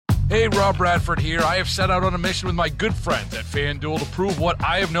Hey, Rob Bradford here. I have set out on a mission with my good friends at FanDuel to prove what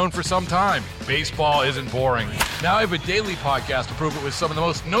I have known for some time. Baseball isn't boring. Now I have a daily podcast to prove it with some of the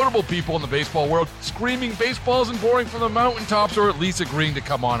most notable people in the baseball world, screaming baseball isn't boring from the mountaintops, or at least agreeing to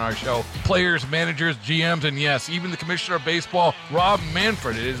come on our show. Players, managers, GMs, and yes, even the commissioner of baseball, Rob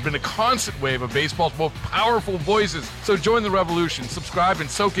Manfred. It has been a constant wave of baseball's most powerful voices. So join the revolution. Subscribe and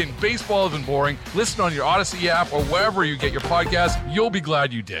soak in Baseball Isn't Boring. Listen on your Odyssey app or wherever you get your podcasts. You'll be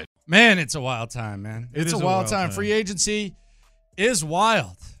glad you did. Man, it's a wild time, man. It's a wild time. Free agency is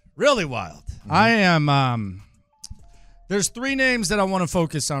wild. Really wild. Mm-hmm. I am, there's three names that I want to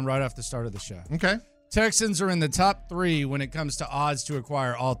focus on right off the start of the show. Okay. Texans are in the top three when it comes to odds to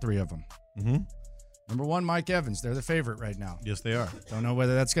acquire all three of them. Mm-hmm. Number one, Mike Evans. They're the favorite right now. Yes, they are. Don't know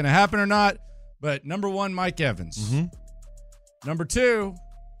whether that's going to happen or not, but number one, Mike Evans. Mm-hmm. Number two,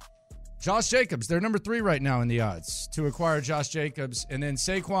 Josh Jacobs. They're number three right now in the odds to acquire Josh Jacobs. And then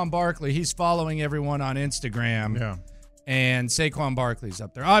Saquon Barkley, he's following everyone on Instagram. Yeah. And Saquon Barkley's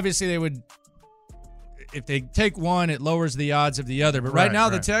up there. Obviously, they would, if they take one, it lowers the odds of the other. But right now,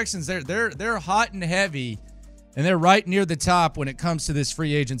 the Texans, they're hot and heavy, and they're right near the top when it comes to this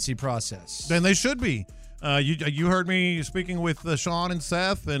free agency process. Then they should be. You heard me speaking with Sean and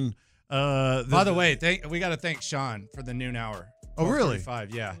Seth. And by the way, we got to thank Sean for the noon hour. Oh, really?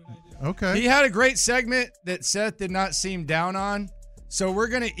 Yeah. Okay. He had a great segment that Seth did not seem down on. So we're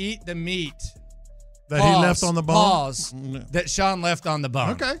going to eat the meat that he left on the bone? That Sean left on the bone.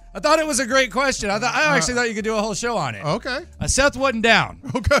 Okay. I thought it was a great question. I actually thought you could do a whole show on it. Okay. Seth wasn't down.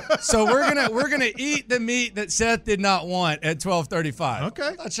 Okay. So we're gonna eat the meat that Seth did not want at 12:35. Okay.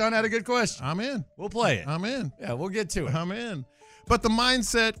 I thought Sean had a good question. I'm in. We'll play it. I'm in. Yeah, we'll get to it. I'm in. But the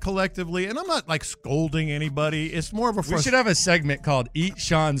mindset collectively, and I'm not like scolding anybody. It's more of a We should have a segment called Eat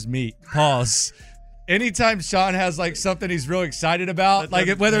Sean's Meat. Pause. Anytime Sean has like something he's real excited about,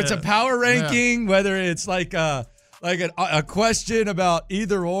 like whether it's a power ranking, whether it's like a question about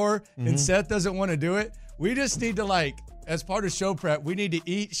either or, and Seth doesn't want to do it, we just need to like, as part of show prep, we need to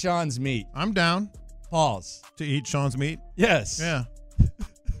eat Sean's meat. I'm down. Pause. To eat Sean's meat? Yes. Yeah.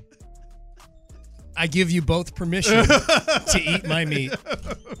 I give you both permission to eat my meat.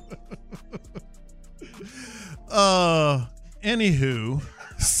 Anywho,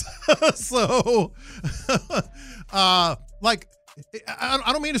 so like,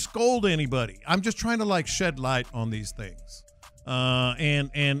 I don't mean to scold anybody. I'm just trying to like shed light on these things.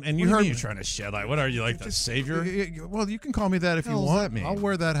 And you heard you're trying to shed light. What are you, like the savior? Well, you can call me that if you want. want. That mean? I'll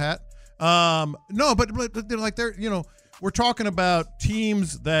wear that hat. No, but they're like we're talking about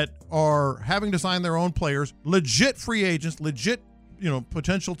teams that are having to sign their own players, legit free agents, legit,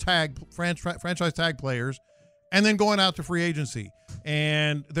 potential franchise tag players, and then going out to free agency.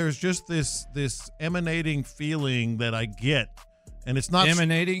 And there's just this emanating feeling that I get, and it's not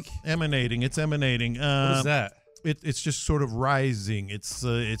emanating. It's emanating. What is that? It's just sort of rising. It's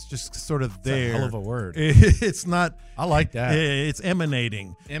just sort of there. That's a hell of a word. It's not. I like that. It's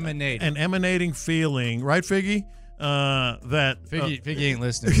emanating. Emanating. An emanating feeling, right, Figgy? That Figgy ain't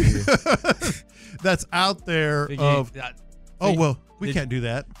listening to you. That's out there. We can't do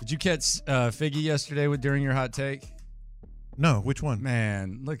that. Did you catch Figgy yesterday during your hot take? No, which one?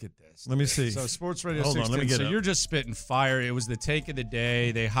 Man, look at this. Let me see. So Sports Radio Hold 16. on, let me get so up. you're just spitting fire. It was the take of the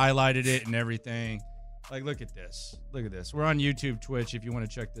day. They highlighted it and everything. Like, look at this. Look at this. We're on YouTube, Twitch, if you want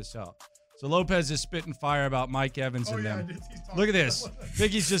to check this out. So Lopez is spitting fire about Mike Evans and them. Look at this.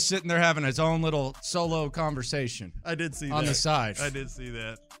 Figgy's just sitting there having his own little solo conversation. I did see on that. the side. I did see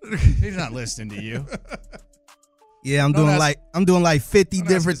that. He's not listening to you. Yeah, I'm doing like 50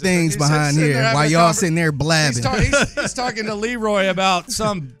 different things behind here while y'all sitting there blabbing. He's talking to Leroy about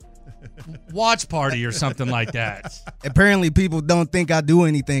some watch party or something like that. Apparently, people don't think I do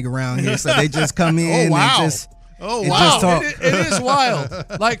anything around here, so they just come in and just. Oh, wow. Just talk. It is wild.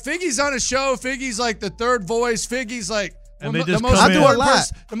 Like, Figgy's on a show. Figgy's like the third voice. Figgy's like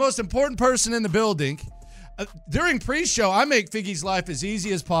the most important person in the building. During pre-show, I make Figgy's life as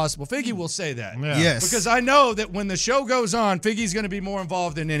easy as possible. Figgy will say that. Yeah. Yes. Because I know that when the show goes on, Figgy's going to be more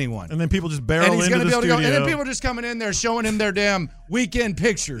involved than anyone. And then people just barrel into the studio. And then people just coming in there showing him their damn weekend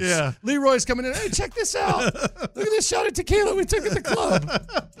pictures. Yeah. Leroy's coming in. Hey, check this out. Look at this shot of tequila we took at the club.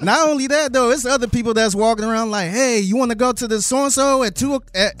 Not only that, though, it's other people that's walking around like, hey, you want to go to the so-and-so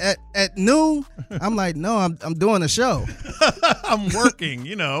at noon? I'm like, no, I'm doing a show. I'm working,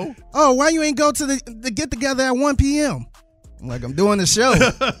 Oh, why you ain't go to the get-together at 1 p.m.? I'm like, I'm doing the show.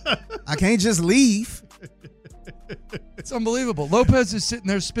 I can't just leave. It's unbelievable. Lopez is sitting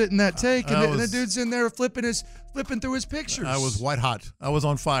there spitting that take, and the dude's in there flipping through his pictures. I was white hot. I was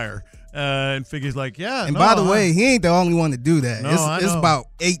on fire. And Figgy's like, yeah. And by the way, he ain't the only one to do that. No, It's about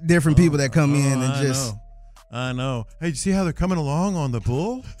 8 different people that come in and just. I know. Hey, you see how they're coming along on the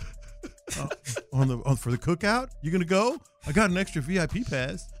bull? For the cookout? You gonna go? I got an extra VIP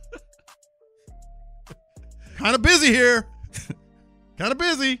pass. Kind of busy here. Kind of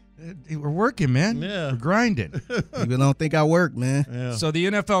busy. We're working, man. Yeah. We're grinding. People don't think I work, man. Yeah. So the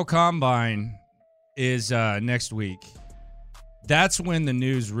NFL Combine is next week. That's when the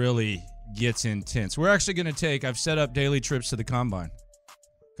news really gets intense. We're actually going to take, I've set up daily trips to the Combine.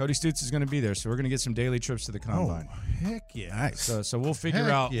 Cody Stutz is going to be there, so we're going to get some daily trips to the Combine. Oh, heck yeah. Nice. So we'll figure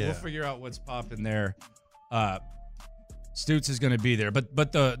out what's popping there. Stutz is going to be there.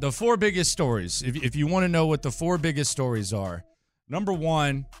 But the 4 biggest stories, if you want to know what the 4 biggest stories are, number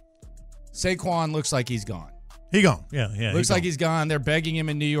 1, Saquon looks like he's gone. He gone. Yeah. Looks like he's gone. They're begging him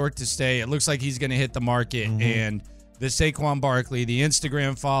in New York to stay. It looks like he's going to hit the market. Mm-hmm. And the Saquon Barkley, the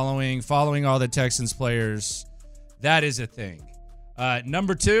Instagram following all the Texans players, that is a thing.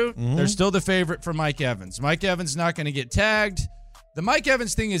 Number 2, they're still the favorite for Mike Evans. Mike Evans not going to get tagged. The Mike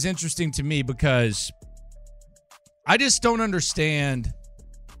Evans thing is interesting to me because I just don't understand.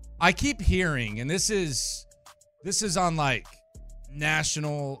 I keep hearing, and this is on like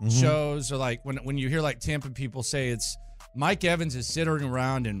national shows, or like when you hear like Tampa people say it's Mike Evans is sitting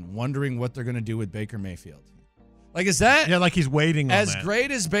around and wondering what they're going to do with Baker Mayfield. Like, is that like he's waiting on as that.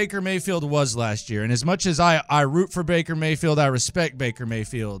 great as Baker Mayfield was last year, and as much as I root for Baker Mayfield, I respect Baker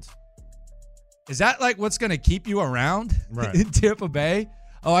Mayfield. Is that like what's going to keep you around in Tampa Bay?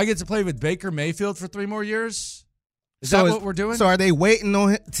 Oh, I get to play with Baker Mayfield for 3 more years? Is that what we're doing? So are they waiting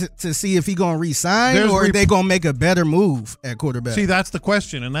on him to see if he's going to resign, or are they going to make a better move at quarterback? See, that's the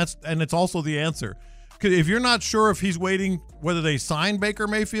question, and it's also the answer. If you're not sure if he's waiting whether they sign Baker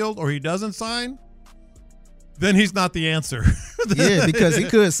Mayfield or he doesn't sign, then he's not the answer. Yeah, because he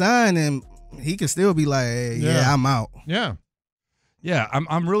could sign and he could still be like, hey, I'm out. Yeah. Yeah,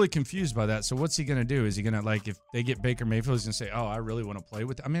 I'm really confused by that. So what's he going to do? Is he going to, like, if they get Baker Mayfield, he's going to say, oh, I really want to play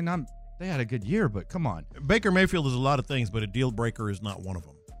with – I mean, they had a good year, but come on. Baker Mayfield is a lot of things, but a deal breaker is not one of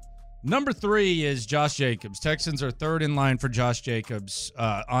them. Number 3 is Josh Jacobs. Texans are 3rd in line for Josh Jacobs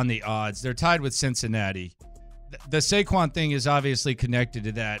on the odds. They're tied with Cincinnati. The Saquon thing is obviously connected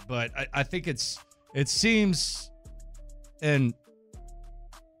to that, but I think it seems and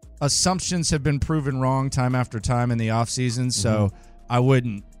assumptions have been proven wrong time after time in the offseason, so I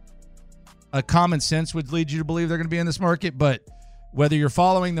wouldn't. A common sense would lead you to believe they're going to be in this market, but whether you're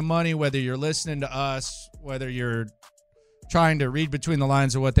following the money, whether you're listening to us, whether you're trying to read between the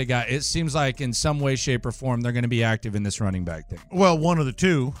lines of what they got, it seems like in some way, shape, or form they're going to be active in this running back thing. Well, one of the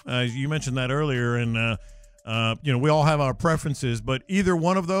two. You mentioned that earlier, and we all have our preferences, but either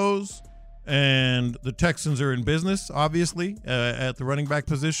one of those, and the Texans are in business, obviously, at the running back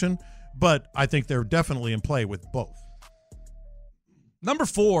position, but I think they're definitely in play with both. Number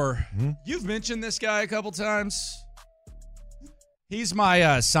 4, you've mentioned this guy a couple times. He's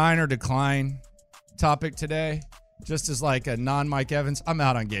my sign or decline topic today. Just as like a non-Mike Evans, I'm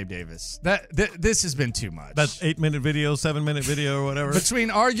out on Gabe Davis. This has been too much. That's 8-minute video, 7-minute video, or whatever. Between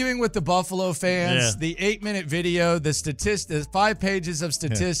arguing with the Buffalo fans, the 8-minute video, the statistics, 5 pages of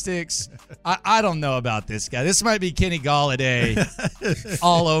statistics. I don't know about this guy. This might be Kenny Galladay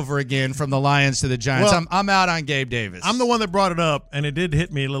all over again from the Lions to the Giants. Well, I'm out on Gabe Davis. I'm the one that brought it up, and it did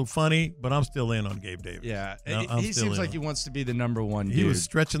hit me a little funny, but I'm still in on Gabe Davis. Yeah, he seems like he wants to be the number 1 dude. He was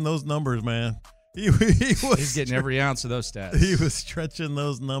stretching those numbers, man. He's getting every ounce of those stats. He was stretching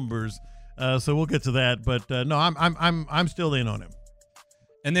those numbers, so we'll get to that. But no, I'm still in on him.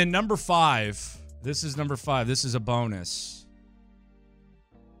 And then number 5. This is number 5. This is a bonus.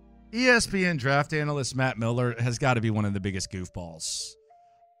 ESPN draft analyst Matt Miller has got to be one of the biggest goofballs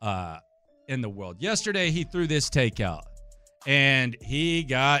in the world. Yesterday, he threw this take out, and he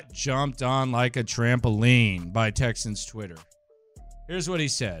got jumped on like a trampoline by Texans Twitter. Here's what he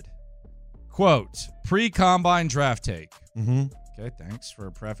said. Quote, pre-combine draft take. Okay, thanks for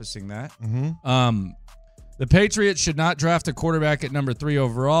prefacing that. The Patriots should not draft a quarterback at number 3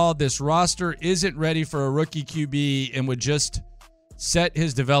 overall. This roster isn't ready for a rookie QB and would just set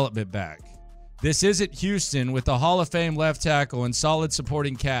his development back. This isn't Houston with a Hall of Fame left tackle and solid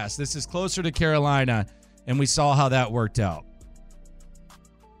supporting cast. This is closer to Carolina, and we saw how that worked out.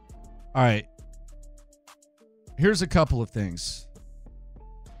 All right. Here's a couple of things.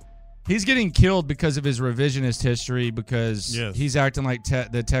 He's getting killed because of his revisionist history, because he's acting like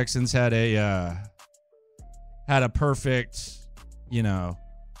the Texans had a perfect,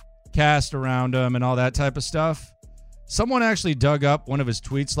 cast around him and all that type of stuff. Someone actually dug up one of his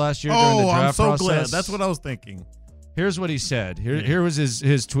tweets last year during the draft process. I'm so glad. That's what I was thinking. Here's what he said. Here was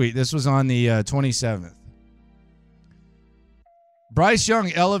his tweet. This was on the 27th. Bryce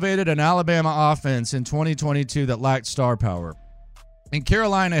Young elevated an Alabama offense in 2022 that lacked star power. In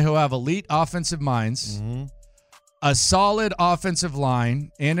Carolina, who have elite offensive minds, a solid offensive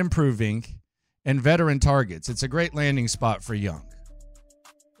line and improving, and veteran targets. It's a great landing spot for Young.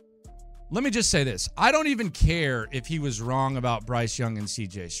 Let me just say this. I don't even care if he was wrong about Bryce Young and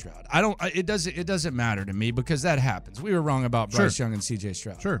CJ Stroud. It doesn't matter to me because that happens. We were wrong about Bryce Young and CJ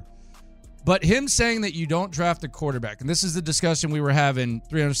Stroud. Sure. But him saying that you don't draft a quarterback, and this is the discussion we were having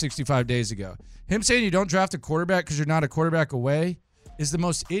 365 days ago. Him saying you don't draft a quarterback because you're not a quarterback away is the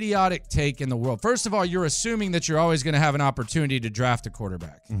most idiotic take in the world. First of all, you're assuming that you're always going to have an opportunity to draft a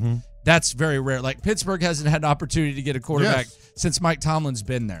quarterback. That's very rare. Like Pittsburgh hasn't had an opportunity to get a quarterback since Mike Tomlin's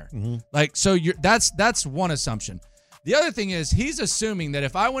been there. So that's one assumption. The other thing is he's assuming that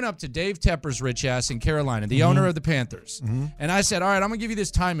if I went up to Dave Tepper's rich ass in Carolina, the owner of the Panthers, and I said, all right, I'm going to give you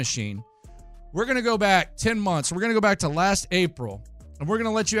this time machine. We're going to go back 10 months. We're going to go back to last April, and we're going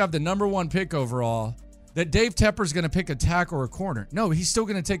to let you have the number 1 pick overall, that Dave Tepper's going to pick a tackle or a corner. No, he's still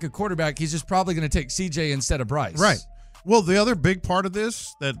going to take a quarterback. He's just probably going to take CJ instead of Bryce. Right. Well, the other big part of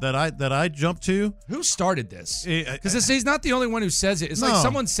this that I jumped to. Who started this? Because he's not the only one who says it. It's like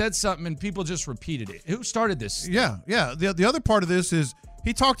someone said something and people just repeated it. Who started this? Yeah. The other part of this is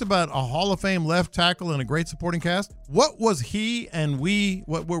he talked about a Hall of Fame left tackle and a great supporting cast. What was he and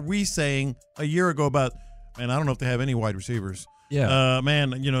what were we saying a year ago about, man, I don't know if they have any wide receivers. Yeah.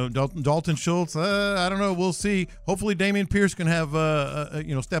 Dalton Schultz, I don't know. We'll see. Hopefully Damian Pierce can have,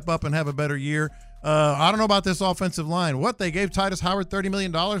 step up and have a better year. I don't know about this offensive line. What? They gave Titus Howard $30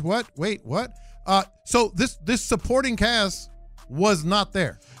 million? What? Wait, what? So this supporting cast was not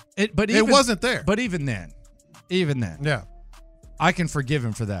there. It wasn't there. But even then. Yeah. I can forgive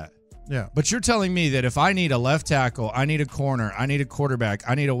him for that. Yeah. But you're telling me that if I need a left tackle, I need a corner, I need a quarterback,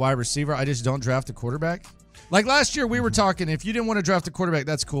 I need a wide receiver, I just don't draft a quarterback? Like last year we were talking, if you didn't want to draft a quarterback,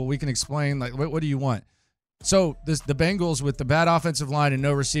 that's cool. We can explain, like, what do you want? So the Bengals with the bad offensive line and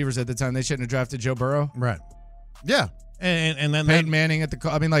no receivers at the time, they shouldn't have drafted Joe Burrow? Right. Yeah. And then Peyton Manning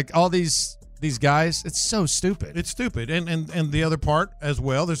all these guys, it's so stupid. It's stupid. And the other part as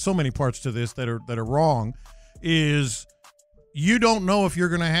well, there's so many parts to this that are wrong, is you don't know if you're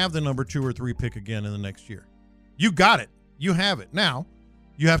going to have the number 2 or 3 pick again in the next year. You got it. You have it. Now,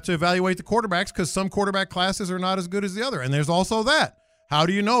 you have to evaluate the quarterbacks because some quarterback classes are not as good as the other. And there's also that. How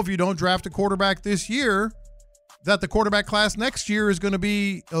do you know if you don't draft a quarterback this year that the quarterback class next year is going to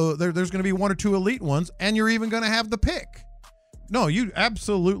be there's going to be 1 or 2 elite ones and you're even going to have the pick? No, you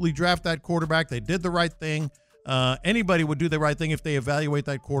absolutely draft that quarterback. They did the right thing. Anybody would do the right thing if they evaluate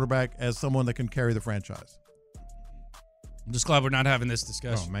that quarterback as someone that can carry the franchise. I'm just glad we're not having this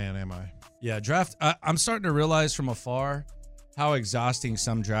discussion. Oh, man, am I. Yeah, draft. I'm starting to realize from afar how exhausting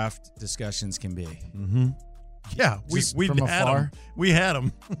some draft discussions can be. Mm-hmm. Yeah, we from had afar. them. We had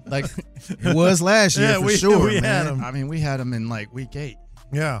them. Like it was last year for sure. We had them. I mean, we had them in like week 8.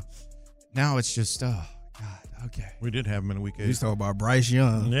 Yeah. Now it's just, oh God, okay. We did have them in week 8. We talk about Bryce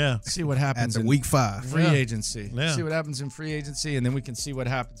Young. Yeah. See what happens at the week 5 free agency. Yeah. See what happens in free agency, and then we can see what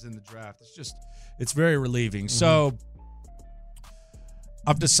happens in the draft. It's very relieving. Mm-hmm. So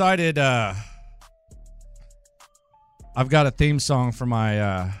I've decided I've got a theme song for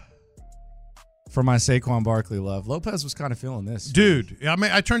my Saquon Barkley love. Lopez was kind of feeling this. Dude, I mean,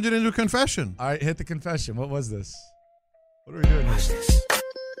 I turned it into a confession. All right, hit the confession. What was this? What are we doing here?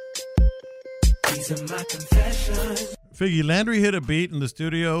 These are my confessions. Figgy, Landry hit a beat in the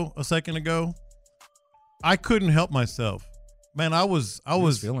studio a second ago. I couldn't help myself. Man, I was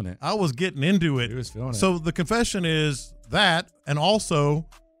feeling it. I was getting into it. He was feeling it. So the confession is that, and also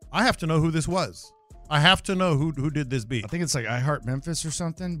I have to know who this was. I have to know who did this beat. I think it's like I Heart Memphis or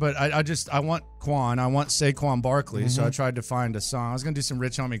something, but I want Quan. I want Saquon Barkley, so I tried to find a song. I was gonna do some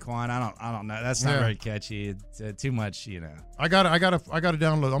Rich Homie Quan. I don't know. That's not very catchy. It's too much, you know. I got to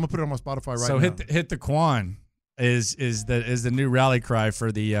download. I'm gonna put it on my Spotify right now. So hit the Quan is the new rally cry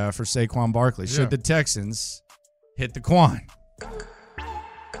for Saquon Barkley. Should the Texans hit the Quan?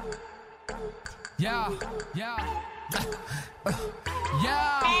 Yeah.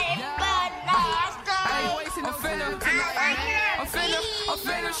 I'm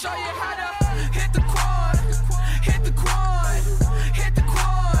finna show you how to hit the quad.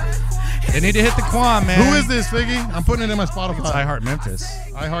 They need to hit the Quan, man. Who is this, Figgy? I'm putting it in my Spotify. It's I Heart Memphis.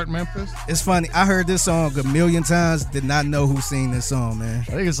 I Heart Memphis. It's funny. I heard this song a million times. Did not know who sang this song, man. I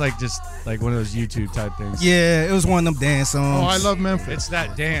think it's just one of those YouTube type things. Yeah, it was one of them dance songs. Oh, I love Memphis. It's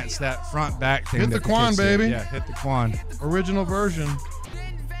that dance, that front back thing. Hit the Quan, baby. Yeah, hit the Quan. Original version.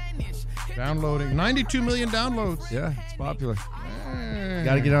 Downloading. 92 million downloads. Yeah, it's popular.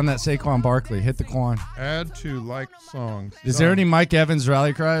 Got to get on that Saquon Barkley. Hit the Quan. Add to like songs. Is there any Mike Evans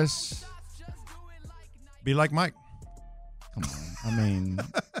rally cries? Be like Mike. Come on. I mean,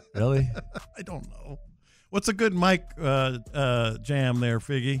 really? I don't know. What's a good Mike jam there,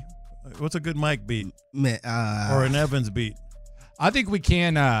 Figgy? What's a good Mike beat? Or an Evans beat? I think we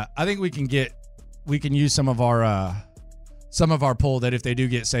can. We can use some of our pull that if they do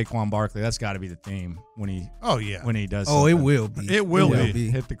get Saquon Barkley, that's got to be the theme when he. Oh yeah. When he does. Oh, something. it will be. It will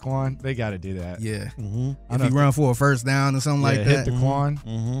be. Hit the Quan. They got to do that. Yeah. Mm-hmm. If he run for a first down or something like that. Hit the Quan.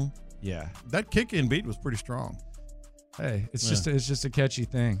 Mm-hmm. Yeah. That kick-in beat was pretty strong. Hey, it's just a catchy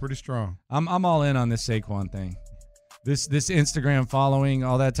thing. Pretty strong. I'm all in on this Saquon thing. This Instagram following,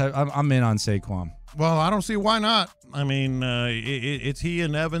 all that type. I'm in on Saquon. Well, I don't see why not. I mean, it's he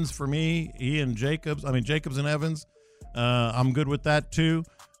and Evans for me. He and Jacobs. I mean, Jacobs and Evans. I'm good with that too.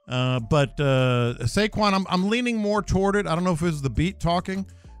 But Saquon, I'm leaning more toward it. I don't know if it's the beat talking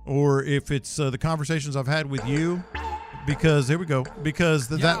or if it's the conversations I've had with you. Because here we go. Because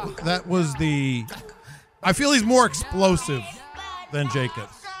that was the. I feel he's more explosive than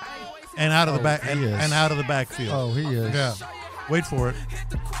Jacobs, and out of the back and out of the backfield. Oh, he is. Yeah. Wait for it.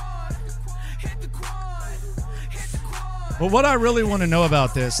 But what I really want to know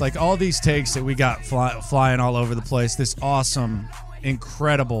about this, like all these takes that we got flying all over the place, this awesome,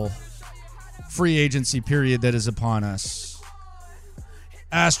 incredible free agency period that is upon us.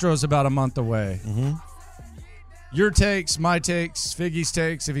 Astros about a month away. Mm-hmm. Your takes, my takes, Figgy's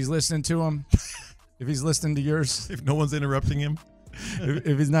takes, if he's listening to them, if he's listening to yours. If no one's interrupting him.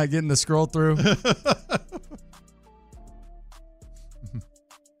 if he's not getting the scroll through.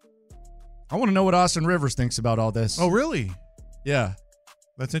 I want to know what Austin Rivers thinks about all this. Oh, really? Yeah.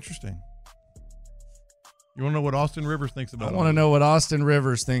 That's interesting. You want to know what Austin Rivers thinks about I want to know what Austin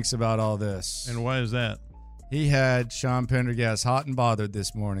Rivers thinks about all this. And why is that? He had Sean Pendergast hot and bothered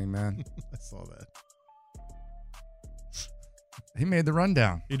this morning, man. I saw that. He made the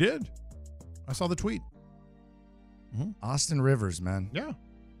rundown. He did. I saw the tweet. Mm-hmm. Austin Rivers, man. Yeah.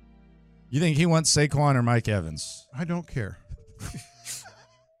 You think he wants Saquon or Mike Evans? I don't care.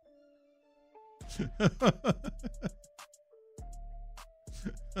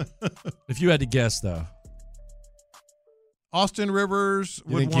 If you had to guess, though. Austin Rivers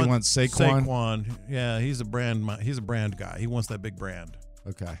You think he wants Saquon? Saquon. Yeah, he's a brand guy. He wants that big brand.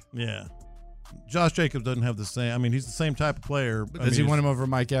 Okay. Yeah. Josh Jacobs doesn't have the same. I mean, he's the same type of player. Does he want him over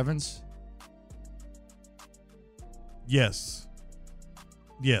Mike Evans? Yes.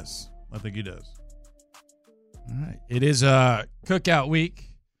 Yes, I think he does. All right. It is Cookout Week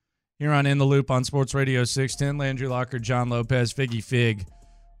here on In the Loop on Sports Radio 610. Landry Locker, John Lopez, Figgy Fig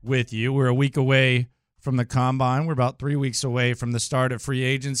with you. We're a week away from the Combine. We're about 3 weeks away from the start of free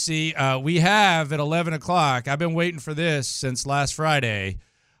agency. We have at 11 o'clock, I've been waiting for this since last Friday,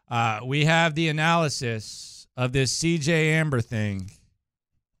 we have the analysis of this CJ Amber thing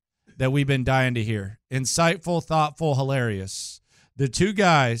that we've been dying to hear. Insightful, thoughtful, hilarious. The two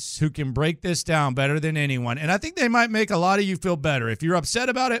guys who can break this down better than anyone. And I think they might make a lot of you feel better. If you're upset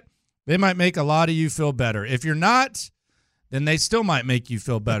about it, they might make a lot of you feel better. If you're not, then they still might make you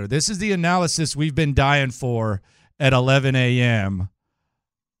feel better. This is the analysis we've been dying for at 11 a.m.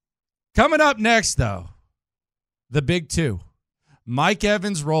 Coming up next, though, the big two. Mike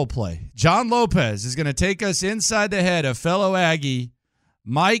Evans role play. John Lopez is going to take us inside the head of fellow Aggie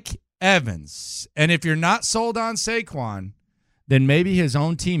Mike Evans. And if you're not sold on Saquon, then maybe his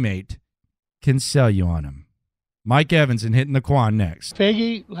own teammate can sell you on him. Mike Evans and Hittin The Quon next.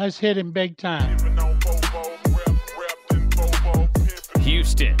 Figgy, let's hit him big time.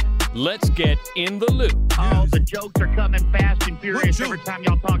 Houston, let's get in the loop. Oh, the jokes are coming fast and furious every time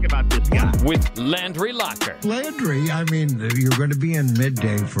y'all talk about this guy. With Landry Locker. Landry, I mean, you're going to be in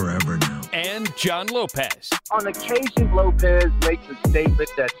midday forever now. And John Lopez. On occasion, Lopez makes a statement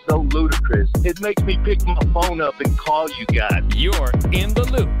that's so ludicrous, it makes me pick my phone up and call you guys. You're in the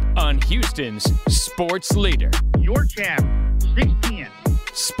loop on Houston's sports leader. Your champ, 610.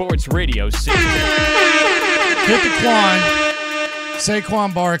 Sports Radio 610. Hit the Quan.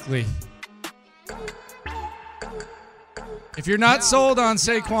 Saquon Barkley. If you're not sold on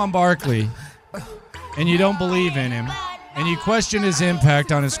Saquon Barkley and you don't believe in him and you question his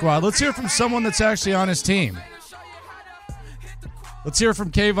impact on his squad, let's hear from someone that's actually on his team. Let's hear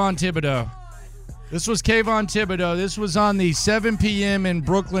from Kayvon Thibodeau. This was Kayvon Thibodeau. This was on the 7 p.m. in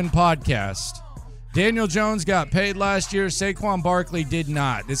Brooklyn podcast. Daniel Jones got paid last year. Saquon Barkley did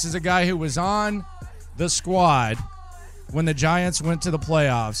not. This is a guy who was on the squad when the Giants went to the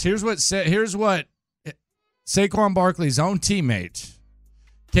playoffs. Here's what Saquon Barkley's own teammate,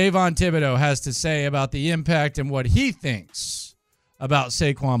 Kayvon Thibodeau has to say about the impact and what he thinks about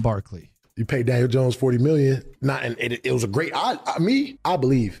Saquon Barkley. You paid Daniel Jones $40 million. It was a great. I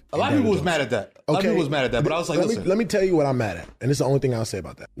believe. A lot of people was mad at that. A lot of people was mad at that. But I was like, let me tell you what I'm mad at, and this is the only thing I'll say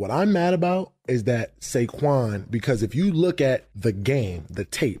about that. What I'm mad about is that Saquon, because if you look at the game, the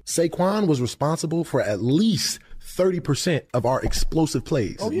tape, Saquon was responsible for at least 30% of our explosive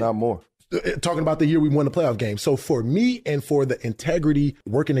plays. Oh, yeah. Not more. Talking about the year we won the playoff game. So for me and for the integrity,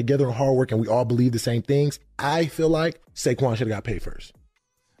 working together and hard work, and we all believe the same things, I feel like Saquon should have got paid first.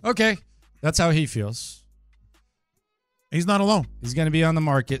 Okay. That's how he feels. He's not alone. He's going to be on the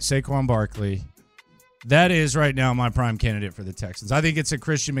market, Saquon Barkley. That is right now my prime candidate for the Texans. I think it's a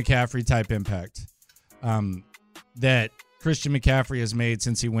Christian McCaffrey type impact that Christian McCaffrey has made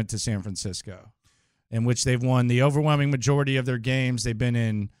since he went to San Francisco, in which they've won the overwhelming majority of their games. They've been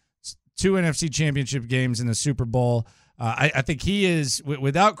in 2 NFC championship games in the Super Bowl. I think he is,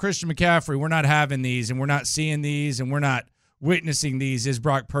 without Christian McCaffrey, we're not having these, and we're not seeing these, and we're not witnessing these as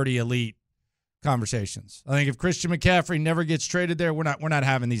Brock Purdy elite conversations. I think if Christian McCaffrey never gets traded there, we're not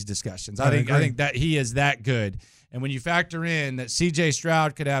having these discussions. I think that he is that good. And when you factor in that CJ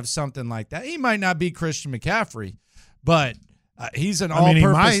Stroud could have something like that, he might not be Christian McCaffrey, but he's an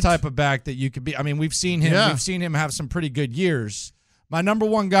all-purpose type of back that you could be. I mean, we've seen him. Yeah. We've seen him have some pretty good years. My number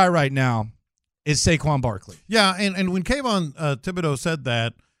one guy right now is Saquon Barkley. Yeah, and when Kayvon Thibodeau said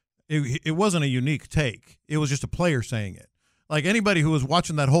that, it wasn't a unique take. It was just a player saying it. Like anybody who was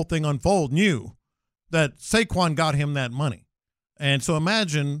watching that whole thing unfold knew that Saquon got him that money. And so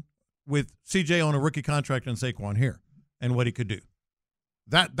imagine with CJ on a rookie contract and Saquon here and what he could do.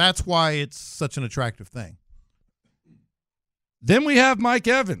 That's why it's such an attractive thing. Then we have Mike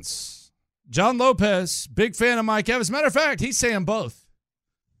Evans. John Lopez, big fan of Mike Evans. Matter of fact, he's saying both.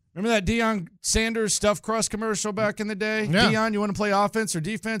 Remember that Deion Sanders stuffed crust commercial back in the day? Yeah. Deion, you want to play offense or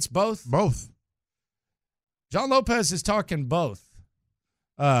defense? Both? Both. John Lopez is talking both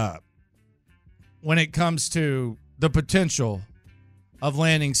when it comes to the potential of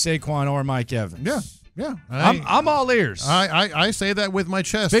landing Saquon or Mike Evans. Yeah. I'm all ears. I say that with my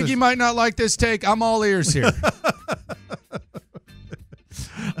chest. Biggie might not like this take. I'm all ears here.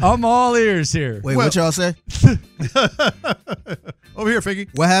 I'm all ears here. Wait, what y'all say? Over here, Figgy.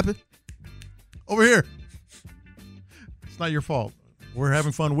 What happened? Over here. It's not your fault. We're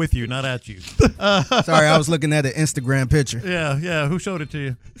having fun with you, not at you. Sorry, I was looking at an Instagram picture. Yeah. Who showed it to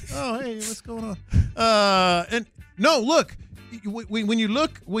you? Oh, hey, what's going on? And no, look. When you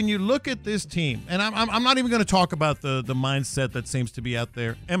look at this team, and I'm not even going to talk about the mindset that seems to be out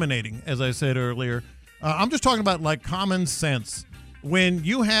there emanating, as I said earlier. I'm just talking about like common sense. When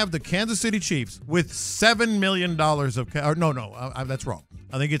you have the Kansas City Chiefs with $7 million of that's wrong.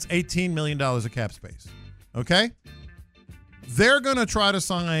 I think it's $18 million of cap space. Okay. They're going to try to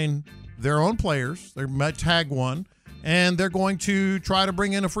sign their own players. They might tag one, and they're going to try to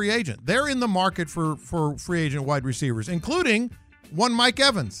bring in a free agent. They're in the market for free agent wide receivers, including one Mike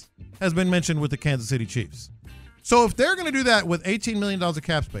Evans has been mentioned with the Kansas City Chiefs. So if they're going to do that with $18 million of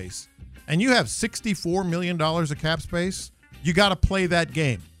cap space, and you have $64 million of cap space, you got to play that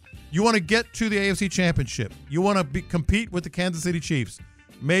game. You want to get to the AFC Championship. You want to compete with the Kansas City Chiefs.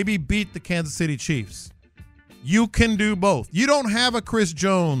 Maybe beat the Kansas City Chiefs. You can do both. You don't have a Chris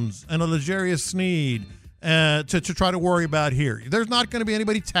Jones and a L'Jarius Sneed to try to worry about here. There's not going to be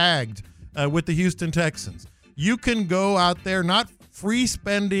anybody tagged with the Houston Texans. You can go out there, not free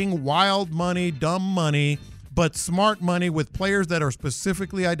spending, wild money, dumb money, but smart money with players that are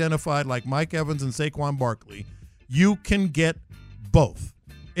specifically identified like Mike Evans and Saquon Barkley. You can get both.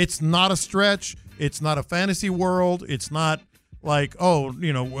 It's not a stretch. It's not a fantasy world. It's not like,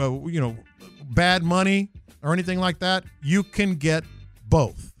 bad money or anything like that. You can get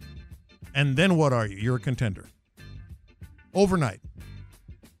both. And then what are you? You're a contender. Overnight.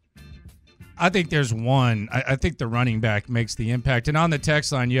 I think there's one. I think the running back makes the impact. And on the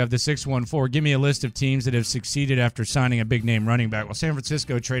text line, you have the 614. Give me a list of teams that have succeeded after signing a big-name running back. Well, San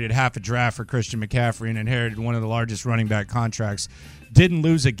Francisco traded half a draft for Christian McCaffrey and inherited one of the largest running back contracts. Didn't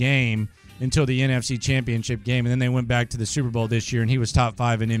lose a game until the NFC Championship game, and then they went back to the Super Bowl this year, and he was top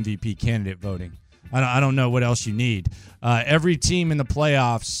 5 in MVP candidate voting. I don't know what else you need. Every team in the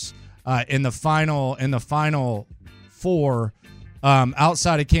playoffs, in the final four,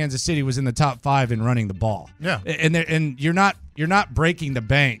 outside of Kansas City, was in the top 5 in running the ball. Yeah, and you're not breaking the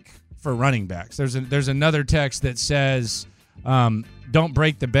bank for running backs. There's another text that says, "Don't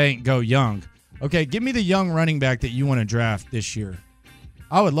break the bank, go young." Okay, give me the young running back that you want to draft this year.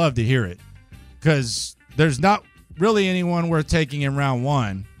 I would love to hear it because there's not really anyone worth taking in round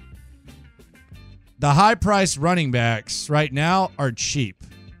 1. The high-priced running backs right now are cheap.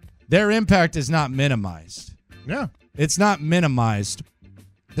 their impact is not minimized. Yeah. It's not minimized.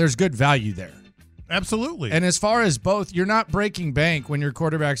 There's good value there. Absolutely. And as far as both, you're not breaking bank when your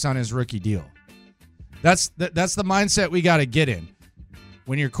quarterback's on his rookie deal. That's the mindset we got to get in.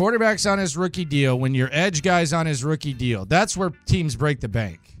 When your quarterback's on his rookie deal, when your edge guy's on his rookie deal, that's where teams break the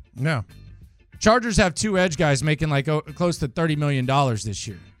bank. Yeah. Chargers have 2 edge guys making like close to $30 million this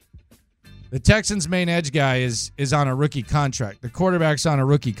year. The Texans' main edge guy is on a rookie contract. The quarterback's on a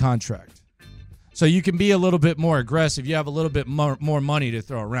rookie contract. So you can be a little bit more aggressive. You have a little bit more money to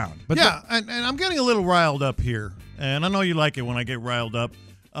throw around. But yeah, and I'm getting a little riled up here, and I know you like it when I get riled up.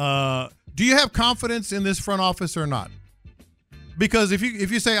 Do you have confidence in this front office or not? Because if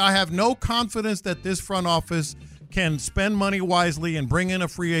you say I have no confidence that this front office can spend money wisely and bring in a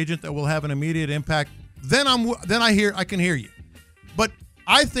free agent that will have an immediate impact, then I can hear you. But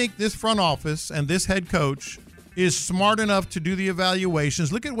I think this front office and this head coach is smart enough to do the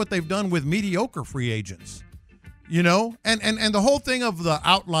evaluations. Look at what they've done with mediocre free agents. You know, and the whole thing of the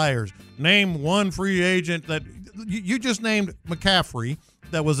outliers. Name one free agent that you just named McCaffrey.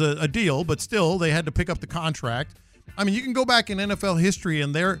 That was a deal, but still they had to pick up the contract. I mean, you can go back in NFL history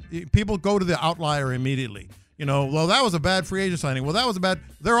and people go to the outlier immediately. You know, well, that was a bad free agent signing. Well, that was a bad.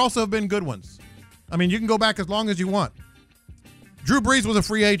 There also have been good ones. I mean, you can go back as long as you want. Drew Brees was a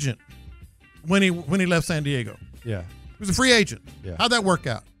free agent when he left San Diego. Yeah. He was a free agent. Yeah. How'd that work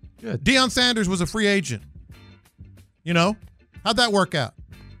out? Good. Deion Sanders was a free agent. You know? How'd that work out?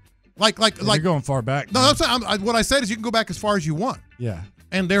 Like you're going far back. No, what I said is you can go back as far as you want. Yeah.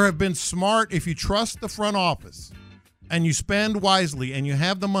 And there have been smart, if you trust the front office and you spend wisely and you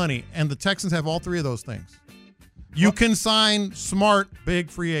have the money, and the Texans have all 3 of those things, you can sign smart, big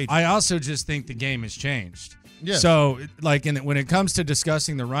free agents. I also just think the game has changed. Yes. So, like, when it comes to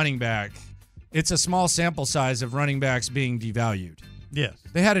discussing the running back, it's a small sample size of running backs being devalued. Yes.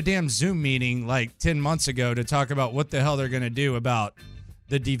 They had a damn Zoom meeting like 10 months ago to talk about what the hell they're going to do about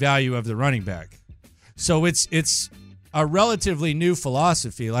the devalue of the running back. So it's a relatively new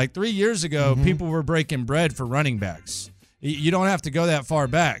philosophy. Like 3 years ago, people were breaking bread for running backs. You don't have to go that far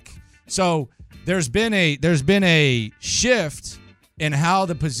back. So there's been a shift in how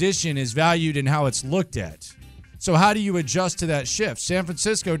the position is valued and how it's looked at. So how do you adjust to that shift? San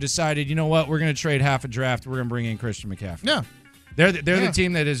Francisco decided, you know what, we're going to trade half a draft. We're going to bring in Christian McCaffrey. Yeah. They're the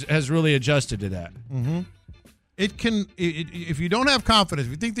team that has really adjusted to that. Mm-hmm. If you don't have confidence,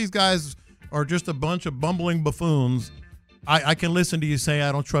 if you think these guys are just a bunch of bumbling buffoons, I can listen to you say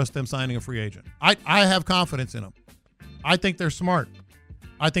I don't trust them signing a free agent. I have confidence in them. I think they're smart.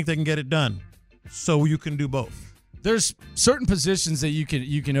 I think they can get it done. So you can do both. There's certain positions that you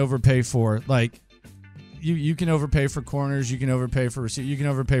can overpay for, like you can overpay for corners, you can overpay for receivers, you can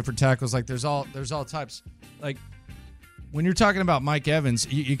overpay for tackles. Like there's all types. Like when you're talking about Mike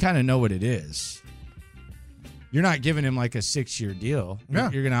Evans, you kind of know what it is. You're not giving him like a 6-year deal. Yeah.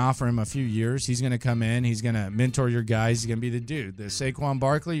 You're going to offer him a few years. He's going to come in. He's going to mentor your guys. He's going to be the dude. The Saquon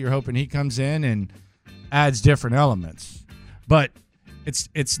Barkley, you're hoping he comes in and adds different elements. But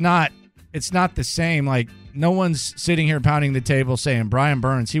it's not the same. Like no one's sitting here pounding the table saying Brian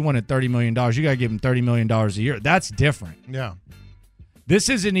Burns, he wanted $30 million. You got to give him $30 million a year. That's different. Yeah. This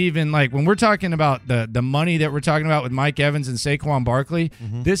isn't even like when we're talking about the money that we're talking about with Mike Evans and Saquon Barkley.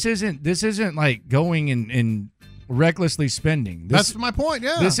 Mm-hmm. This isn't like going and recklessly spending. That's my point.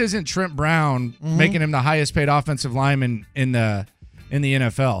 Yeah. This isn't Trent Brown making him the highest paid offensive lineman in the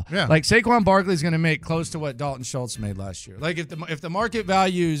NFL. Yeah. Like Saquon Barkley is going to make close to what Dalton Schultz made last year. Like if the market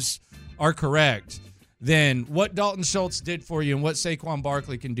values are correct, then what Dalton Schultz did for you and what Saquon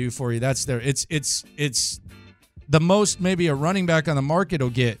Barkley can do for you, that's there. It's the most maybe a running back on the market will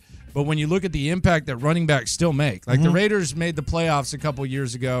get. But when you look at the impact that running backs still make, like the Raiders made the playoffs a couple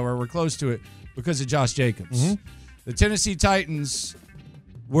years ago or were close to it because of Josh Jacobs. The Tennessee Titans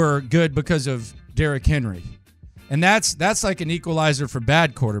were good because of Derrick Henry. And that's like an equalizer for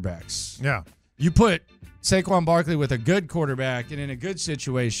bad quarterbacks. Yeah. You put Saquon Barkley with a good quarterback and in a good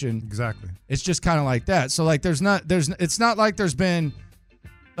situation. Exactly. It's just kind of like that. So like it's not like there's been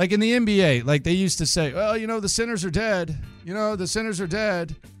like in the NBA, like they used to say, well, the centers are dead. The centers are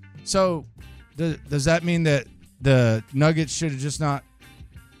dead. So does that mean that the Nuggets should have just not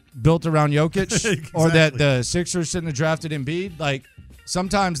built around Jokic Exactly. or that the Sixers shouldn't have drafted Embiid? Like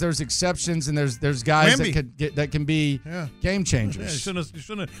sometimes there's exceptions and there's guys Wemby. that can be game changers. Yeah, you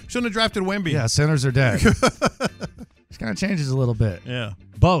shouldn't have drafted Wemby. Yeah, centers are dead. This kind of changes a little bit. Yeah.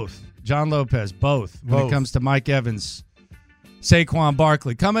 Both. John Lopez, both. When it comes to Mike Evans, Saquon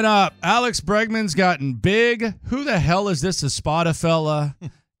Barkley. Coming up, Alex Bregman's gotten big. Who the hell is this Espada fella?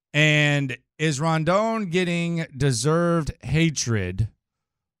 And is Rondon getting deserved hatred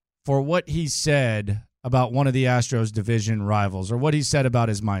for what he said about one of the Astros division rivals, or what he said about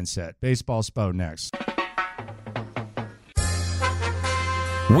his mindset. Baseball Spo next.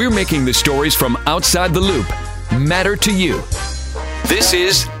 We're making the stories from outside the loop matter to you. This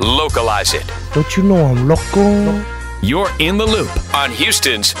is Localize It. Don't you know I'm local? You're in the loop on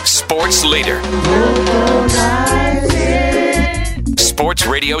Houston's sports leader. Sports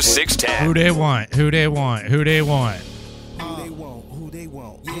Radio 610. Who they want? Who they want? Who they want?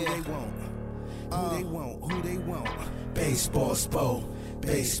 Baseball Spo.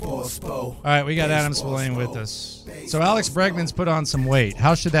 Baseball Spo. All right, we got Adam Spillane with us. So Alex Bregman's put on some weight.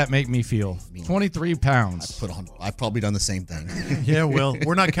 How should that make me feel? 23 pounds. I've probably done the same thing. Yeah, well,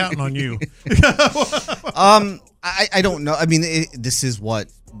 we're not counting on you. I don't know. I mean, this is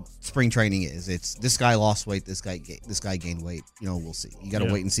what spring training is. It's this guy lost weight, this guy gained weight. You know, we'll see. You got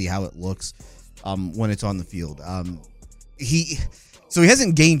to wait and see how it looks when it's on the field. So he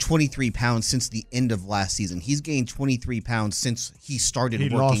hasn't gained 23 pounds since the end of last season. He's gained 23 pounds since he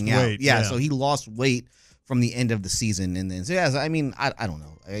started working out. Weight, yeah, so he lost weight from the end of the season, and then I mean, I don't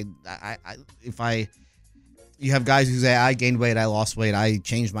know. You have guys who say I gained weight, I lost weight, I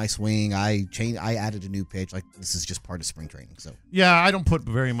changed my swing, I added a new pitch. Like, this is just part of spring training. So yeah, I don't put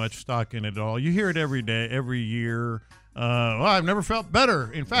very much stock in it at all. You hear it every day, every year. Well, I've never felt better.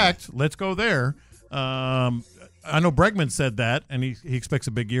 In fact, let's go there. I know Bregman said that, and he expects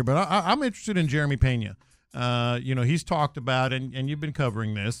a big year, but I'm interested in Jeremy Pena. He's talked about, and you've been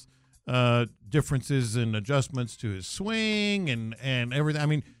covering this, differences and adjustments to his swing and everything. I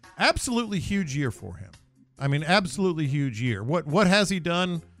mean, absolutely huge year for him. I mean, absolutely huge year. What has he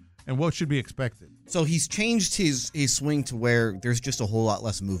done, and what should be expected? So he's changed his swing to where there's just a whole lot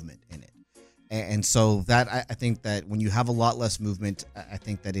less movement in it. And so that I think that when you have a lot less movement, I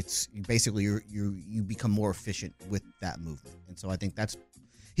think that it's basically you become more efficient with that movement. And so I think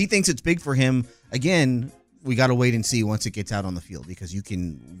he thinks it's big for him. Again, we got to wait and see once it gets out on the field, because you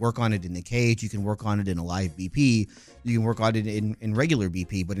can work on it in the cage, you can work on it in a live BP, you can work on it in regular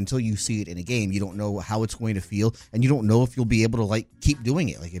BP, but until you see it in a game, you don't know how it's going to feel, and you don't know if you'll be able to keep doing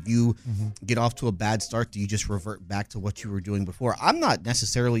it. Like, if you get off to a bad start, do you just revert back to what you were doing before? I'm not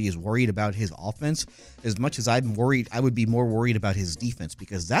necessarily as worried about his offense as much as I would be more worried about his defense,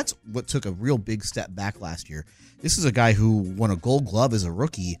 because that's what took a real big step back last year. This is a guy who won a Gold Glove as a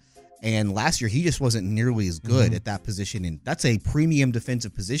rookie, and last year he just wasn't nearly as good at that position, and that's a premium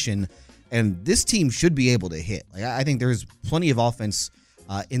defensive position, and this team should be able to hit. Like, I think there's plenty of offense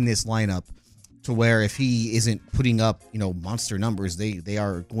in this lineup to where if he isn't putting up, monster numbers, they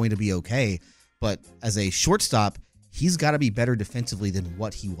are going to be okay. But as a shortstop, he's got to be better defensively than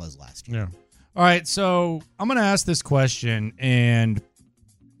what he was last year. Yeah. All right, so I'm going to ask this question, and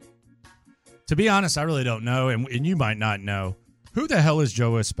to be honest, I really don't know, and you might not know. Who the hell is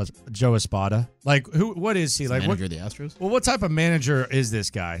Joe Espada? Like, what is he? Like, manager of the Astros? Well, what type of manager is this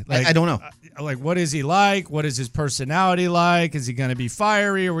guy? Like, I don't know. Like, what is he like? What is his personality like? Is he going to be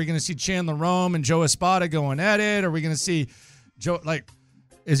fiery? Are we going to see Chandler Rome and Joe Espada going at it? Are we going to see Joe,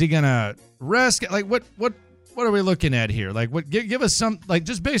 is he going to rest? Like, what are we looking at here? Like, give us some,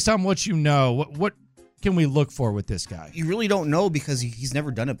 just based on what you know, what can we look for with this guy? You really don't know, because he's never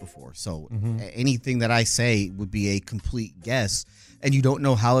done it before. So anything that I say would be a complete guess. And you don't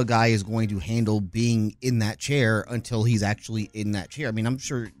know how a guy is going to handle being in that chair until he's actually in that chair. I mean, I'm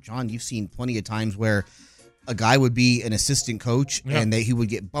sure, John, you've seen plenty of times where a guy would be an assistant coach and he would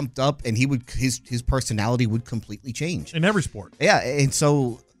get bumped up, and his personality would completely change. In every sport. Yeah, and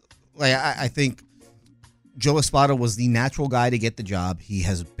so I think Joe Espada was the natural guy to get the job. He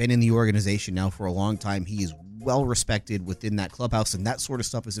has been in the organization now for a long time. He is well respected within that clubhouse, and that sort of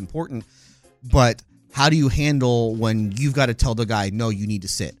stuff is important. But how do you handle when you've got to tell the guy, no, you need to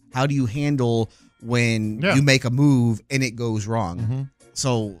sit? How do you handle when you make a move and it goes wrong?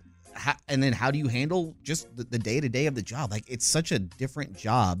 So, and then how do you handle just the day-to-day of the job? Like, it's such a different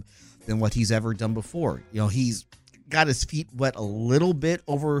job than what he's ever done before. He's got his feet wet a little bit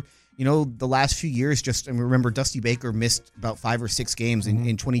over the last few years. Just, I remember Dusty Baker missed about 5 or 6 games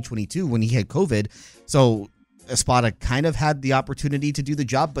in 2022 when he had COVID. So Espada kind of had the opportunity to do the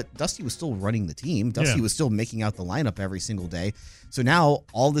job, but Dusty was still running the team. Dusty was still making out the lineup every single day. So now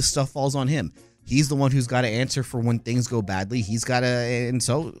all this stuff falls on him. He's the one who's got to answer for when things go badly. He's got to, and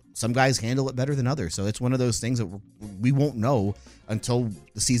so some guys handle it better than others. So it's one of those things that we won't know until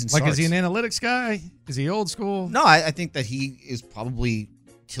the season starts. Like, is he an analytics guy? Is he old school? No, I think that he is probably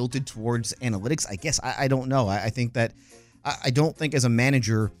tilted towards analytics. I guess I don't know. I think that I don't think as a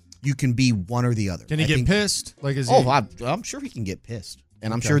manager you can be one or the other. Can he get pissed? Like, is I'm sure he can get pissed,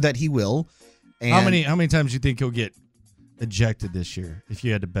 and I'm sure that he will. And how many times do you think he'll get ejected this year if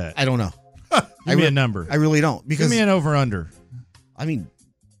you had to bet? I don't know. Give me a number. I really don't. Because give me an over-under. I mean,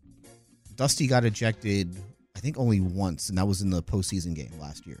 Dusty got ejected, I think, only once, and that was in the postseason game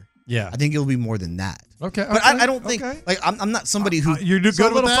last year. Yeah. I think it'll be more than that. Okay. But I don't think, like, I'm not somebody who. You're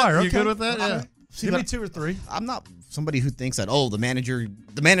good with that? fire. You're Okay. good with that? Yeah. Give me 2 or 3. I'm not somebody who thinks that,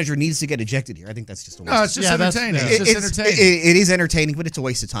 the manager needs to get ejected here. I think that's just a waste. No, it's just entertaining. It's entertaining. It is entertaining, but it's a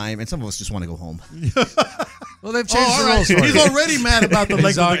waste of time, and some of us just want to go home. Well, they've changed the rules. He's already mad about the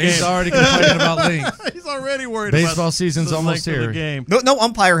length of the game. He's already complaining about length. He's already worried Baseball about season's the almost length of here. the game. No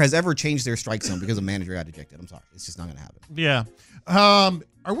umpire has ever changed their strike zone because a manager got ejected. I'm sorry. It's just not going to happen. Yeah.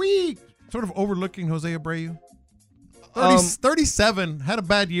 Are we sort of overlooking Jose Abreu? 37, had a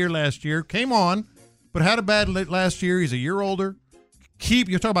bad year last year, came on, but had a bad last year. He's a year older.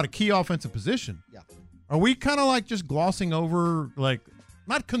 You're talking about a key offensive position. Yeah. Are we kind of like just glossing over, like,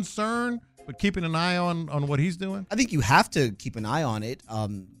 not concerned, but keeping an eye on what he's doing? I think you have to keep an eye on it.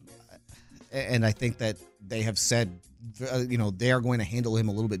 And I think that they have said, they are going to handle him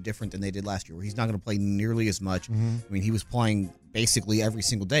a little bit different than they did last year, where he's not going to play nearly as much. Mm-hmm. I mean, he was playing basically every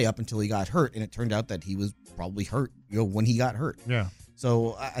single day up until he got hurt, and it turned out that he was probably hurt, when he got hurt. Yeah.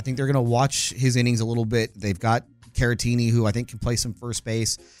 So I think they're going to watch his innings a little bit. They've got Caratini, who I think can play some first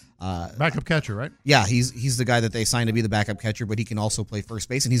base. Backup catcher, right? Yeah, he's the guy that they signed to be the backup catcher, but he can also play first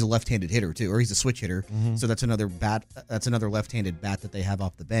base, and he's a left-handed hitter too, or he's a switch hitter. Mm-hmm. So that's another bat. That's another left-handed bat that they have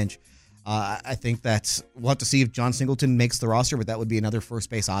off the bench. I think that we'll have to see if John Singleton makes the roster, but that would be another first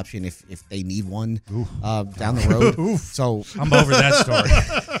base option if they need one down the road. So I'm over that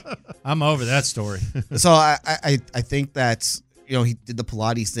story. So I think that he did the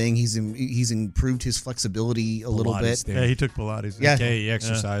Pilates thing. He's improved his flexibility a little bit. Yeah, he took Pilates. Yeah, he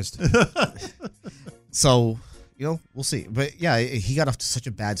exercised. So. We'll see. But, yeah, he got off to such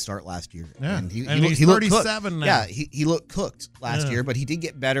a bad start last year. Yeah. And he's he looked 37 now. Yeah, he looked cooked last year, but he did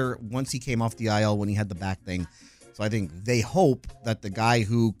get better once he came off the IL when he had the back thing. So I think they hope that the guy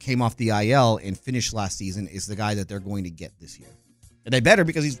who came off the IL and finished last season is the guy that they're going to get this year. And they better,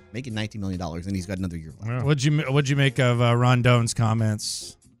 because he's making $19 million and he's got another year left. Yeah. What'd you make of Rondon's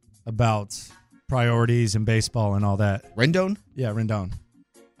comments about priorities in baseball and all that? Rendon? Yeah, Rendon.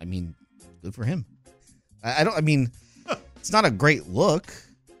 I mean, good for him. It's not a great look,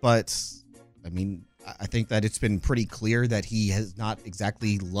 but I think that it's been pretty clear that he has not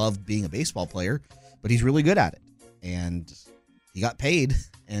exactly loved being a baseball player, but he's really good at it. And he got paid,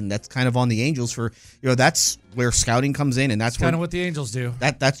 and that's kind of on the Angels for, that's where scouting comes in, and that's kind of what the Angels do.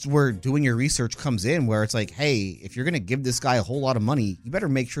 That's where doing your research comes in, where it's like, hey, if you're going to give this guy a whole lot of money, you better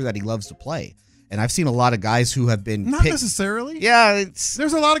make sure that he loves to play. And I've seen a lot of guys who have been not necessarily. Yeah,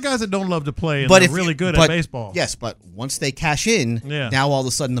 there's a lot of guys that don't love to play, and they're really good at baseball. Yes, but once they cash in, now all of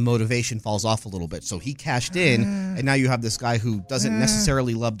a sudden the motivation falls off a little bit. So he cashed in, and now you have this guy who doesn't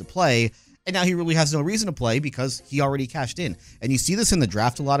necessarily love to play, and now he really has no reason to play because he already cashed in. And you see this in the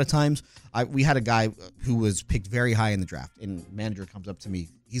draft a lot of times. We had a guy who was picked very high in the draft, and manager comes up to me.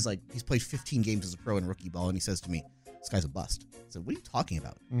 He's like, he's played 15 games as a pro in rookie ball, and he says to me, "This guy's a bust." I said, "What are you talking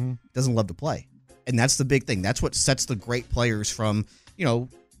about? Doesn't love to play." And that's the big thing. That's what sets the great players from,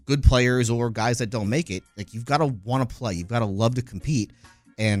 good players or guys that don't make it. Like, you've got to want to play. You've got to love to compete.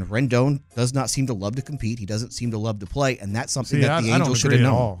 And Rendon does not seem to love to compete. He doesn't seem to love to play. And that's something that the Angels should have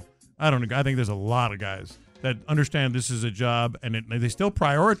known. I don't agree. I think there's a lot of guys that understand this is a job, and they still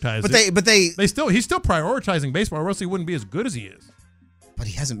prioritize it. But he's still prioritizing baseball, or else he wouldn't be as good as he is. But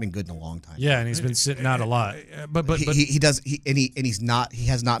he hasn't been good in a long time. Yeah, and he's been sitting out a lot. But he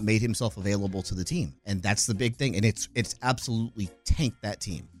has not made himself available to the team, and that's the big thing. And it's absolutely tanked that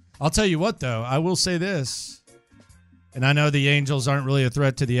team. I'll tell you what, though, I will say this, and I know the Angels aren't really a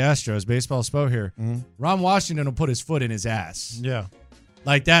threat to the Astros. Baseball Spo here. Mm-hmm. Ron Washington will put his foot in his ass. Yeah,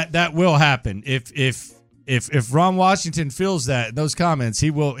 like that will happen if Ron Washington feels those comments,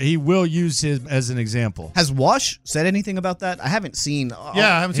 he will use him as an example. Has Wash said anything about that? I haven't seen. I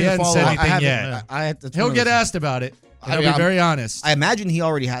haven't seen follow said anything yet. He'll get asked about it. He'll be very honest. I imagine he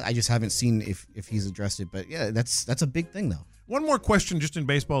already has. I just haven't seen if he's addressed it. But yeah, that's a big thing though. One more question, just in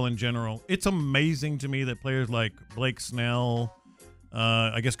baseball in general. It's amazing to me that players like Blake Snell,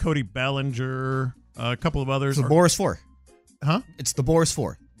 I guess Cody Bellinger, a couple of others. It's the Boris 4. Huh? It's the Boris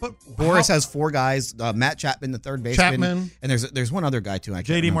 4. But Boris has 4 guys. Matt Chapman, the third baseman, and there's one other guy too. I can't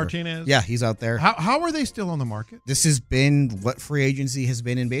JD remember. Martinez. Yeah, he's out there. How are they still on the market? This has been what free agency has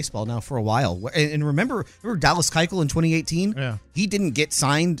been in baseball now for a while. And remember Dallas Keuchel in 2018? Yeah, he didn't get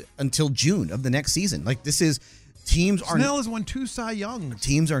signed until June of the next season. Like this is teams are. Snell has won 2 Cy Youngs.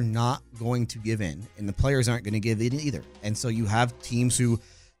 Teams are not going to give in, and the players aren't going to give in either. And so you have teams who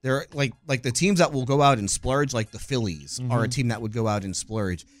They're like the teams that will go out and splurge, like the Phillies are a team that would go out and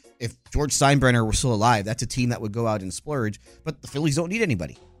splurge. If George Steinbrenner were still alive, that's a team that would go out and splurge. But the Phillies don't need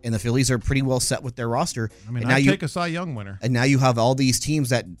anybody. And the Phillies are pretty well set with their roster. I mean, I'd take a Cy Young winner. And now you have all these teams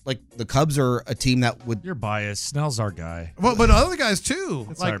that, like the Cubs are a team that would. You're biased. Snell's our guy. Well, but other guys too.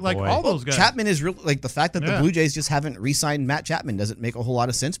 That's like all those guys. Chapman is real. Like the fact that the Blue Jays just haven't re-signed Matt Chapman doesn't make a whole lot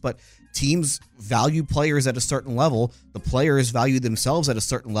of sense. But teams value players at a certain level. The players value themselves at a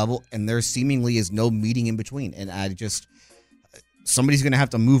certain level, and there seemingly is no meeting in between. And somebody's going to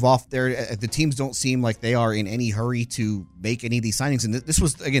have to move off there. The teams don't seem like they are in any hurry to make any of these signings. And this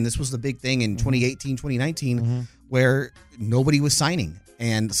was the big thing in 2018, 2019, where nobody was signing.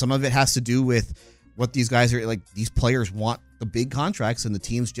 And some of it has to do with what these guys are like. These players want the big contracts, and the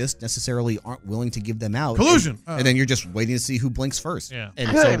teams just necessarily aren't willing to give them out. Collusion. And then you're just waiting to see who blinks first. Yeah.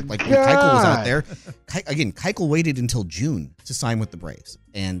 And so, like, when Keuchel was out there, Keuchel waited until June to sign with the Braves.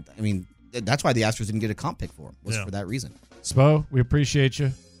 And, I mean, that's why the Astros didn't get a comp pick for him, was for that reason. Spo, we appreciate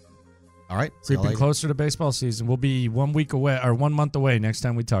you. All right. Creeping closer to baseball season. We'll be 1 week away or 1 month away next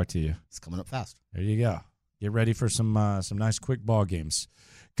time we talk to you. It's coming up fast. There you go. Get ready for some nice quick ball games.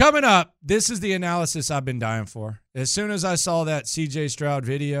 Coming up, this is the analysis I've been dying for. As soon as I saw that CJ Stroud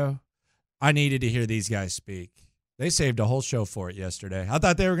video, I needed to hear these guys speak. They saved a whole show for it yesterday. I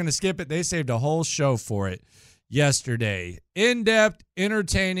thought they were going to skip it. They saved a whole show for it yesterday. In-depth,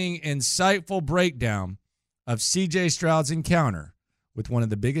 entertaining, insightful breakdown of CJ Stroud's encounter with one of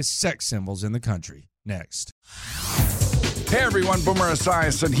the biggest sex symbols in the country. Next. Hey everyone, Boomer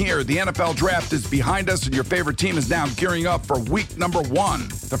Esiason here. The NFL draft is behind us and your favorite team is now gearing up for week number 1.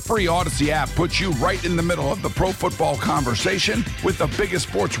 The free Odyssey app puts you right in the middle of the pro football conversation with the biggest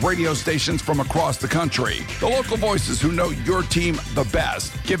sports radio stations from across the country. The local voices who know your team the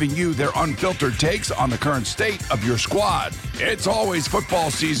best, giving you their unfiltered takes on the current state of your squad. It's always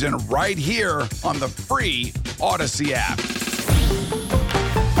football season right here on the free Odyssey app.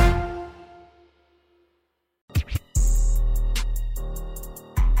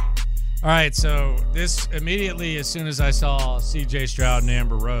 All right, so this immediately, as soon as I saw CJ Stroud and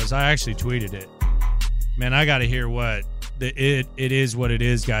Amber Rose, I actually tweeted it. Man, I got to hear what it is what it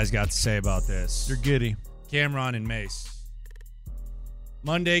is guys got to say about this. You're giddy. Cameron and Mace.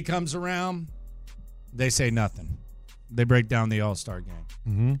 Monday comes around, they say nothing. They break down the All-Star game.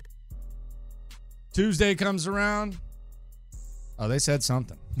 Mm-hmm. Tuesday comes around, they said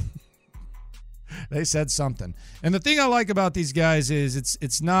something. They said something. And the thing I like about these guys is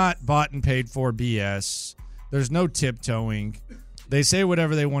it's not bought and paid for BS. There's no tiptoeing. They say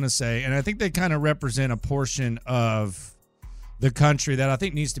whatever they want to say. And I think they kind of represent a portion of the country that I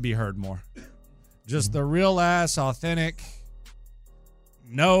think needs to be heard more. Just the real ass, authentic,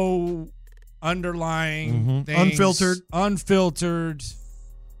 no underlying things. Unfiltered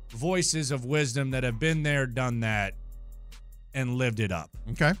voices of wisdom that have been there, done that, and lived it up.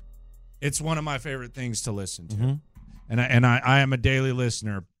 Okay. It's one of my favorite things to listen to. And I am a daily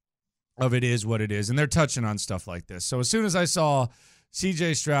listener of It Is What It Is. And they're touching on stuff like this. So as soon as I saw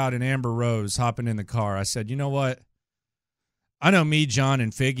CJ Stroud and Amber Rose hopping in the car, I said, you know what? I know me, John,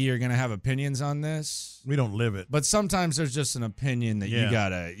 and Figgy are going to have opinions on this. We don't live it. But sometimes there's just an opinion that you've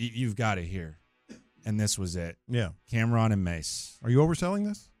got to hear. And this was it. Yeah. Cameron and Mace. Are you overselling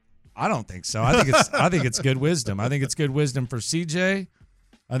this? I don't think so. I think it's good wisdom. I think it's good wisdom for CJ.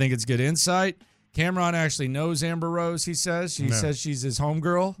 I think it's good insight. Cameron actually knows Amber Rose, he says. She says she's his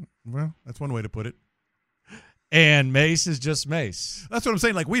homegirl. Well, that's one way to put it. And Mace is just Mace. That's what I'm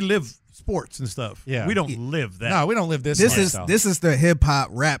saying. Like, we live sports and stuff. Yeah. We don't live that. No, we don't live this lifestyle. This is the hip-hop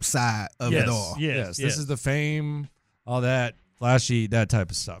rap side of it all. Yes. This is the fame, all that, flashy, that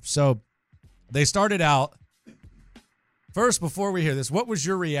type of stuff. So they started out. First, before we hear this, what was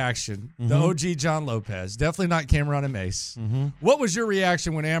your reaction? The OG John Lopez, definitely not Cameron and Mace. What was your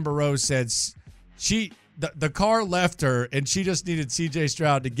reaction when Amber Rose said the car left her and she just needed CJ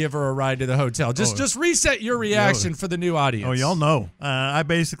Stroud to give her a ride to the hotel? Just reset your reaction for the new audience. Oh, y'all know. I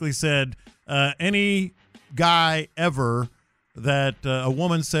basically said any guy ever that a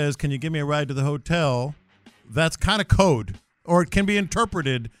woman says, "Can you give me a ride to the hotel?" That's kind of code, or it can be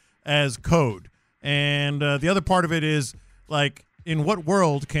interpreted as code. And the other part of it is, like, in what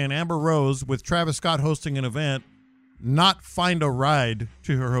world can Amber Rose, with Travis Scott hosting an event, not find a ride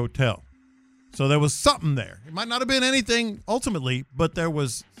to her hotel? So there was something there. It might not have been anything ultimately, but there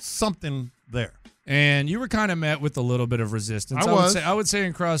was something there. And you were kind of met with a little bit of resistance. I would say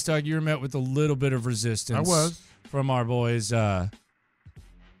in Crosstalk, you were met with a little bit of resistance. I was. From our boys,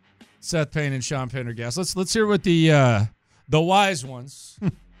 Seth Payne and Sean Pendergast. Let's hear what the wise ones,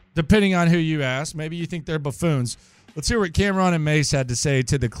 depending on who you ask, maybe you think they're buffoons. Let's hear what Cameron and Mace had to say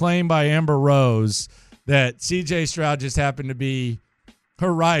to the claim by Amber Rose that CJ Stroud just happened to be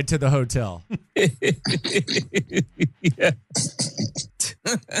her ride to the hotel. Yeah.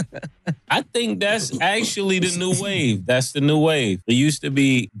 I think that's actually the new wave. That's the new wave. There used to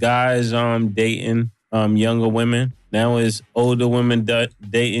be guys dating younger women. Now it's older women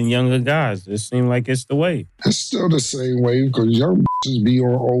dating younger guys. It seems like it's the wave. It's still the same wave because young bitches be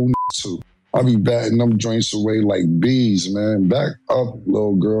on old too. I be batting them joints away like bees, man. Back up,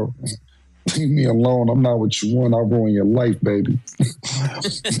 little girl. Leave me alone. I'm not what you want. I'll ruin your life, baby.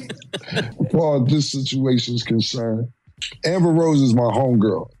 As far as this situation is concerned, Amber Rose is my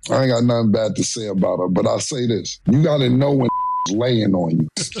homegirl. I ain't got nothing bad to say about her, but I'll say this. You got to know when laying on you.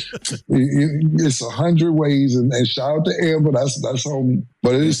 It's 100 ways, and shout out to Amber, that's homie.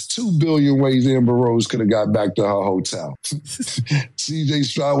 But it's 2 billion ways Amber Rose could have got back to her hotel. CJ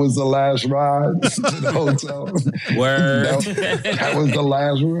Stroud was the last ride to the hotel. Word. That was the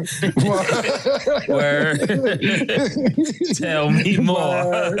last one. Word. Tell me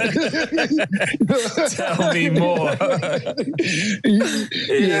more. Tell me more.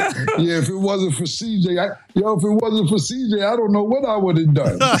 Yeah, if it wasn't for CJ, I don't know what I would have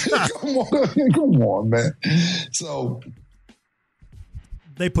done. Come on, man. So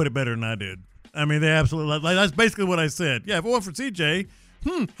they put it better than I did. I mean, they absolutely, like, that's basically what I said. Yeah, if it weren't for CJ,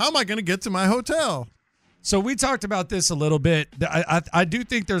 how am I going to get to my hotel? So we talked about this a little bit. I do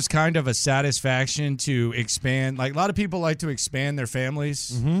think there's kind of a satisfaction to expand. Like, a lot of people like to expand their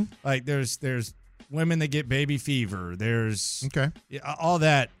families. Mm-hmm. Like, there's women that get baby fever. There's all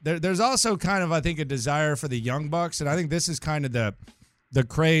that. There's also kind of, I think, a desire for the young bucks, and I think this is kind of the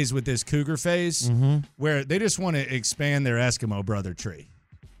craze with this cougar phase, where they just want to expand their Eskimo brother tree.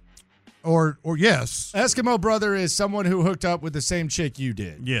 Or yes, Eskimo brother is someone who hooked up with the same chick you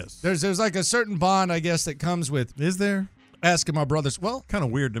did. Yes, there's like a certain bond, I guess, that comes with. Is there Eskimo brothers? Well, kind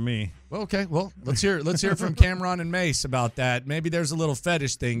of weird to me. Well, okay. Well, let's hear from Cameron and Mace about that. Maybe there's a little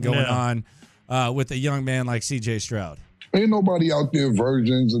fetish thing going on with a young man like CJ Stroud. Ain't nobody out there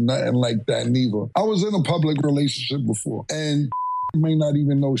virgins and nothing like that neither. I was in a public relationship before, and may not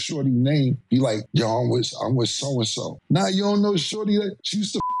even know Shorty's name. He like, yo, I'm with so and so. Now you don't know Shorty that she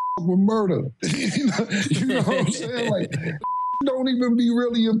used to with murder. you know what I'm saying? Like, don't even be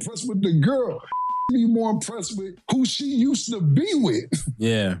really impressed with the girl. Be more impressed with who she used to be with.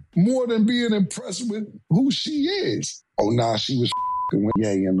 Yeah. More than being impressed with who she is. Oh, nah, she was with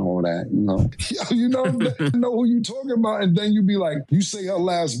Ye and all that, you know. You know who you talking about, and then you be like, you say her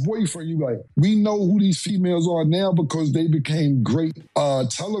last boyfriend, you be like, we know who these females are now because they became great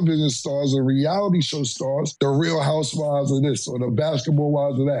television stars or reality show stars, the Real Housewives of this or the Basketball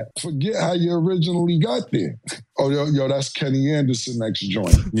Wives of that. Forget how you originally got there. Oh, yo, that's Kenny Anderson next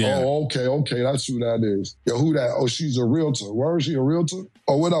joint. Yeah. Oh, okay, that's who that is. Yo, who that? Oh, she's a realtor. Where is she, a realtor?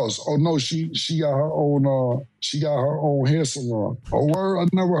 Oh, what else? Oh, no, she got her own hair salon. Oh, word? I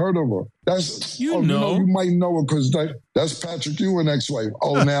never heard of her. That's you might know her because that's Patrick Ewing ex-wife.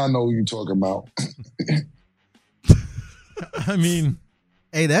 Oh, now I know who you're talking about. I mean,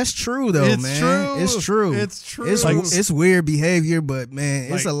 hey, that's true though, man. It's true. It's weird behavior, but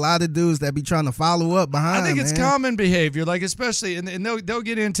man, it's a lot of dudes that be trying to follow up behind. I think it's common behavior, like especially, and they'll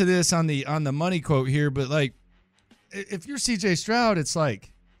get into this on the money quote here, but like, if you're CJ Stroud, it's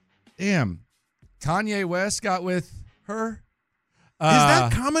like, damn, Kanye West got with her. Is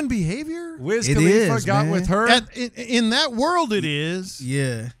that common behavior? Wiz Khalifa got with her. In that world, it is.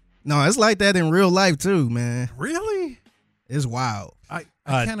 Yeah. No, it's like that in real life too, man. Really? It's wild. I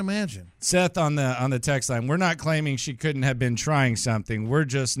can't imagine. Seth on the text line, we're not claiming she couldn't have been trying something. We're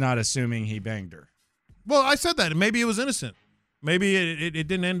just not assuming he banged her. Well, I said that. Maybe it was innocent. Maybe it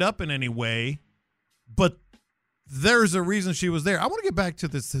didn't end up in any way. But there's a reason she was there. I want to get back to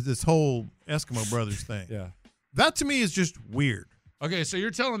this whole Eskimo Brothers thing. Yeah. That to me is just weird. Okay, so you're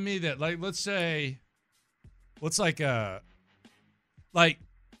telling me that, like, let's say, what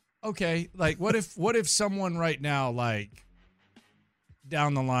if someone right now, like,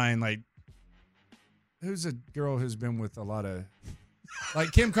 down the line, like, who's a girl who's been with a lot of,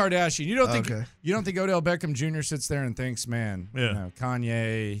 like, Kim Kardashian? You don't think Odell Beckham Jr. sits there and thinks, man,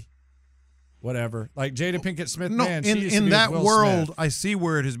 Kanye, whatever, like Jada Pinkett Smith. No, man, in that world, Smith. I see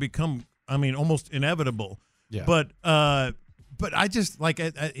where it has become, I mean, almost inevitable. Yeah. But I just like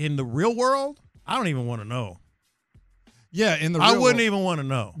in the real world, I don't even want to know. Yeah, in the real I wouldn't world, even want to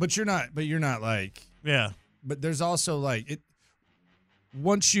know. But you're not like, yeah. But there's also like it.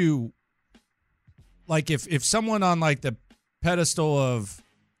 Once you, like, if someone on like the pedestal of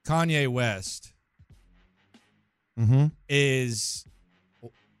Kanye West is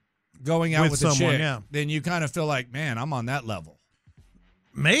going out with a someone, chick, then you kind of feel like, man, I'm on that level.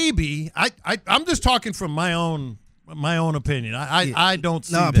 Maybe. I'm just talking from my own opinion. I don't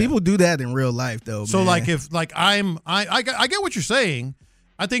see that. People do that in real life though. So man. like if like I get what you're saying.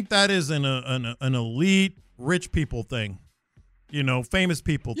 I think that is an elite rich people thing. Famous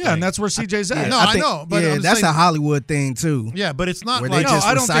people thing. Yeah, and that's where CJ's at. I know, but that's a Hollywood thing too. Yeah, but it's not where like they just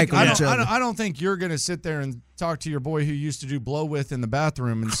I recycle. don't think you're going to sit there and talk to your boy who used to do blow with in the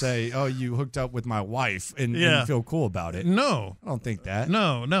bathroom and say, "Oh, you hooked up with my wife," and feel cool about it. No, I don't think that.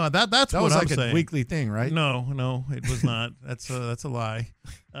 No, that's that what was I'm like saying. a weekly thing, right? No, it was not. That's a lie.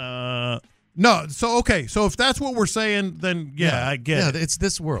 No, so okay, so if that's what we're saying, then I get it. It's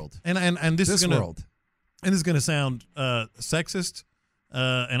this world, and this is gonna, world. And this is going to sound sexist,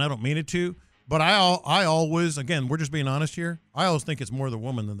 and I don't mean it to, but I always, again, we're just being honest here, I always think it's more the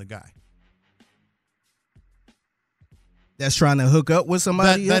woman than the guy. That's trying to hook up with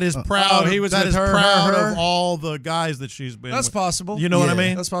somebody that is proud. He was that with is her, proud her. of all the guys that she's been. That's with. possible. You know what I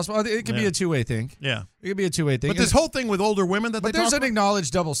mean? That's possible. It could be a two-way thing. Yeah, it could be a two-way thing. But this whole thing with older women that but they there's talk an about?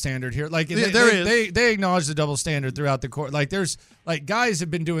 acknowledged double standard here. Like they acknowledge the double standard throughout the court. Like there's guys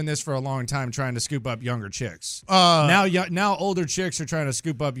have been doing this for a long time, trying to scoop up younger chicks. Now older chicks are trying to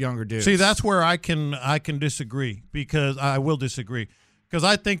scoop up younger dudes. See, that's where I can disagree because I will disagree because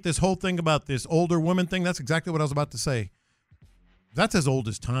I think this whole thing about this older woman thing. That's exactly what I was about to say. That's as old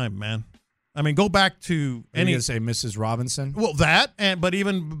as time, man. I mean, go back to any. Say Mrs. Robinson. Well, but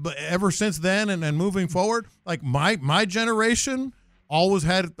even ever since then and moving forward, like my generation always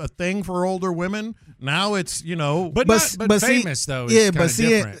had a thing for older women. Now it's but famous though. Yeah, but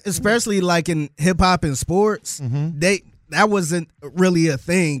different. Especially like in hip hop and sports, that wasn't really a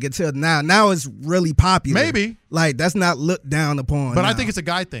thing until now. Now it's really popular. Maybe like that's not looked down upon. But now. I think it's a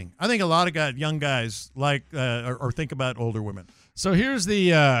guy thing. I think a lot of young guys like or think about older women. So here's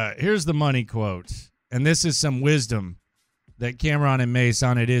the money quote, and this is some wisdom that Cameron and Mace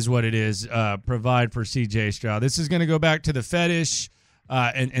on It Is What It Is provide for CJ Stroud. This is going to go back to the fetish,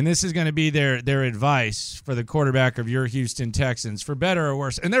 and this is going to be their advice for the quarterback of your Houston Texans, for better or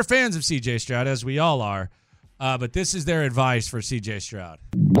worse. And they're fans of CJ Stroud, as we all are, but this is their advice for CJ Stroud.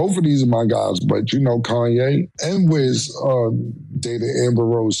 Both of these are my guys, but Kanye and Wiz dated Amber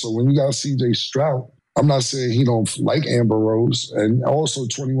Rose. So when you got CJ Stroud, I'm not saying he don't like Amber Rose, and also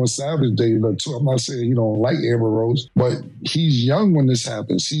 21 Savage dated her too. I'm not saying he don't like Amber Rose, but he's young when this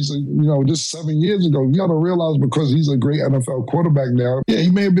happens. He's, just 7 years ago. You got to realize because he's a great NFL quarterback now. Yeah, he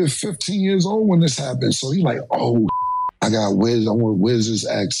may have been 15 years old when this happened. So he's like, oh, I got Wiz. I'm with Wiz's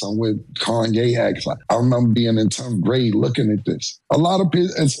ex. I'm with Kanye ex. I remember being in 10th grade looking at this. A lot of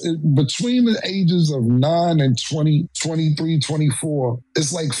people, between the ages of 9 and 20, 23, 24,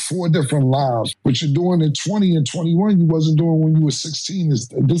 it's like 4 different lives. What you're doing at 20 and 21, you wasn't doing when you were 16.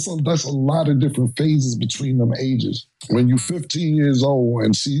 That's a lot of different phases between them ages. When you're 15 years old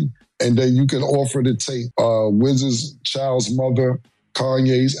and then you can offer to take Wiz's child's mother,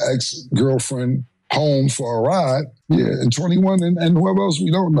 Kanye's ex-girlfriend, home for a ride, and 21 and whoever else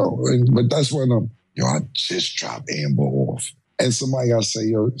we don't know. But that's when I just dropped Amber off. And somebody got to say,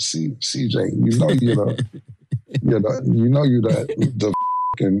 yo, CJ, you're the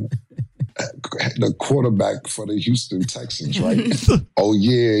fucking the quarterback for the Houston Texans, right? Oh,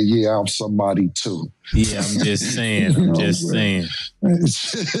 yeah, I'm somebody too. Yeah, I'm just saying. Saying.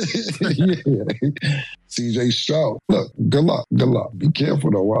 Yeah. CJ Stroud, look, good luck. Be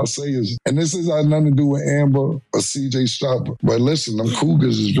careful though. What I say is, and this has nothing to do with Amber or CJ Stroud, but listen, them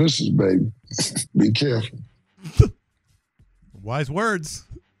Cougars is vicious, baby. Be careful. Wise words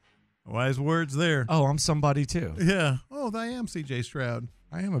there. Oh, I'm somebody too. Yeah. Oh, I am CJ Stroud.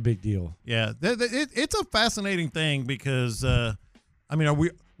 I am a big deal. Yeah, it's a fascinating thing because,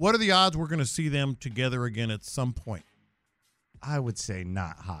 what are the odds we're going to see them together again at some point? I would say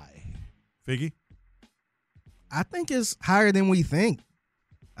not high. Figgy? I think it's higher than we think.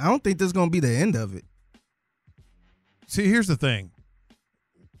 I don't think this is going to be the end of it. See, here's the thing.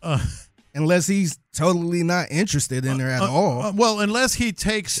 Unless he's totally not interested in her at all. Well, unless he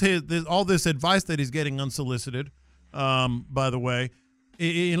takes all this advice that he's getting unsolicited, by the way,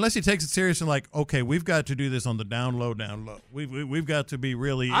 unless he takes it serious and like, okay, we've got to do this on the down low. We've got to be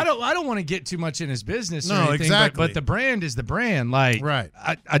really. I don't want to get too much in his business. Or anything, exactly. But the brand is the brand. Like, right.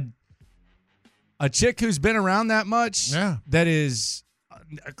 A chick who's been around that much, yeah, that is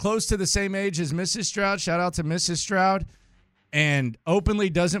close to the same age as Mrs. Stroud. Shout out to Mrs. Stroud. And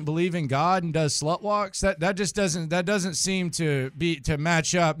openly doesn't believe in God and does slut walks. That just doesn't seem to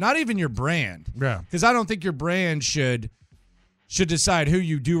match up. Not even your brand. Yeah. Because I don't think your brand should decide who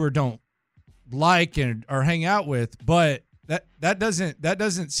you do or don't like or hang out with. But that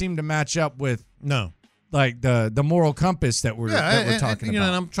doesn't seem to match up with like the moral compass that we're talking about.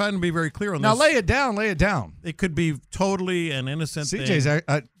 And I'm trying to be very clear on now. this. Lay it down. It could be totally an innocent CJ's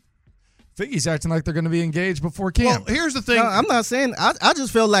thing. Figgy's acting like they're going to be engaged before camp. Well, here's the thing. No, I'm not saying. I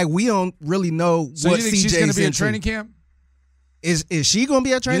just feel like we don't really know So what you think CJ's she's going to be at into. training camp? Is she going to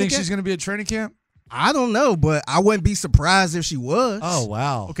be at You training think camp? she's going to be at training camp? I don't know, but I wouldn't be surprised if she was. Oh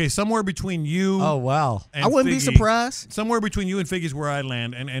wow. Okay, somewhere between you. Oh wow. And I wouldn't be Figgy, surprised. Somewhere between you and Figgy's where I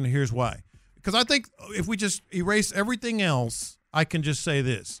land, and here's why. Because I think if we just erase everything else, I can just say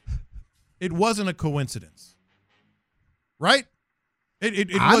this: it wasn't a coincidence, right?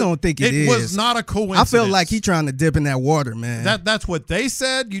 I don't think it is. It was not a coincidence. I feel like he's trying to dip in that water, man. That's what they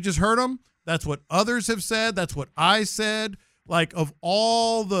said. You just heard them. That's what others have said. That's what I said. Like, of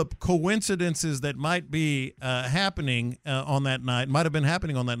all the coincidences that might be happening on that night, might have been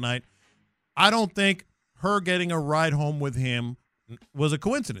happening on that night, I don't think her getting a ride home with him was a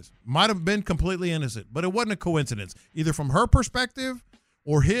coincidence. Might have been completely innocent, but it wasn't a coincidence, either from her perspective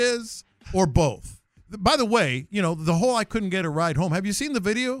or his or both. By the way, the whole I couldn't get a ride home. Have you seen the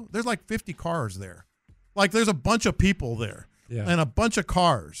video? There's like 50 cars there. Like, there's a bunch of people there and a bunch of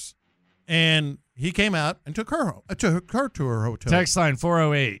cars. And he came out and took her to her hotel. Text line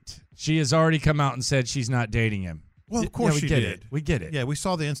 408. She has already come out and said she's not dating him. Well, of course we she get did. it. We get it. Yeah, we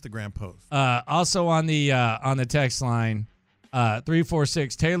saw the Instagram post. Also on the text line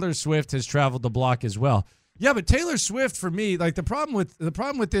 346. Taylor Swift has traveled the block as well. Yeah, but Taylor Swift, for me, like the problem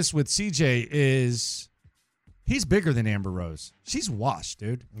with this with CJ is he's bigger than Amber Rose. She's washed,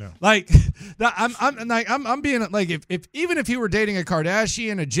 dude. Yeah. Like I'm being like if even if he were dating a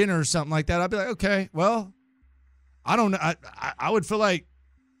Kardashian, a Jenner, or something like that, I'd be like, okay, well, I don't know. I would feel like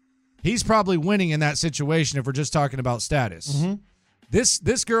he's probably winning in that situation if we're just talking about status. Mm-hmm.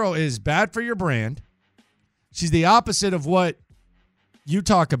 This girl is bad for your brand. She's the opposite of what you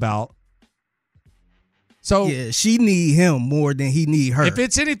talk about. So yeah, she need him more than he need her. If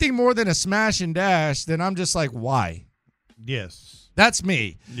it's anything more than a smash and dash, then I'm just like, why? Yes. That's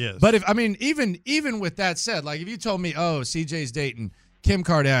me. Yes. But even with that said, like if you told me, oh, CJ's dating Kim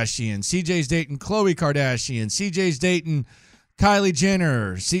Kardashian, CJ's dating Khloe Kardashian, CJ's dating Kylie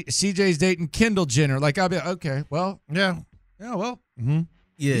Jenner, CJ's dating Kendall Jenner, like I'll be like, okay, well, yeah, well. Mm-hmm.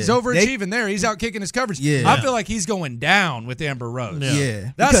 Yeah, he's overachieving there. He's out kicking his coverage. Yeah. I feel like he's going down with Amber Rose.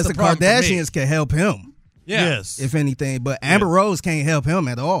 Yeah. That's because the the problem for me. Kardashians can help him. Yeah. Yes. If anything, but Amber Rose can't help him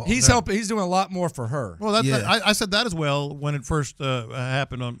at all. He's helping. He's doing a lot more for her. Well, I said that as well when it first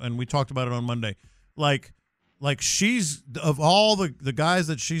happened, and we talked about it on Monday. Like she's, of all the guys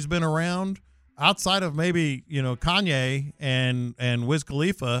that she's been around, outside of maybe Kanye and Wiz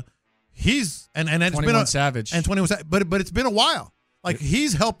Khalifa, he's and it's 21 been Savage and 21 Savage, but it's been a while. Like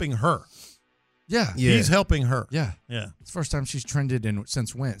he's helping her. Yeah. He's helping her. Yeah. It's the first time she's trended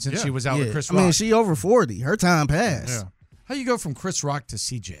since when? Since she was out with Chris Rock. I mean, she over 40. Her time passed. Yeah. How you go from Chris Rock to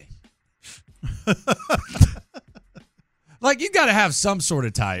CJ? Like, you got to have some sort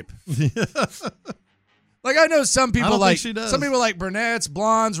of type. Like, I know some people like brunettes,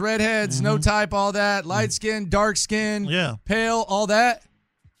 blondes, redheads, no type, all that, light skin, dark skin, pale, all that.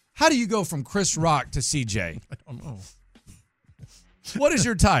 How do you go from Chris Rock to CJ? I don't know. What is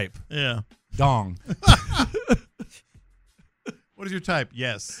your type? Yeah. Dong. What is your type?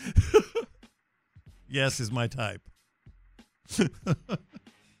 Yes. Yes is my type.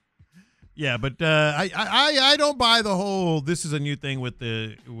 Yeah, but I don't buy the whole this is a new thing with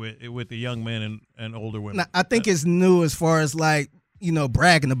the young men and older women. Now, I think it's new as far as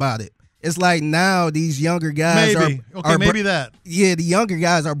bragging about it. It's like now these younger guys maybe that. Yeah, the younger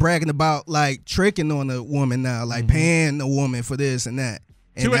guys are bragging about like tricking on a woman now, like paying a woman for this and that.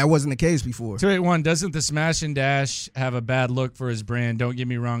 And that wasn't the case before. 281, doesn't the smash and dash have a bad look for his brand? Don't get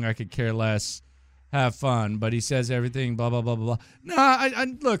me wrong, I could care less. Have fun, but he says everything, blah, blah, blah, blah, blah. No,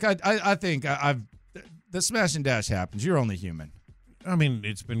 I think the smash and dash happens. You're only human. I mean,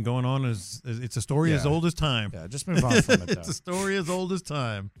 it's been going on it's a story as old as time. Yeah, just move on from it, though. It's a story as old as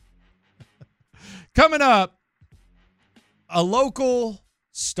time. Coming up, a local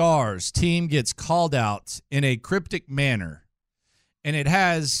Stars team gets called out in a cryptic manner. And it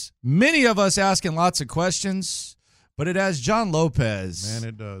has many of us asking lots of questions, but it has John Lopez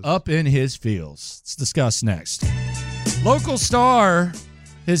up in his feels. Let's discuss next. Local star,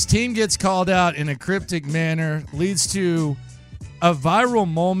 his team gets called out in a cryptic manner, leads to a viral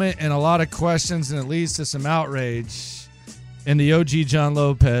moment and a lot of questions, and it leads to some outrage. And the OG John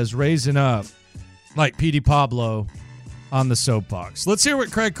Lopez raising up like Petey Pablo on the soapbox. Let's hear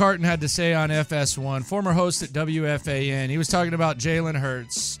what Craig Carton had to say on FS1, former host at WFAN. He was talking about Jalen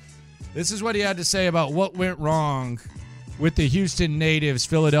Hurts. This is what he had to say about what went wrong with the Houston Natives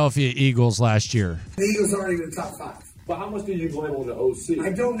Philadelphia Eagles last year? The Eagles aren't even top 5. But how much do you blame on the OC?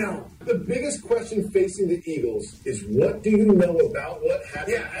 I don't know. The biggest question facing the Eagles is what do you know about what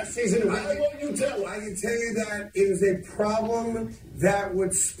happened? Yeah, that season. I want you to tell. I can tell you that it is a problem that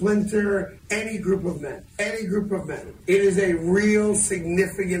would splinter any group of men. Any group of men. It is a real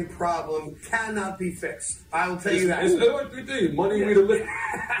significant problem. Cannot be fixed. I will tell you that. It's like 3 things. Money, we the live.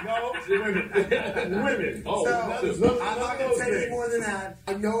 No, women. Oh, so, I'm not going to tell you any more than that.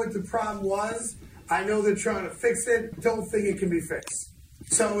 I know what the problem was. I know they're trying to fix it. Don't think it can be fixed.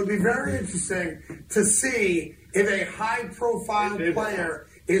 So it would be very interesting to see if a high-profile player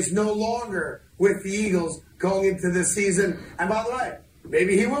is no longer with the Eagles going into this season. And by the way,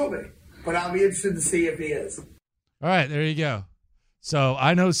 maybe he will be. But I'll be interested to see if he is. All right, there you go. So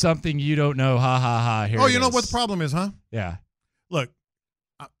I know something you don't know. Ha, ha, ha. Here you know what the problem is, huh? Yeah. Look,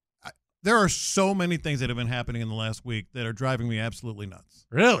 there are so many things that have been happening in the last week that are driving me absolutely nuts.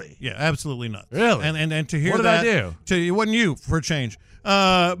 Really? Yeah, absolutely nuts. Really? And to hear what did that, I do? It wasn't you for a change.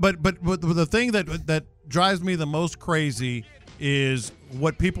 But the thing that drives me the most crazy is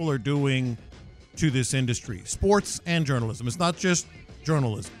what people are doing to this industry, sports and journalism. It's not just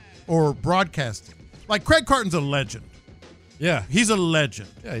journalism or broadcasting. Like Craig Carton's a legend. Yeah, he's a legend.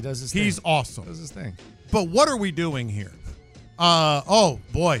 Yeah, he does his thing. He's awesome. Does his thing. But what are we doing here? Oh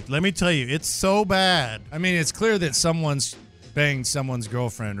boy, let me tell you, it's so bad. I mean, it's clear that someone's banged someone's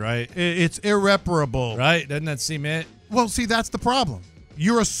girlfriend, right? It's irreparable, right? Doesn't that seem it? Well, see, that's the problem.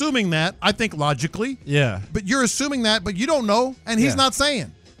 You're assuming that, I think logically. Yeah. But you're assuming that, but you don't know, and he's not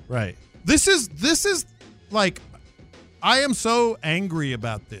saying. Right. This is like, I am so angry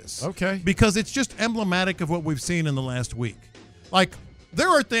about this. Okay. Because it's just emblematic of what we've seen in the last week. Like, there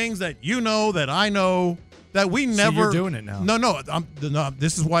are things that you know, that I know, that we never. So you're doing it now. No,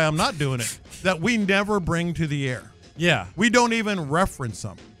 this is why I'm not doing it. That we never bring to the air. Yeah. We don't even reference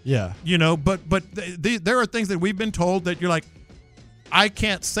them. Yeah. You know, but there are things that we've been told that you're like, I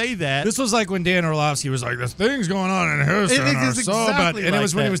can't say that. This was like when Dan Orlovsky was like, "This thing's going on in Houston, it's so bad," exactly and it like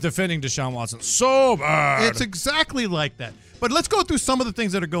was when he that. was defending Deshaun Watson. So bad. It's exactly like that. But let's go through some of the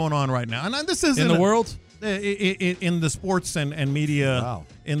things that are going on right now. And this is in the world, in the sports and media,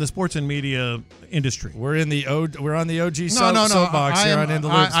 in the sports and media industry. We're on the OG no, soapbox here on In the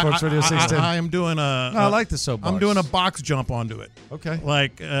Loop Sports Radio 610. I am doing I like the soapbox. I'm doing a box jump onto it. Okay.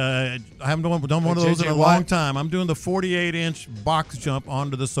 Like I haven't done one of those in a long time. I'm doing the 48-inch box jump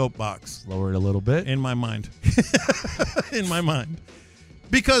onto the soapbox. Lower it a little bit. In my mind. In my mind.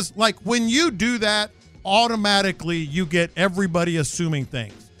 Because like when you do that, automatically you get everybody assuming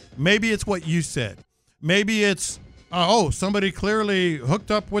things. Maybe it's what you said. Maybe it's, somebody clearly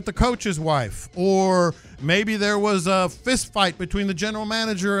hooked up with the coach's wife. Or maybe there was a fist fight between the general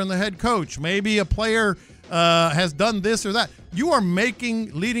manager and the head coach. Maybe a player has done this or that. You are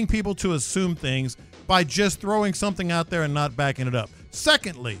leading people to assume things by just throwing something out there and not backing it up.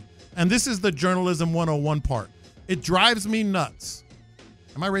 Secondly, and this is the journalism 101 part, it drives me nuts.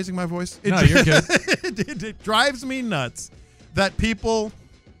 Am I raising my voice? No, you're good. It drives me nuts that people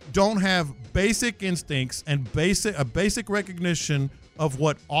don't have basic instincts and a basic recognition of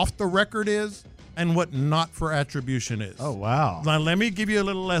what off the record is and what not for attribution is. Oh, wow. Now, let me give you a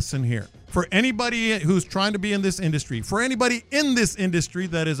little lesson here. For anybody who's trying to be in this industry, for anybody in this industry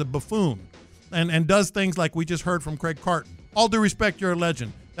that is a buffoon and does things like we just heard from Craig Carton, all due respect, you're a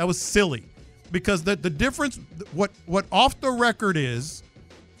legend. That was silly. Because the difference, what off the record is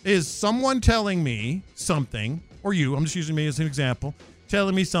someone telling me something, or you, I'm just using me as an example,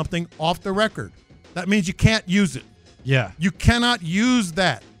 telling me something off the record. That means you can't use it. Yeah. You cannot use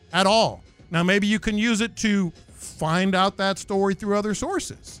that at all. Now, maybe you can use it to find out that story through other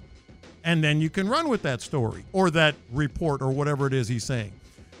sources. And then you can run with that story or that report or whatever it is he's saying.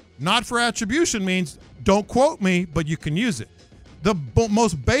 Not for attribution means don't quote me, but you can use it. The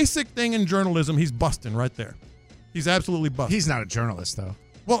most basic thing in journalism, he's busting right there. He's absolutely busting. He's not a journalist, though.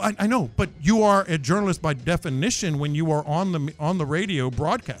 Well, I know, but you are a journalist by definition when you are on the radio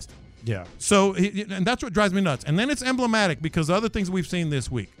broadcasting. Yeah. So, and that's what drives me nuts. And then it's emblematic because other things we've seen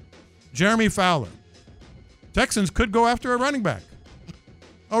this week. Jeremy Fowler. Texans could go after a running back.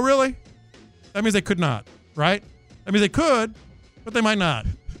 Oh, really? That means they could not, right? That means they could, but they might not.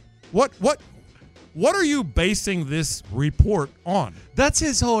 What are you basing this report on? That's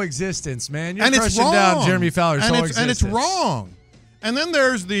his whole existence, man. You're and it's crushing wrong. down Jeremy Fowler's whole existence. And it's wrong. And then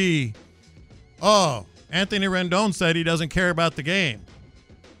there's Anthony Rendon said he doesn't care about the game.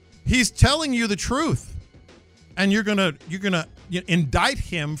 He's telling you the truth, and you're gonna indict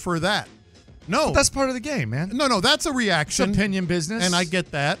him for that. No, but that's part of the game, man. No, that's a reaction. It's opinion business, and I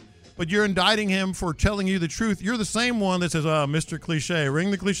get that. but you're indicting him for telling you the truth. You're the same one that says, "Oh, Mr. Cliche,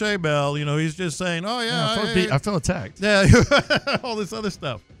 ring the cliche bell." He's just saying, "Oh yeah, I feel attacked." Yeah, all this other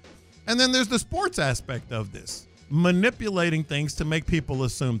stuff. And then there's the sports aspect of this, manipulating things to make people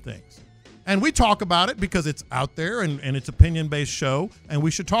assume things. And we talk about it because it's out there and it's opinion-based show, and we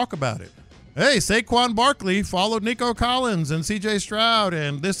should talk about it. Hey, Saquon Barkley followed Nico Collins and CJ Stroud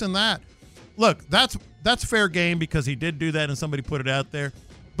and this and that. Look, that's fair game because he did do that and somebody put it out there.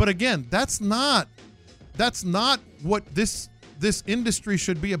 But again, that's not what this industry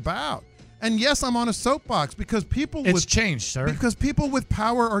should be about. And yes, I'm on a soapbox because it's changed, sir. Because people with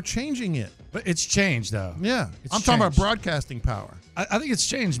power are changing it. But it's changed, though. Yeah, I'm talking about broadcasting power. I think it's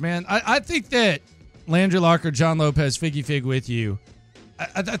changed, man. I think that Landry Locker, John Lopez, Figgy Fig with you.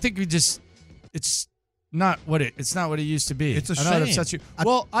 I think it's not what it used to be. It's a shame.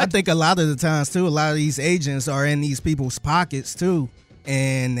 I think a lot of the times too, a lot of these agents are in these people's pockets too,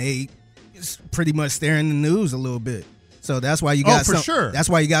 and they pretty much staring the news a little bit. So that's why you got That's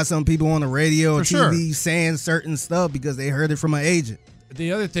why you got some people on the radio or TV saying certain stuff because they heard it from an agent.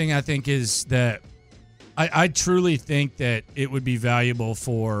 The other thing I think is that I truly think that it would be valuable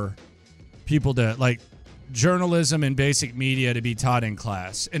for people to like journalism and basic media to be taught in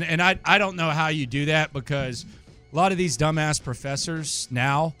class. And I don't know how you do that because a lot of these dumbass professors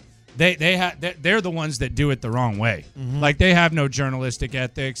now, they're the ones that do it the wrong way. Mm-hmm. Like they have no journalistic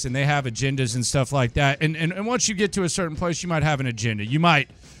ethics and they have agendas and stuff like that. And once you get to a certain place, you might have an agenda. You might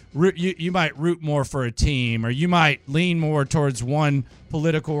root more for a team, or you might lean more towards one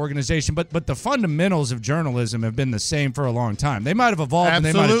political organization. But the fundamentals of journalism have been the same for a long time. They might have evolved and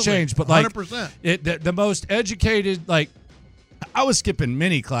they might have changed. But like 100%. The most educated, like I was skipping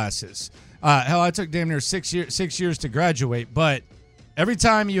many classes. Hell, I took damn near 6 years to graduate, but every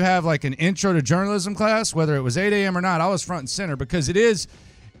time you have like an intro to journalism class, whether it was 8 a.m. or not, I was front and center because it is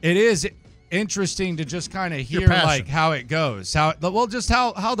interesting to just kind of hear like how it goes, how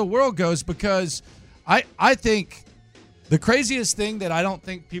the world goes, because I think the craziest thing that I don't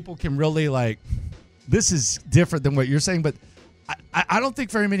think people can really like, this is different than what you're saying, but I don't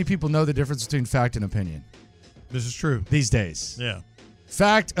think very many people know the difference between fact and opinion. This is true. These days. Yeah.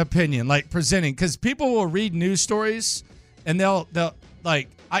 Fact, opinion, like presenting, because people will read news stories and they'll like,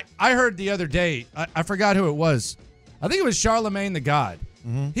 I heard the other day, I forgot who it was. I think it was Charlemagne the God.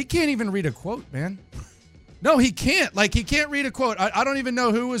 Mm-hmm. He can't even read a quote, man. No, he can't. Like, he can't read a quote. I don't even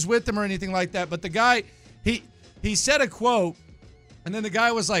know who was with him or anything like that. But the guy, he said a quote, and then the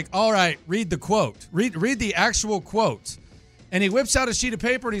guy was like, all right, read the quote. Read the actual quote. And he whips out a sheet of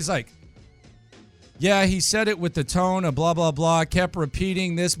paper, and he's like, yeah, he said it with the tone of blah, blah, blah, kept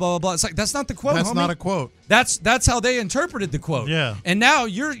repeating this, blah, blah, blah. It's like, that's not the quote, That's homie. not a quote. That's how they interpreted the quote. Yeah. And now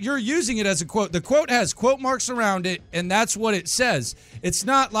you're using it as a quote. The quote has quote marks around it, and that's what it says. It's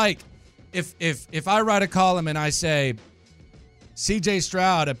not like if I write a column and I say, CJ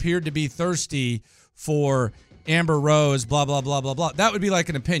Stroud appeared to be thirsty for Amber Rose, blah, blah, blah, blah, blah. That would be like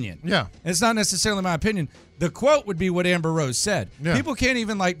an opinion. Yeah. It's not necessarily my opinion. The quote would be what Amber Rose said. Yeah. People can't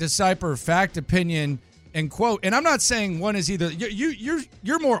even like decipher fact, opinion, and quote. And I'm not saying one is either.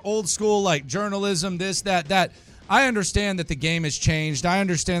 You're more old school, like journalism, this, that. I understand that the game has changed. I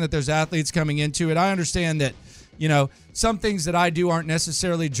understand that there's athletes coming into it. I understand that, some things that I do aren't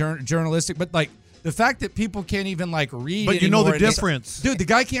necessarily journalistic, but like the fact that people can't even like read. But you know the difference, dude. The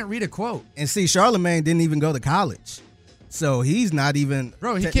guy can't read a quote. And see, Charlemagne didn't even go to college. So he's not even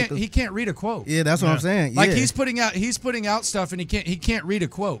he can't read a quote. Yeah, that's what I'm saying. Like yeah. he's putting out stuff and he can't read a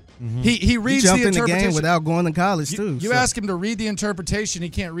quote. Mm-hmm. He reads the interpretation. In the game without going to college too. You ask him to read the interpretation, he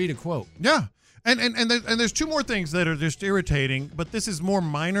can't read a quote. Yeah. And there's two more things that are just irritating, but this is more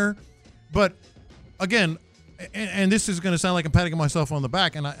minor. But again, and this is going to sound like I'm patting myself on the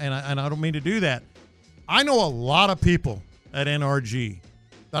back, and I don't mean to do that. I know a lot of people at NRG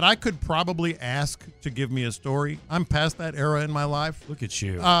that I could probably ask to give me a story. I'm past that era in my life. Look at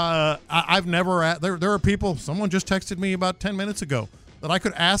you. I've never there are people. Someone just texted me about 10 minutes ago that I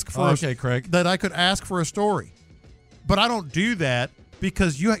could ask for. Craig. That I could ask for a story, but I don't do that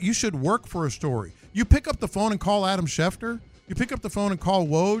because you should work for a story. You pick up the phone and call Adam Schefter. You pick up the phone and call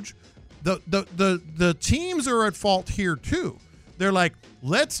Woj. The teams are at fault here too. They're like,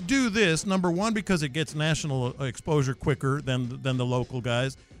 let's do this, number one, because it gets national exposure quicker than the local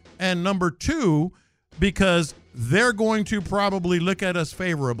guys. And number two, because they're going to probably look at us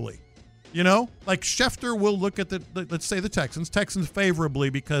favorably. Like Schefter will look at let's say the Texans favorably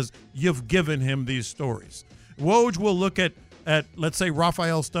because you've given him these stories. Woj will look at let's say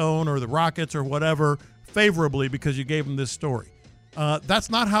Raphael Stone or the Rockets or whatever favorably because you gave him this story. That's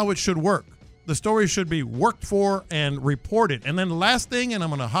not how it should work. The story should be worked for and reported. And then the last thing, and I'm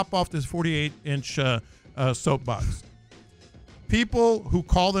going to hop off this 48-inch soapbox. People who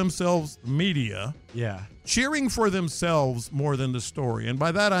call themselves media, cheering for themselves more than the story. And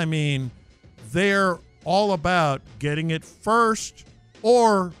by that I mean they're all about getting it first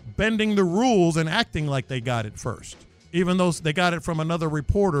or bending the rules and acting like they got it first, even though they got it from another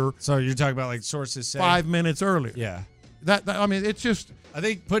reporter. So you're talking about like sources say 5 minutes earlier. Yeah. That I mean, it's just. I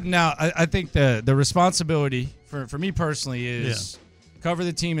think putting out. I think the responsibility for me personally is cover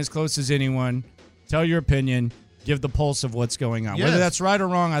the team as close as anyone. Tell your opinion. Give the pulse of what's going on. Yes. Whether that's right or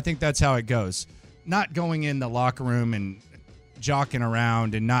wrong, I think that's how it goes. Not going in the locker room and jockeying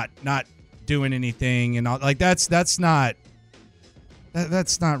around and not doing anything and all, like that's not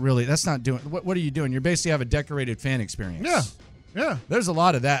really doing. What are you doing? You basically have a decorated fan experience. Yeah. There's a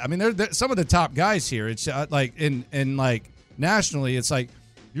lot of that. I mean, there some of the top guys here. It's like in like nationally, it's like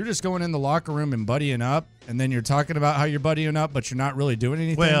you're just going in the locker room and buddying up, and then you're talking about how you're buddying up, but you're not really doing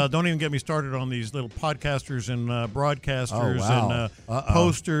anything. Well, don't even get me started on these little podcasters and broadcasters and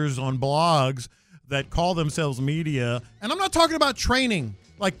posters on blogs that call themselves media. And I'm not talking about training,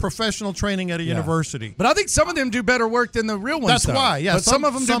 like professional training at a university. But I think some of them do better work than the real ones. That's why, yeah. But some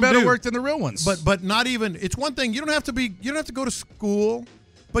of them do better work than the real ones. But not even. It's one thing. You don't have to go to school,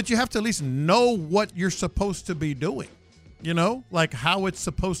 but you have to at least know what you're supposed to be doing. You know, like how it's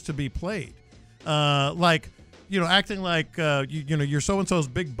supposed to be played. Acting like you're so and so's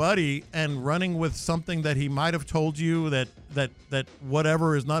big buddy and running with something that he might have told you that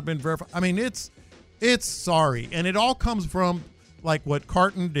whatever has not been verified. I mean, it's sorry, and it all comes from like what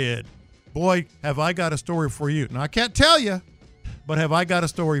Carton did. Boy, have I got a story for you. Now I can't tell you, but have I got a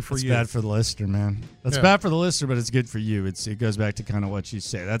story for you? It's bad for the listener, man. That's bad for the listener, but it's good for you. It goes back to kind of what you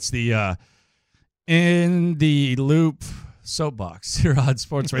say. That's the In the Loop soapbox here on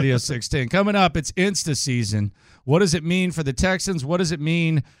Sports Radio 610. Coming up, it's Insta season. What does it mean for the Texans? What does it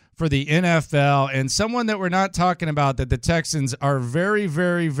mean for the NFL? And someone that we're not talking about that the Texans are very,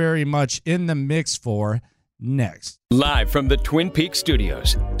 very, very much in the mix for next. Live from the Twin Peaks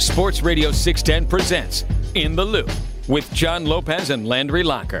studios, Sports Radio 610 presents In the Loop with John Lopez and Landry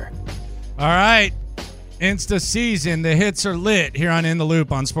Locker. All right, Insta season. The hits are lit here on In the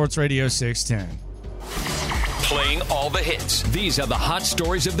Loop on Sports Radio 610. Playing all the hits. These are the hot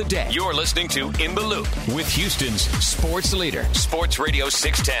stories of the day. You're listening to In the Loop with Houston's sports leader, Sports Radio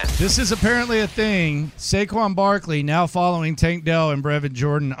 610. This is apparently a thing. Saquon Barkley now following Tank Dell and Brevin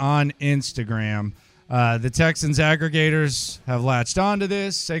Jordan on Instagram. The Texans aggregators have latched onto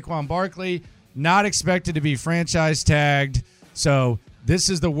this. Saquon Barkley not expected to be franchise tagged. So this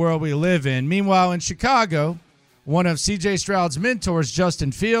is the world we live in. Meanwhile, in Chicago, one of CJ Stroud's mentors,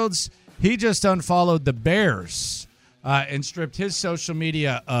 Justin Fields, he just unfollowed the Bears and stripped his social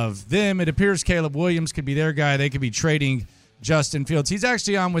media of them. It appears Caleb Williams could be their guy. They could be trading Justin Fields. He's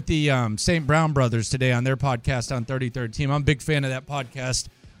actually on with the St. Brown brothers today on their podcast on 33rd Team. I'm a big fan of that podcast.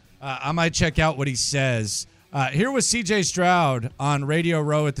 I might check out what he says. Here was CJ Stroud on Radio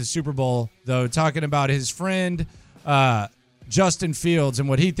Row at the Super Bowl, though, talking about his friend Justin Fields and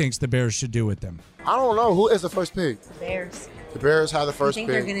what he thinks the Bears should do with them. I don't know. Who is the first pick? The Bears. The Bears have the first pick.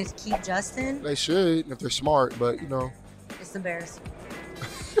 You think they're going to keep Justin? They should if they're smart, but, It's the Bears.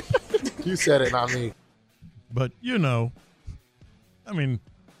 You said it, not me. But, I mean,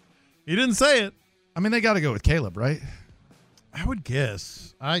 he didn't say it. I mean, they got to go with Caleb, right? I would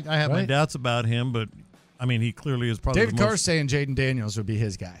guess. I have my doubts about him, but, I mean, he clearly is probably David Carr's saying Jaden Daniels would be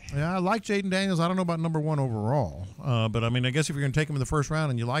his guy. Yeah, I like Jaden Daniels. I don't know about number one overall. But, I mean, I guess if you're going to take him in the first round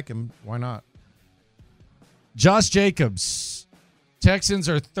and you like him, why not? Josh Jacobs. Texans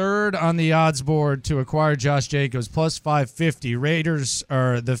are third on the odds board to acquire Josh Jacobs, plus 550. Raiders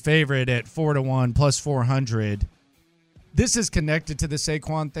are the favorite at 4-1, plus 400. This is connected to the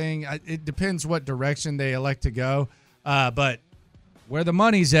Saquon thing. It depends what direction they elect to go. But where the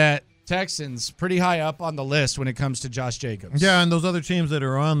money's at, Texans pretty high up on the list when it comes to Josh Jacobs. Yeah, and those other teams that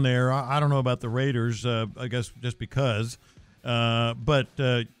are on there, I don't know about the Raiders, I guess just because. But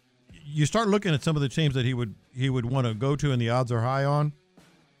you start looking at some of the teams that he would want to go to and the odds are high on.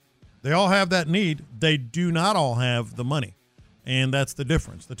 They all have that need. They do not all have the money, and that's the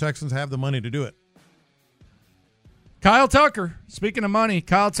difference. The Texans have the money to do it. Kyle Tucker, speaking of money,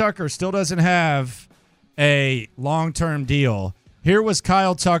 Kyle Tucker still doesn't have a long-term deal. Here was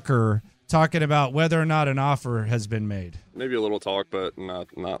Kyle Tucker talking about whether or not an offer has been made. Maybe a little talk, but not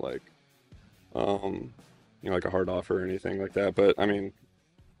like, like a hard offer or anything like that. But I mean,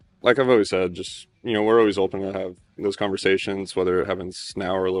 like I've always said, just, we're always open to have those conversations, whether it happens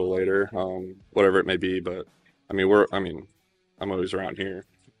now or a little later, whatever it may be. But I mean, I'm always around here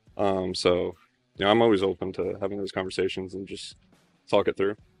So, I'm always open to having those conversations and just talk it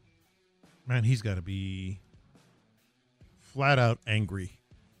through. Man, he's got to be flat out angry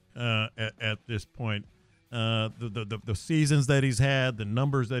at this point. The seasons that he's had, the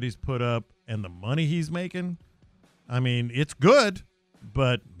numbers that he's put up, and the money he's making. I mean, it's good,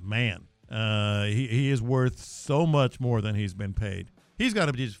 but man, he is worth so much more than he's been paid. He's got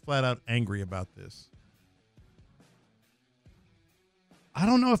to be just flat out angry about this. I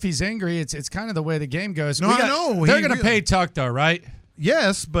don't know if he's angry. It's kind of the way the game goes. No, I know. They're going to pay Tuck, though, right?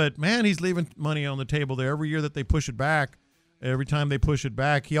 Yes, but, man, he's leaving money on the table there. Every year that they push it back, every time they push it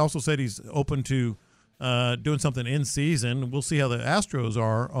back. He also said he's open to doing something in season. We'll see how the Astros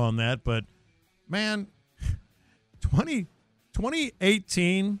are on that. But, man,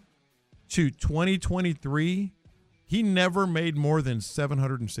 2018 to 2023, he never made more than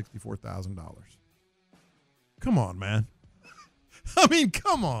 $764,000. Come on, man. I mean,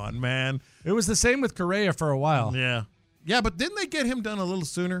 come on, man. It was the same with Correa for a while. Yeah. Yeah, but didn't they get him done a little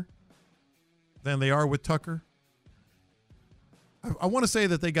sooner than they are with Tucker? I want to say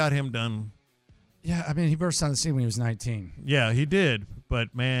that they got him done. Yeah, I mean, he burst on the scene when he was 19. Yeah, he did.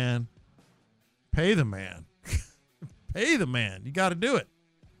 But, man, pay the man. Pay the man. You got to do it.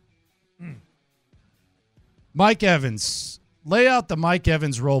 Mike Evans. Lay out the Mike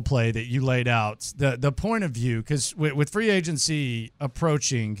Evans role play that you laid out, the point of view, because with free agency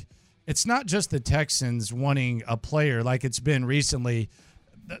approaching, it's not just the Texans wanting a player like it's been recently.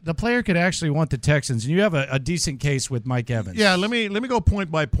 The player could actually want the Texans, and you have a decent case with Mike Evans. Yeah, let me go point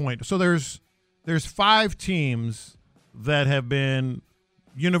by point. So there's 5 teams that have been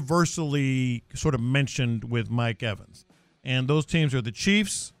universally sort of mentioned with Mike Evans, and those teams are the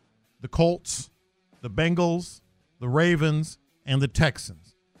Chiefs, the Colts, the Bengals, the Ravens, and the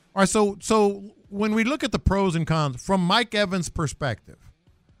Texans. All right, so when we look at the pros and cons from Mike Evans' perspective,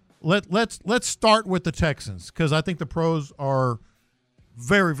 let's start with the Texans, because I think the pros are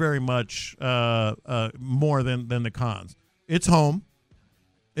very, very much more than the cons. It's home.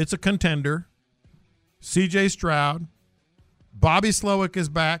 It's a contender. CJ Stroud. Bobby Slowick is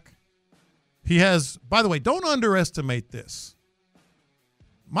back. He has, by the way, don't underestimate this.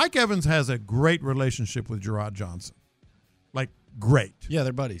 Mike Evans has a great relationship with Gerard Johnson. Like, great. Yeah,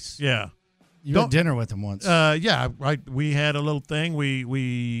 they're buddies. Yeah. You had dinner with him once. Yeah, right. We had a little thing.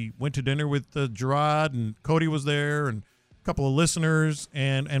 We went to dinner with Gerard, and Cody was there, and a couple of listeners,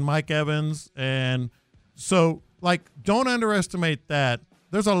 and Mike Evans. And so, like, don't underestimate that.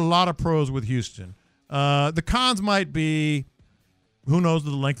 There's a lot of pros with Houston. The cons might be, who knows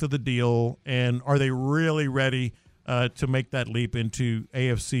the length of the deal, and are they really ready to make that leap into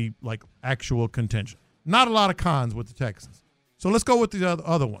AFC, like, actual contention. Not a lot of cons with the Texans. So let's go with the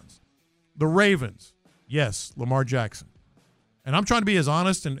other ones. The Ravens, yes, Lamar Jackson. And I'm trying to be as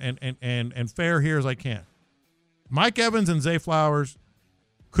honest and fair here as I can. Mike Evans and Zay Flowers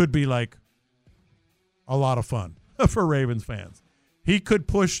could be, like, a lot of fun for Ravens fans. He could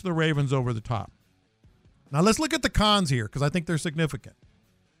push the Ravens over the top. Now let's look at the cons here, because I think they're significant.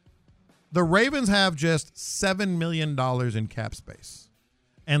 The Ravens have just $7 million in cap space,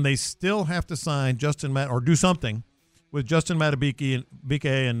 and they still have to sign or do something with Justin Madubuike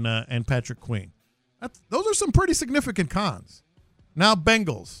and Patrick Queen. Those are some pretty significant cons. Now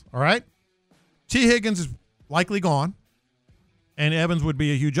Bengals, all right? T. Higgins is likely gone, and Evans would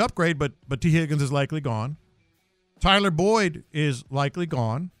be a huge upgrade, but T. Higgins is likely gone. Tyler Boyd is likely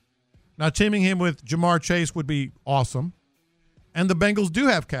gone. Now teaming him with Jamar Chase would be awesome. And the Bengals do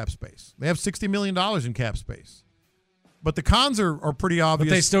have cap space. They have $60 million in cap space. But the cons are pretty obvious.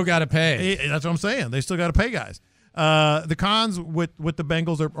 But they still got to pay. That's what I'm saying. They still got to pay guys. The cons with the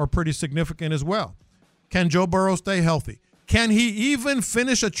Bengals are pretty significant as well. Can Joe Burrow stay healthy? Can he even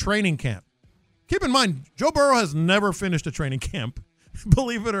finish a training camp? Keep in mind, Joe Burrow has never finished a training camp.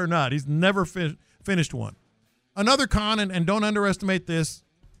 Believe it or not, he's never finished one. Another con, and don't underestimate this,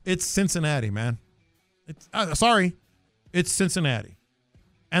 it's Cincinnati, man. It's Cincinnati.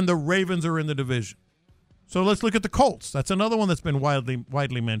 And the Ravens are in the division. So let's look at the Colts. That's another one that's been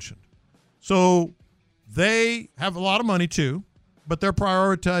widely mentioned. So they have a lot of money too, but they're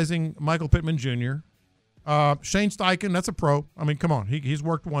prioritizing Michael Pittman Jr. Shane Steichen, that's a pro. I mean, come on. He's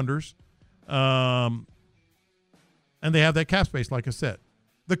worked wonders. And they have that cap space, like I said.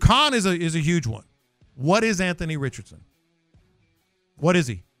 The con is a huge one. What is Anthony Richardson? What is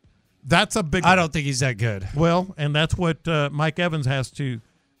he? That's a big one. I don't think he's that good. Well, and that's what Mike Evans has to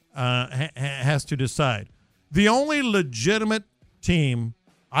decide. The only legitimate team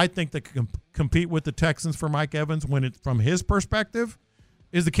I think that can compete with the Texans for Mike Evans, from his perspective,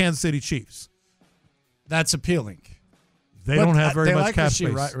 is the Kansas City Chiefs. That's appealing. They don't have very much like cap space.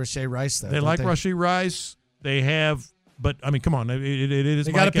 Rashee Rice, though. They like Rashee Rice. They have, but I mean, come on, it is.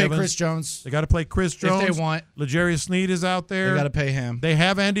 They got to pay Evans. Chris Jones. They got to play Chris Jones if they want. L'Jarius Sneed is out there. They got to pay him. They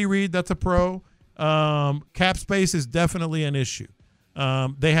have Andy Reid. That's a pro. Cap space is definitely an issue.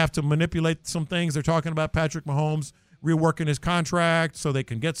 They have to manipulate some things. They're talking about Patrick Mahomes reworking his contract so they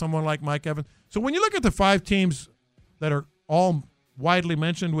can get someone like Mike Evans. So when you look at the 5 teams that are all widely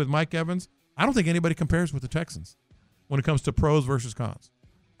mentioned with Mike Evans, I don't think anybody compares with the Texans when it comes to pros versus cons.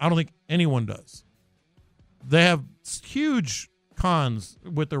 I don't think anyone does. They have huge cons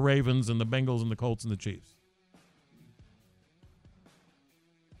with the Ravens and the Bengals and the Colts and the Chiefs.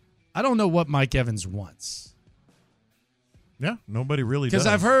 I don't know what Mike Evans wants. Yeah, nobody really does.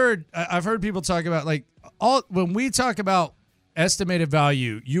 Because I've heard people talk about when we talk about estimated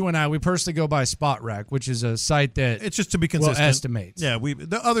value, you and I, we personally go by Spot Rack, which is a site that it's just to be consistent. Estimates. Yeah,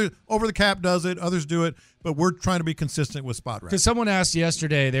 the other over the cap does it, others do it, but we're trying to be consistent with Spot Rack. Because someone asked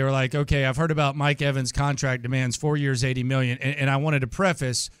yesterday, they were like, "Okay, I've heard about Mike Evans' contract demands, 4 years, $80 million," and I wanted to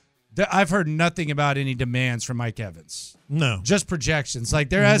preface that I've heard nothing about any demands from Mike Evans. No, just projections. Like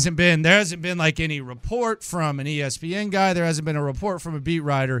there hasn't been like any report from an ESPN guy. There hasn't been a report from a beat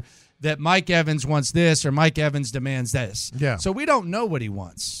writer that Mike Evans wants this or Mike Evans demands this. Yeah. So we don't know what he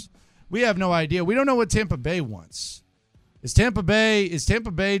wants. We have no idea. We don't know what Tampa Bay wants. Is Tampa Bay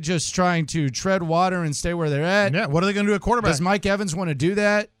just trying to tread water and stay where they're at? Yeah. What are they going to do at quarterback? Does Mike Evans want to do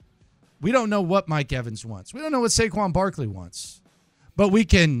that? We don't know what Mike Evans wants. We don't know what Saquon Barkley wants. But we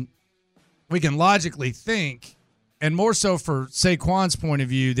can logically think, and more so for Saquon's point of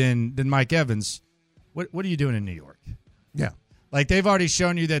view than Mike Evans, what are you doing in New York? Yeah. Like they've already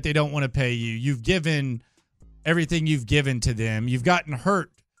shown you that they don't want to pay you. You've given everything you've given to them. You've gotten hurt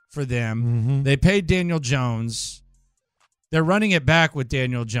for them. Mm-hmm. They paid Daniel Jones. They're running it back with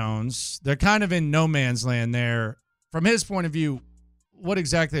Daniel Jones. They're kind of in no man's land there. From his point of view, what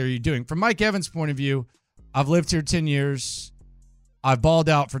exactly are you doing? From Mike Evans' point of view, I've lived here 10 years. I've balled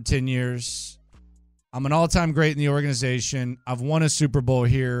out for 10 years. I'm an all-time great in the organization. I've won a Super Bowl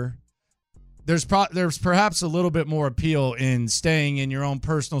here. There's perhaps a little bit more appeal in staying in your own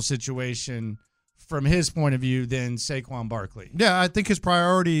personal situation from his point of view than Saquon Barkley. Yeah, I think his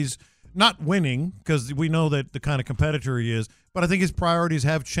priorities, not winning, because we know that the kind of competitor he is, but I think his priorities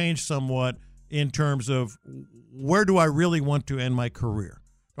have changed somewhat in terms of where do I really want to end my career?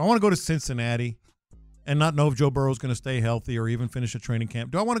 Do I want to go to Cincinnati and not know if Joe Burrow is going to stay healthy or even finish a training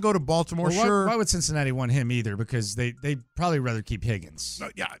camp? Do I want to go to Baltimore? Well, sure. Why would Cincinnati want him either? Because they probably rather keep Higgins.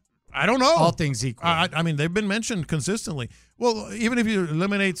 Yeah, I don't know. All things equal. I mean, they've been mentioned consistently. Well, even if you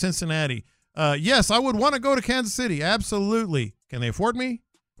eliminate Cincinnati, yes, I would want to go to Kansas City. Absolutely. Can they afford me?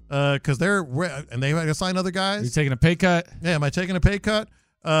 Because they got to sign other guys. Are you taking a pay cut? Yeah, am I taking a pay cut?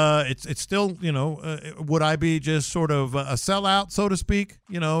 It's still, would I be just sort of a sellout, so to speak,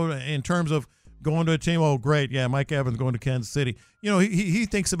 in terms of going to a team? Oh, great. Yeah, Mike Evans going to Kansas City. He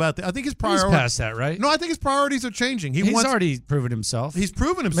thinks about that. I think his priorities. He's past that, right? No, I think his priorities are changing. He's already proven himself. He's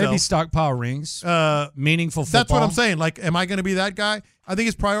proven himself. Maybe stockpile rings. Meaningful football. That's what I'm saying. Like, am I going to be that guy? I think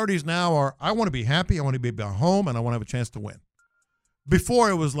his priorities now are I want to be happy, I want to be at home, and I want to have a chance to win. Before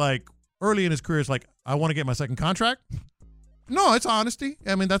it was like, early in his career, it's like, I want to get my second contract. No, it's honesty.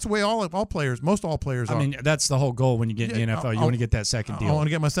 I mean, that's the way all players, most all players are. I mean, that's the whole goal when you get in the NFL. You want to get that second deal. I want to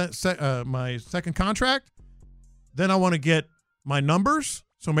get my second contract. Then I want to get my numbers,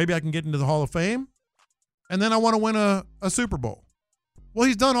 so maybe I can get into the Hall of Fame. And then I want to win a Super Bowl. Well,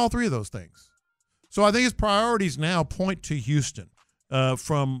 he's done all three of those things. So I think his priorities now point to Houston.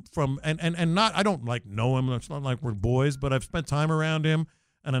 And not, I don't know him. It's not like we're boys, but I've spent time around him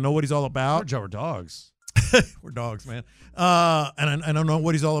and I know what he's all about. We're dogs. We're dogs, man. And I don't know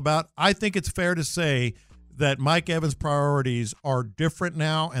what he's all about. I think it's fair to say that Mike Evans' priorities are different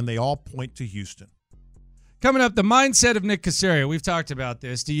now, and they all point to Houston. Coming up, the mindset of Nick Caserio. We've talked about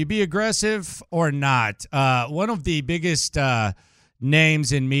this. Do you be aggressive or not? One of the biggest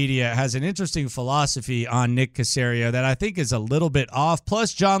names in media has an interesting philosophy on Nick Caserio that I think is a little bit off.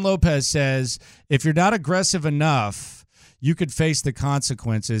 Plus, John Lopez says if you're not aggressive enough, you could face the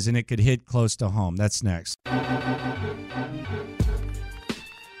consequences, and it could hit close to home. That's next.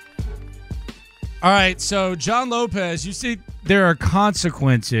 All right, so John Lopez, you see there are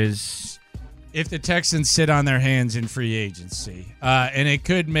consequences if the Texans sit on their hands in free agency, and it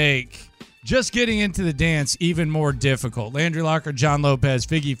could make just getting into the dance even more difficult. Landry Locker, John Lopez,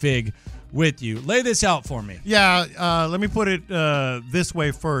 Figgy Fig with you. Lay this out for me. Yeah, let me put it this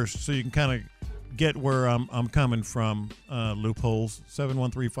way first so you can kind of get where I'm coming from. Loopholes.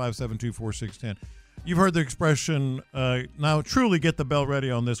 713-572-4610. You've heard the expression. Now truly get the bell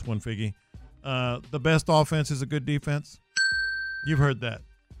ready on this one, Figgy. The best offense is a good defense. You've heard that.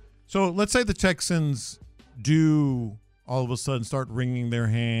 So let's say the Texans do all of a sudden start wringing their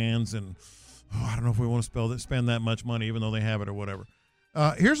hands and, I don't know if we want to spend that much money even though they have it or whatever.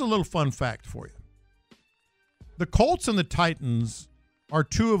 Here's a little fun fact for you. The Colts and the Titans are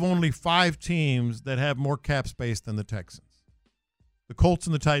two of only 5 teams that have more cap space than the Texans. The Colts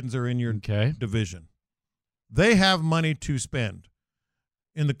and the Titans are in your division. They have money to spend.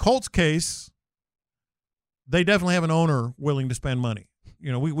 In the Colts case, they definitely have an owner willing to spend money.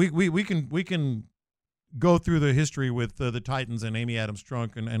 You know, we can go through the history with the Titans and Amy Adams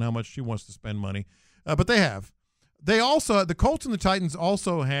Strunk and how much she wants to spend money, but they have. The Colts and the Titans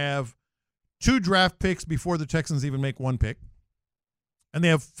also have 2 draft picks before the Texans even make 1 pick, and they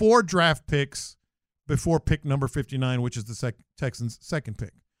have 4 draft picks before pick number 59, which is the Texans' second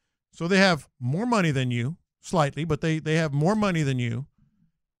pick. So they have more money than you, slightly, but they have more money than you,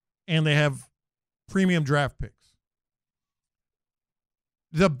 and they have premium draft picks.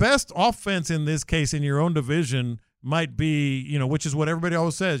 The best offense in this case in your own division might be, which is what everybody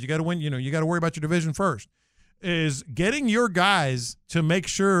always says. You got to win, you got to worry about your division first, is getting your guys to make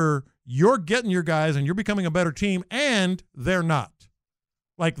sure you're getting your guys and you're becoming a better team, and they're not.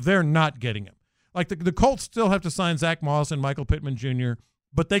 Like, they're not getting him. Like, the Colts still have to sign Zach Moss and Michael Pittman Jr.,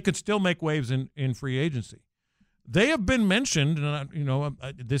 but they could still make waves in free agency. They have been mentioned,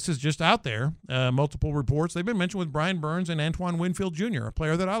 and this is just out there, multiple reports. They've been mentioned with Brian Burns and Antoine Winfield Jr., a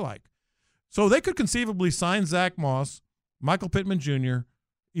player that I like. So they could conceivably sign Zach Moss, Michael Pittman Jr.,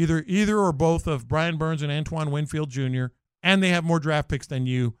 either or both of Brian Burns and Antoine Winfield Jr., and they have more draft picks than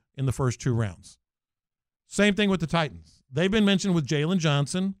you in the first 2 rounds. Same thing with the Titans. They've been mentioned with Jalen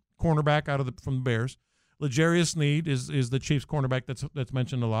Johnson, cornerback from the Bears. L'Jarius Sneed is the Chiefs cornerback that's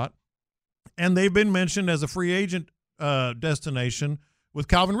mentioned a lot. And they've been mentioned as a free agent destination with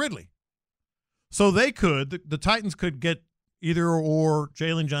Calvin Ridley. So the Titans could get either or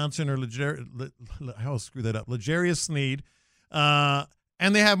Jalen Johnson or L'Jarius Sneed,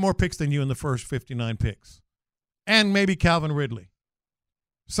 and they have more picks than you in the first 59 picks. And maybe Calvin Ridley.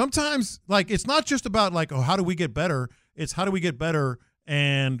 Sometimes, it's not just about, how do we get better? It's how do we get better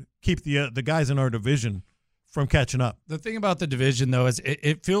and keep the guys in our division from catching up. The thing about the division, though, is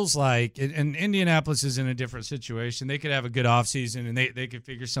it feels like, and Indianapolis is in a different situation. They could have a good offseason, and they could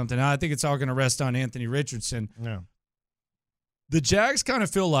figure something out. I think it's all going to rest on Anthony Richardson. Yeah. The Jags kind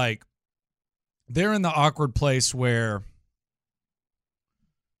of feel like they're in the awkward place where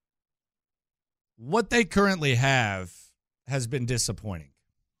what they currently have has been disappointing.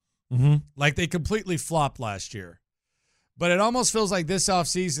 Mm-hmm. Like, they completely flopped last year. But it almost feels like this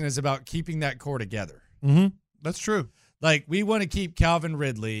offseason is about keeping that core together. Mm-hmm. That's true. Like, we want to keep Calvin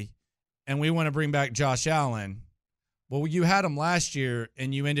Ridley, and we want to bring back Josh Allen. Well, you had him last year,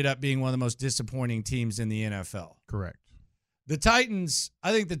 and you ended up being one of the most disappointing teams in the NFL. Correct. The Titans,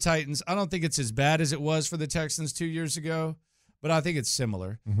 I don't think it's as bad as it was for the Texans 2 years ago, but I think it's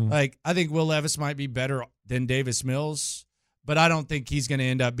similar. Mm-hmm. I think Will Levis might be better than Davis Mills, but I don't think he's going to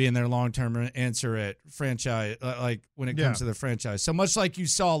end up being their long-term answer at franchise, when it comes to the franchise. So much like you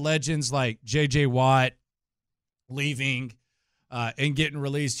saw legends like J.J. Watt leaving and getting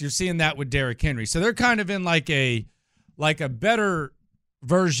released, you're seeing that with Derrick Henry. So they're kind of in like a better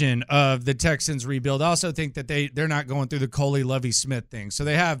version of the Texans rebuild. I also think that they're not going through the Coley Lovie-Smith thing. So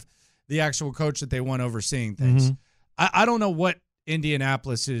they have the actual coach that they want overseeing things. Mm-hmm. I don't know what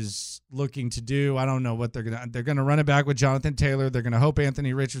Indianapolis is looking to do. I don't know what they're going to run it back with Jonathan Taylor. They're going to hope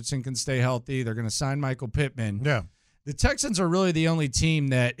Anthony Richardson can stay healthy. They're going to sign Michael Pittman. Yeah. The Texans are really the only team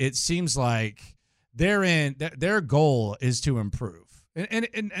that it seems like their goal is to improve.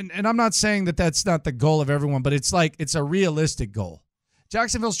 And I'm not saying that that's not the goal of everyone, but it's a realistic goal.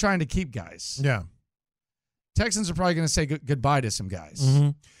 Jacksonville's trying to keep guys. Yeah. Texans are probably going to say goodbye to some guys. Mm-hmm.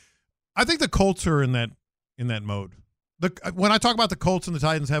 I think the Colts are in that mode. When I talk about the Colts and the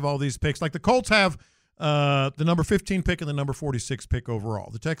Titans have all these picks, like the Colts have the number 15 pick and the number 46 pick overall.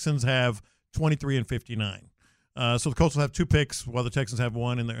 The Texans have 23 and 59. So the Colts will have 2 picks while the Texans have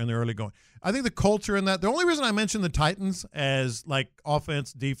 1 in the early going. I think the Colts are in that. The only reason I mention the Titans as like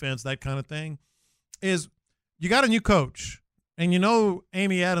offense, defense, that kind of thing is you got a new coach, and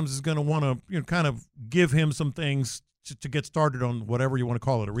Amy Adams is going to want to kind of give him some things to get started on whatever you want to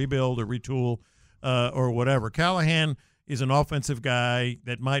call it, a rebuild, a retool, or whatever. Callahan is an offensive guy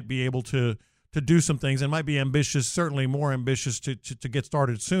that might be able to do some things and might be ambitious, certainly more ambitious to get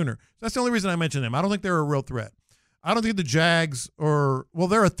started sooner. That's the only reason I mention them. I don't think they're a real threat. I don't think the Jags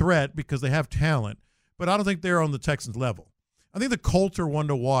they're a threat because they have talent, but I don't think they're on the Texans level. I think the Colts are one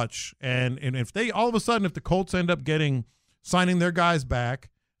to watch, and if they all of a sudden, if the Colts end up signing their guys back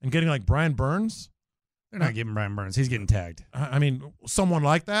and getting like Brian Burns, They're not getting Brian Burns. He's getting tagged. I mean, someone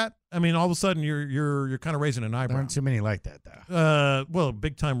like that. I mean, all of a sudden you're kind of raising an eyebrow. There aren't too many like that, though. Well,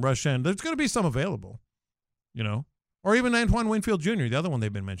 big time rush end. There's going to be some available, or even Antoine Winfield Jr., the other one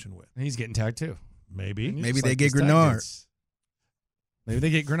they've been mentioned with. He's getting tagged too. Maybe they get Grenard. Maybe they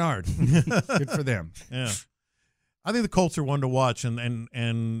get Grenard. Good for them. Yeah, I think the Colts are one to watch,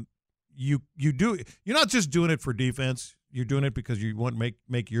 and you're not just doing it for defense. You're doing it because you want to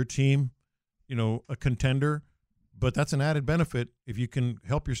make your team, a contender. But that's an added benefit if you can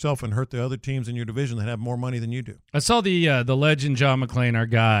help yourself and hurt the other teams in your division that have more money than you do. I saw the legend John McClain, our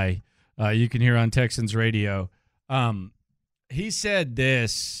guy. You can hear on Texans radio. He said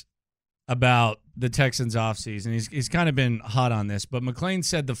this about the Texans offseason. He's kind of been hot on this, but McClain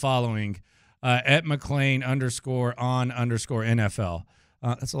said the following at McClain _on_NFL.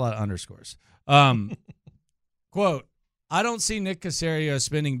 That's a lot of underscores. Quote, I don't see Nick Caserio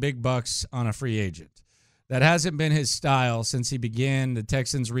spending big bucks on a free agent. That hasn't been his style since he began the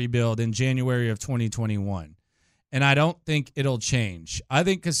Texans rebuild in January of 2021. And I don't think it'll change. I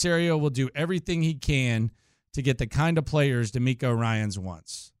think Caserio will do everything he can to get the kind of players DeMeco Ryans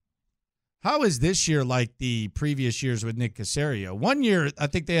wants. How is this year like the previous years with Nick Caserio? 1 year, I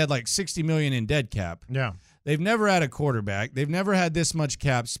think they had like $60 million in dead cap. Yeah. They've never had a quarterback. They've never had this much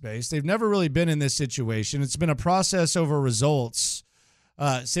cap space. They've never really been in this situation. It's been a process over results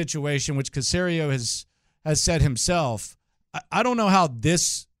situation, which Caserio has said himself. I don't know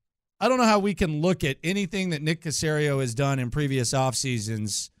how we can look at anything that Nick Caserio has done in previous off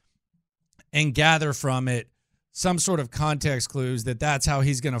seasons and gather from it some sort of context clues that that's how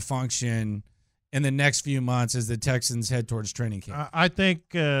he's going to function in the next few months as the Texans head towards training camp. I think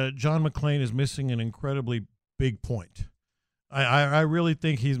John McClain is missing an incredibly big point. I really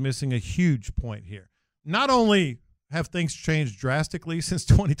think he's missing a huge point here. Not only have things changed drastically since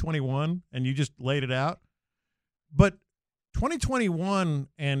 2021, and you just laid it out, but 2021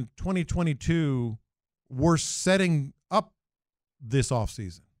 and 2022 were setting up this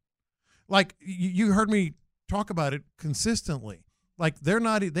offseason. Like, you heard me talk about it consistently. Like, they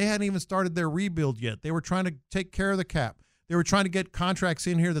hadn't even started their rebuild yet. They were trying to take care of the cap. They were trying to get contracts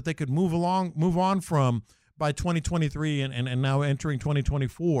in here that they could move on from by 2023 and now entering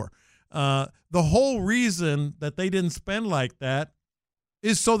 2024. The whole reason that they didn't spend like that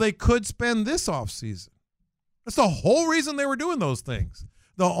is so they could spend this offseason. That's the whole reason they were doing those things.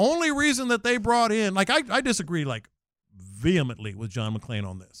 The only reason that they brought in, like, I disagree like vehemently with John McClain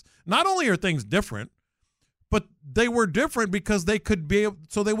on this. Not only are things different, but they were different because they could be,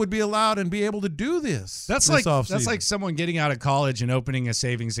 so they would be allowed and be able to do this. That's like someone getting out of college and opening a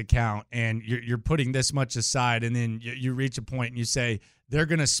savings account, and you're putting this much aside, and then you reach a point and you say they're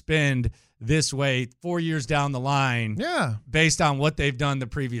going to spend this way 4 years down the line, based on what they've done the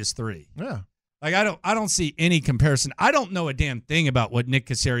previous 3. Yeah, like I don't see any comparison. I don't know a damn thing about what Nick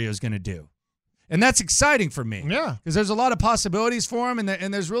Caserio is going to do. And that's exciting for me. Yeah. Because there's a lot of possibilities for him,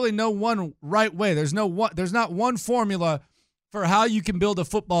 and there's really no one right way. There's not one formula for how you can build a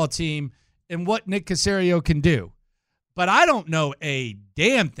football team and what Nick Caserio can do. But I don't know a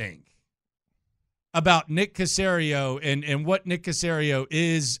damn thing about Nick Caserio and what Nick Caserio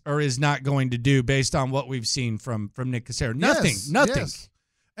is or is not going to do based on what we've seen from Nick Caserio. Nothing. Yes.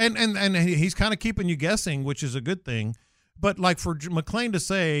 And he's kind of keeping you guessing, which is a good thing. But like for McClain to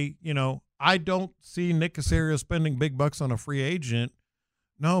say, I don't see Nick Caserio spending big bucks on a free agent.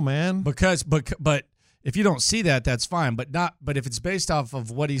 No, man. But if you don't see that, that's fine. But if it's based off of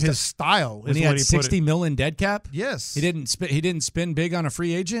what he's his style. When he had $60 million dead cap. Yes, he didn't spend big on a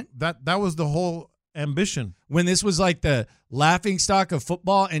free agent. That was the whole ambition. When this was like the laughingstock of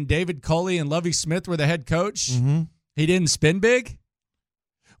football, and David Culley and Lovie Smith were the head coach, he didn't spend big.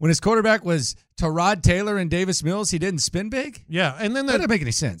 When his quarterback was Tyrod Taylor and Davis Mills, he didn't spin big? Yeah, and then that doesn't make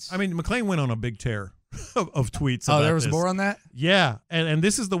any sense. I mean, McClain went on a big tear of tweets. Oh, about there was this. more on that? Yeah, and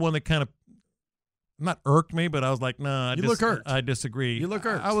this is the one that kind of not irked me, but I was like, nah. You look irked. I disagree. You look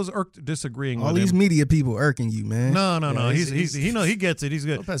irked. I was irked disagreeing All with these him. media people irking you, man. No. He gets it. He's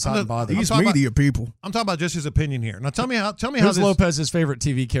good. Lopez hot and bothered. These media people. I'm talking about just his opinion here. Now tell me how Who's Lopez's favorite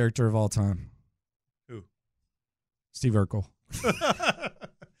TV character of all time? Who? Steve Urkel.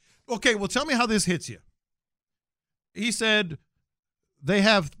 Okay, well, tell me how this hits you. He said they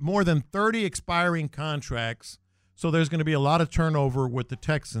have more than 30 expiring contracts, so there's going to be a lot of turnover with the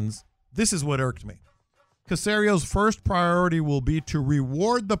Texans. This is what irked me. Caserio's first priority will be to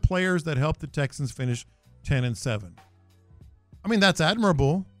reward the players that helped the Texans finish 10-7. I mean, that's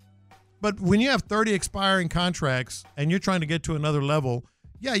admirable. But when you have 30 expiring contracts and you're trying to get to another level,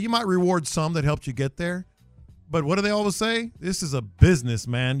 yeah, you might reward some that helped you get there. But what do they always say? This is a business,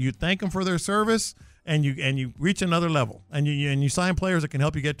 man. You thank them for their service, and you reach another level, and you sign players that can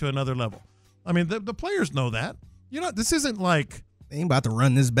help you get to another level. I mean, the players know that. This isn't like they ain't about to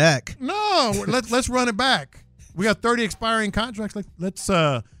run this back. No, let's run it back. We got 30 expiring contracts.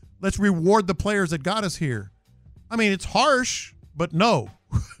 Let's reward the players that got us here. I mean, it's harsh, but no,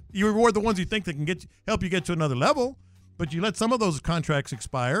 you reward the ones you think that can help you get to another level. But you let some of those contracts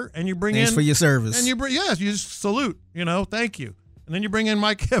expire, and you bring Thanks in for your service. And you just salute. Thank you. And then you bring in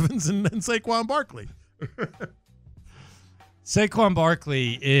Mike Evans and Saquon Barkley. Saquon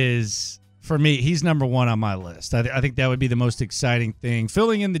Barkley is, for me, he's number one on my list. I think that would be the most exciting thing.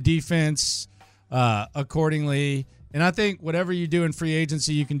 Filling in the defense accordingly. And I think whatever you do in free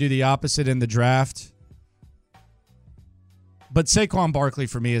agency, you can do the opposite in the draft. But Saquon Barkley,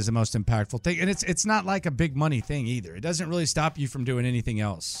 for me, is the most impactful thing. And it's not like a big money thing either. It doesn't really stop you from doing anything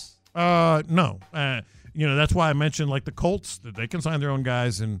else. No. That's why I mentioned like the Colts, that they can sign their own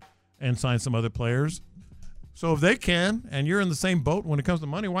guys and sign some other players. So if they can, and you're in the same boat when it comes to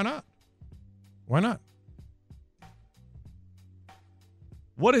money, why not? Why not?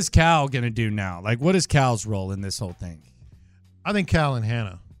 What is Cal going to do now? Like, what is Cal's role in this whole thing? I think Cal and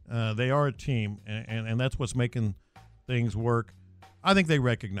Hannah, they are a team, and that's what's making things work. I think they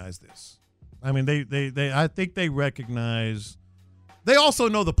recognize this. I mean, I think they recognize. They also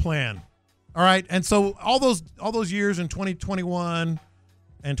know the plan. All right, and so all those years in 2021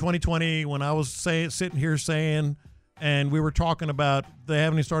 and 2020, when I was sitting here saying, and we were talking about they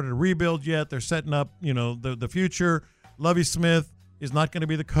haven't even started a rebuild yet. They're setting up, the future. Lovie Smith is not going to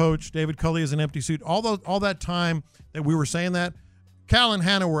be the coach. David Culley is an empty suit. All that time that we were saying that, Cal and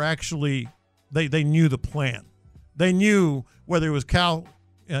Hannah were actually they knew the plan. They knew whether it was Nick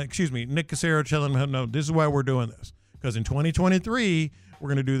Caserio telling them, no, this is why we're doing this. Because in 2023, we're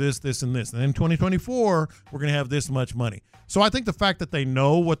going to do this, this, and this. And then in 2024, we're going to have this much money. So I think the fact that they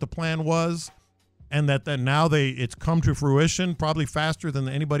know what the plan was and that now it's come to fruition probably faster than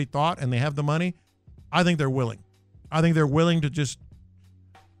anybody thought, and they have the money, I think they're willing. I think they're willing to just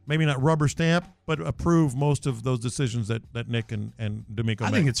maybe not rubber stamp, but approve most of those decisions that Nick and D'Amico made.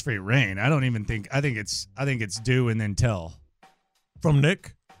 I think it's free reign. I think it's do and then tell. From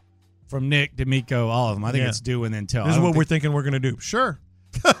Nick? From Nick, D'Amico, all of them. I think it's do and then tell. This is what we're thinking we're going to do. Sure.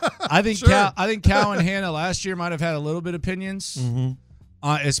 I think sure. Cal and Hannah last year might have had a little bit of opinions,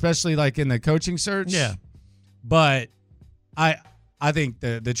 especially like in the coaching search. Yeah. But I think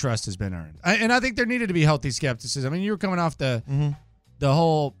the trust has been earned. And I think there needed to be healthy skepticism. I mean, you were coming off the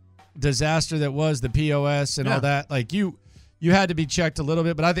whole disaster that was the POS and all that. Like you had to be checked a little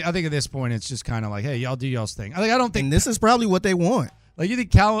bit. But I think at this point it's just kind of like, hey, y'all do y'all's thing. I don't think and this is probably what they want. Like you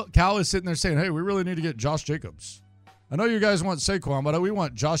think Cal is sitting there saying, hey, we really need to get Josh Jacobs. I know you guys want Saquon, but we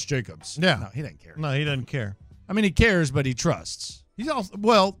want Josh Jacobs. Yeah. No, he doesn't care. No, he doesn't care. I mean, he cares, but he trusts. He's also,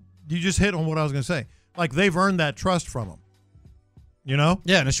 well, you just hit on what I was going to say. Like, they've earned that trust from him.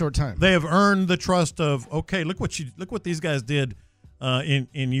 Yeah, in a short time. They have earned the trust of, okay, look what these guys did in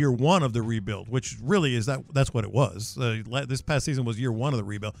year one of the rebuild, which really is that's what it was. This past season was year one of the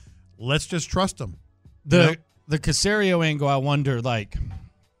rebuild. Let's just trust them. The Caserio angle, I wonder, I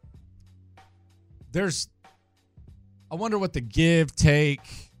wonder what the give, take,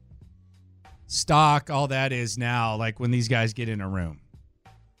 stock, all that is now, like when these guys get in a room.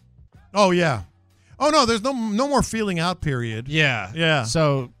 Oh, yeah. Oh, no, there's no more feeling out period. Yeah. Yeah.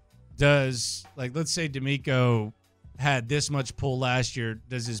 So let's say D'Amico had this much pull last year.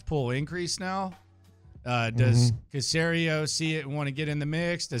 Does his pull increase now? Does Caserio see it and want to get in the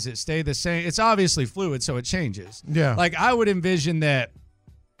mix? Does it stay the same? It's obviously fluid, so it changes. Yeah. Like, I would envision that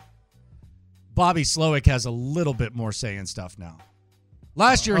Bobby Slowick has a little bit more say in stuff now.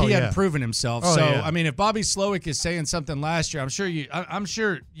 Last year, he hadn't proven himself. I mean, if Bobby Slowick is saying something last year, I'm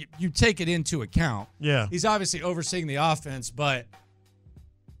sure you take it into account. Yeah. He's obviously overseeing the offense, but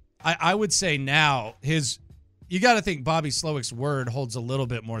I would say now you got to think Bobby Slowick's word holds a little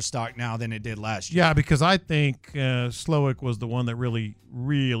bit more stock now than it did last year. Yeah, because I think Slowick was the one that really,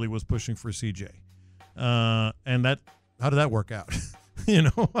 really was pushing for CJ. And how did that work out?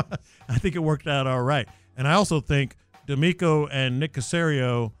 I think it worked out all right. And I also think D'Amico and Nick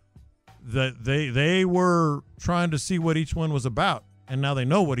Caserio, that they were trying to see what each one was about, and now they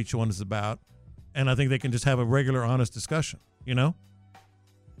know what each one is about, and I think they can just have a regular, honest discussion,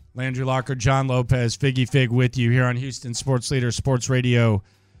 Landry Locker, John Lopez, Figgy Fig with you here on Houston Sports Leader Sports Radio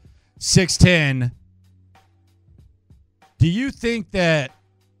 610. Do you think that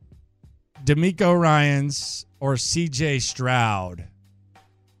D'Amico Ryans or CJ Stroud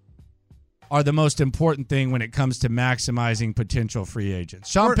are the most important thing when it comes to maximizing potential free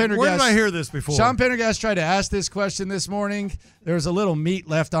agents? Where did I hear this before? Sean Pendergast tried to ask this question this morning. There was a little meat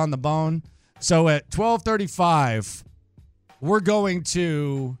left on the bone. So at 12:35, we're going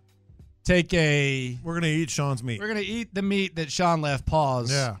to take a. We're going to eat Sean's meat. We're going to eat the meat that Sean left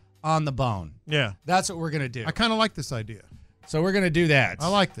paws on the bone. Yeah. That's what we're going to do. I kind of like this idea. So we're going to do that. I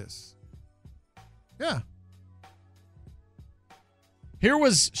like this. Yeah. Here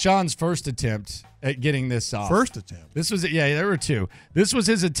was Sean's first attempt at getting this off. First attempt? This was, there were two. This was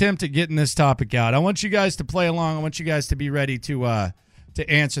his attempt at getting this topic out. I want you guys to play along. I want you guys to be ready to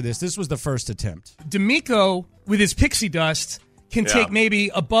answer this. This was the first attempt. D'Amico, with his pixie dust, can take maybe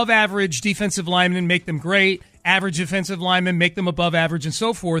above average defensive linemen, make them great, average defensive linemen, make them above average, and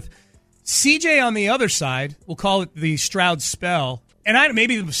so forth. CJ on the other side, we'll call it the Stroud spell, and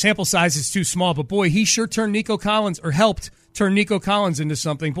maybe the sample size is too small, but boy, he sure turned Nico Collins, or helped turn Nico Collins into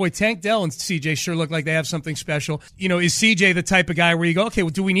something. Boy, Tank Dell and CJ sure look like they have something special. You know, is CJ the type of guy where you go, okay, well,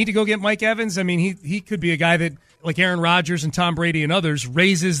 do we need to go get Mike Evans? I mean, he could be a guy that, like Aaron Rodgers and Tom Brady and others,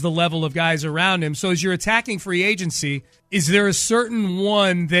 raises the level of guys around him. So as you're attacking free agency, is there a certain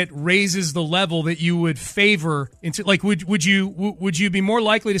one that raises the level that you would favor? Into, like, would you be more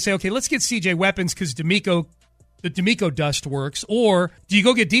likely to say, okay, let's get CJ weapons because the D'Amico dust works, or do you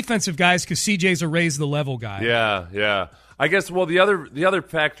go get defensive guys because CJ's a raise the level guy? Yeah. I guess. Well, the other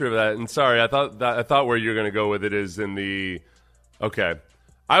factor of that, and sorry, I thought where you're going to go with it is in the. Okay,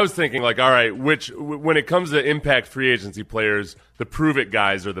 I was thinking like, all right, when it comes to impact free agency players, the prove it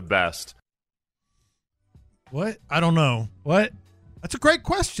guys are the best. What? I don't know. What? That's a great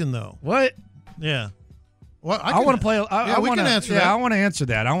question, though. What? Yeah. Well, I want to play. we can answer that. I want to answer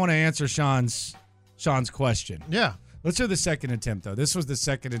that. I want to answer Sean's question. Yeah. Let's hear the second attempt, though. This was the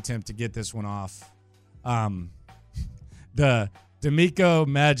second attempt to get this one off. The D'Amico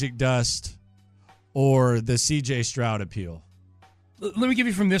magic dust or the CJ Stroud appeal. Let me give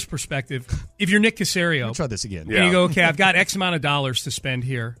you from this perspective. If you're Nick Caserio. Let's try this again. And you go, okay, I've got X amount of dollars to spend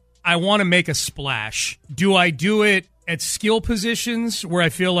here. I want to make a splash. Do I do it at skill positions where I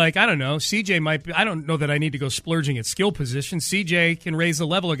feel like, I don't know, CJ might be, I don't know that I need to go splurging at skill positions. CJ can raise the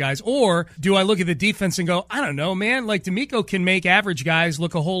level of guys. Or do I look at the defense and go, I don't know, man, like D'Amico can make average guys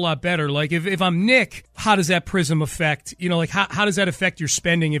look a whole lot better. Like if I'm Nick, how does that prism affect, like how does that affect your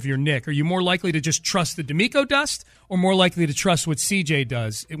spending if you're Nick? Are you more likely to just trust the D'Amico dust or more likely to trust what CJ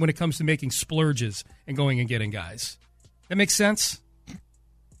does when it comes to making splurges and going and getting guys? That makes sense?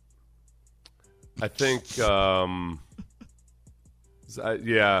 I think, I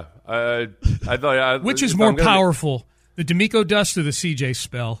thought. Which is more powerful, the D'Amico dust or the CJ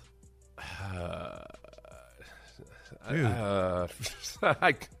spell? Okay.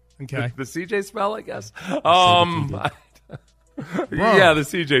 The CJ spell, I guess. Yeah, the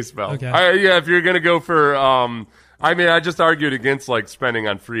CJ spell. Okay. If you're gonna go for, I just argued against like spending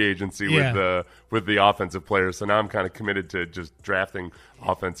on free agency with the offensive players. So now I'm kind of committed to just drafting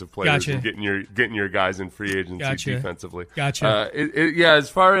offensive players and getting your guys in free agency defensively. Gotcha.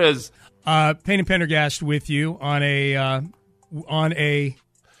 As far as Payne and Pendergast with you on a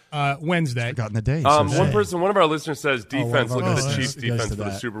Wednesday. Forgotten the day. One of our listeners says defense. Look at the Chiefs' defense for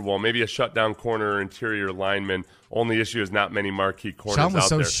the Super Bowl. Maybe a shutdown corner or interior lineman. Only issue is not many marquee corners Sean was out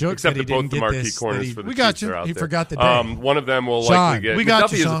so there. shook Except that that both the marquee corners for the Chiefs are out He there. forgot the day. One of them will Sean, likely get. we got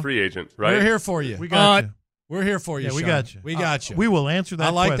McDuffie you, is a Sean. free agent, right? We're here for you. We got you. We're here for you. Yeah, we Sean. got you. We got you. We will answer that. I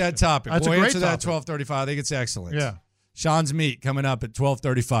like question. that topic. That's we'll a great answer that topic. at 12:35. I think it's excellent. Yeah. Sean's meat coming up at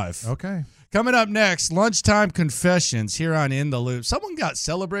 12:35. Okay. Coming up next, lunchtime confessions here on In the Loop. Someone got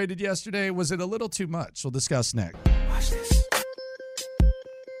celebrated yesterday. Was it a little too much? We'll discuss next. Watch this.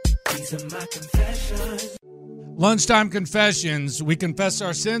 These are my confessions. Lunchtime confessions. We confess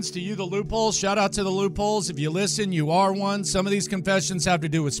our sins to you, the loopholes. Shout out to the loopholes. If you listen, you are one. Some of these confessions have to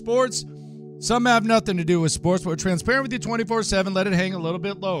do with sports. Some have nothing to do with sports, but we're transparent with you 24/7. Let it hang a little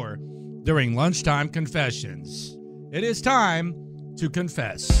bit lower during lunchtime confessions. It is time to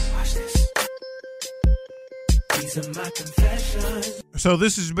confess. Watch this. These are my confessions. So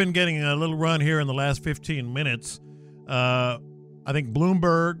this has been getting a little run here in the last 15 minutes. I think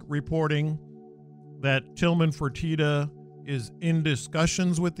Bloomberg reporting that Tillman Fertitta is in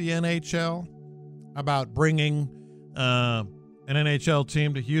discussions with the NHL about bringing an NHL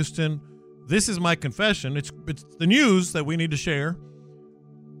team to Houston. This is my confession. It's the news that we need to share.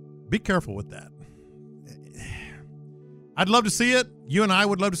 Be careful with that. I'd love to see it. You and I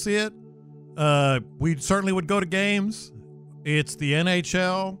would love to see it. We certainly would go to games. It's the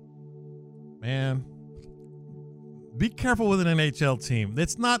NHL. Man, be careful with an NHL team.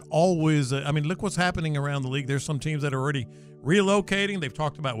 It's not always, look what's happening around the league. There's some teams that are already relocating. They've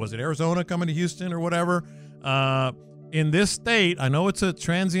talked about, was it Arizona coming to Houston or whatever? In this state, I know it's a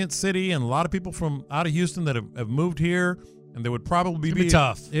transient city and a lot of people from out of Houston that have moved here. and there would probably be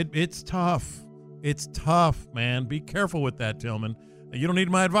tough. It's tough. It's tough, man. Be careful with that, Tillman. You don't need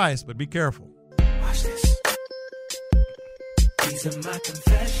my advice, but be careful. Watch this. These are my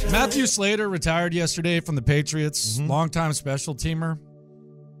confessions. Matthew Slater retired yesterday from the Patriots. Mm-hmm. Longtime special teamer.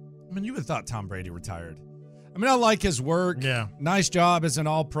 I mean, you would have thought Tom Brady retired. I mean, I like his work. Yeah. Nice job as an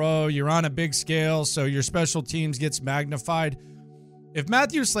all-pro. You're on a big scale, so your special teams gets magnified. If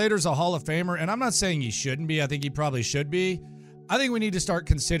Matthew Slater's a Hall of Famer, and I'm not saying he shouldn't be, I think he probably should be, I think we need to start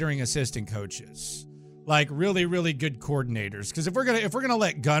considering assistant coaches. Like really, really good coordinators. Because if we're gonna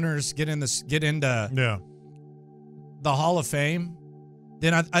let gunners get into the Hall of Fame,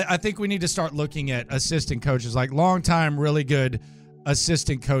 then I think we need to start looking at assistant coaches, like long-time, really good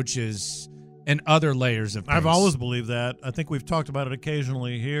assistant coaches and other layers of things. I've always believed that. I think we've talked about it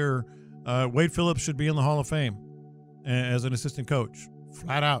occasionally here. Wade Phillips should be in the Hall of Fame as an assistant coach,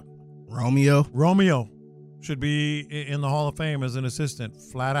 flat out. Romeo should be in the Hall of Fame as an assistant,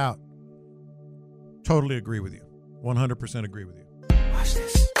 flat out. Totally agree with you. 100% agree with you. Watch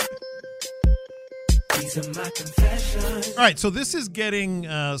this. These are my confessions. All right, so this is getting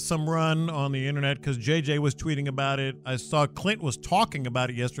some run on the internet because JJ was tweeting about it. I saw Clint was talking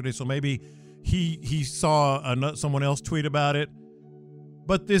about it yesterday, so maybe he saw someone else tweet about it.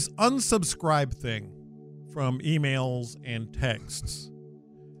 But this unsubscribe thing from emails and texts,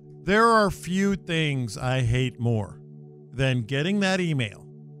 there are few things I hate more than getting that email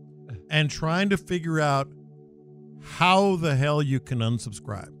and trying to figure out how the hell you can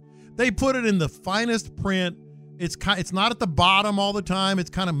unsubscribe. They put it in the finest print. It's not at the bottom all the time. It's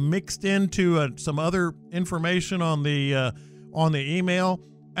kind of mixed into some other information on the email.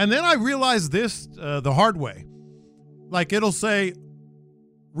 And then I realized this the hard way. Like it'll say,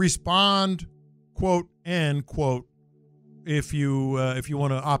 respond, quote, end, quote, if you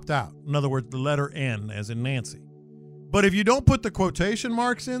want to opt out. In other words, the letter N as in Nancy. But if you don't put the quotation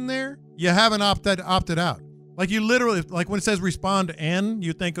marks in there, you haven't opted out. Like you literally, like when it says respond to N,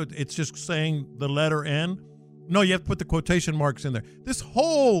 you think it's just saying the letter N. No, you have to put the quotation marks in there. This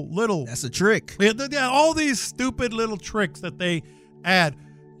whole little... That's a trick. Yeah, all these stupid little tricks that they add.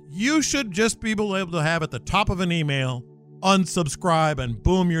 You should just be able to have at the top of an email, unsubscribe, and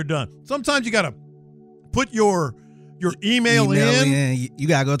boom, you're done. Sometimes you got to put your email in. You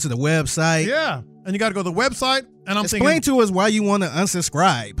got to go to the website. Yeah, and you got to go to the website. And I'm Explain thinking, to us why you want to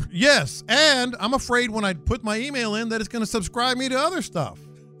unsubscribe. Yes, and I'm afraid when I put my email in that it's going to subscribe me to other stuff.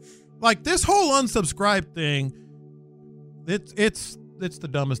 Like this whole unsubscribe thing, it's the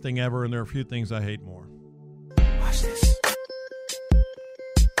dumbest thing ever, and there are a few things I hate more. Watch this.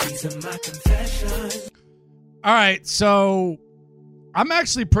 These are my confessions. All right, so I'm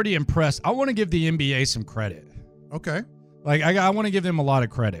actually pretty impressed. I want to give the NBA some credit. Okay. Like I want to give them a lot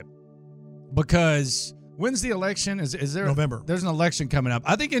of credit because when's the election? Is there November? There's an election coming up.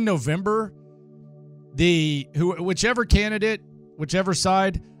 I think in November, whichever candidate, whichever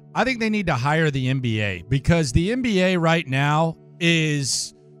side, I think they need to hire the NBA because the NBA right now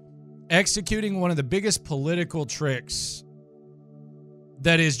is executing one of the biggest political tricks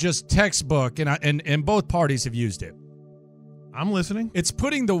that is just textbook, and both parties have used it. I'm listening. It's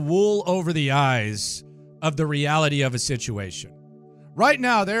putting the wool over the eyes of the reality of a situation. Right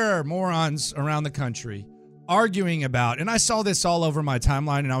now, there are morons around the country arguing about, and I saw this all over my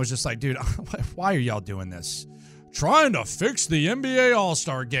timeline, and I was just like, dude, why are y'all doing this? Trying to fix the NBA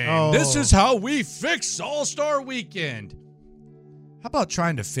All-Star Game. Oh. This is how we fix All-Star Weekend. How about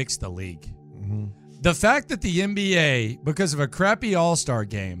trying to fix the league? Mm-hmm. The fact that the NBA, because of a crappy All-Star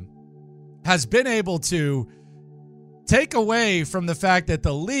Game, has been able to take away from the fact that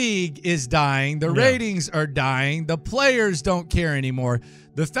the league is dying, the ratings are dying, the players don't care anymore.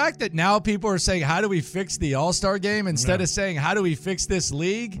 The fact that now people are saying, how do we fix the All-Star Game instead of saying, how do we fix this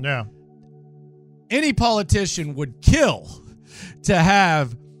league? Yeah. Any politician would kill to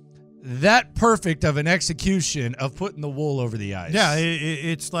have that perfect of an execution of putting the wool over the eyes. Yeah,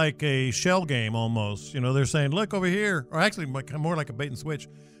 it's like a shell game almost. You know, they're saying, look over here, or actually more like a bait and switch,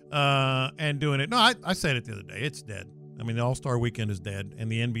 and doing it. No, I said it the other day. It's dead. I mean, the All-Star Weekend is dead, and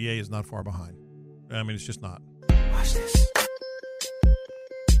the NBA is not far behind. I mean, it's just not. Watch this.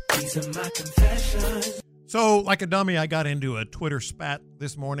 These are my confessions. So, like a dummy, I got into a Twitter spat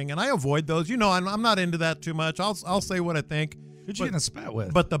this morning, and I avoid those. You know, I'm not into that too much. I'll say what I think. Who'd you get in a spat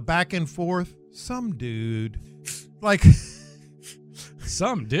with? But the back and forth, some dude. Like,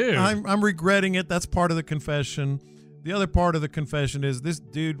 some dude. I'm regretting it. That's part of the confession. The other part of the confession is this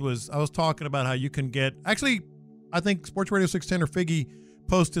dude I was talking about how you can get, actually, I think Sports Radio 610 or Figgy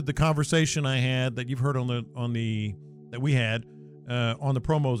posted the conversation I had that you've heard that we had on the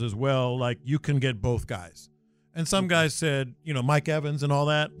promos as well. Like, you can get both guys. And some guys said, Mike Evans and all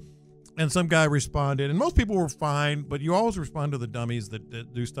that. And some guy responded, and most people were fine, but you always respond to the dummies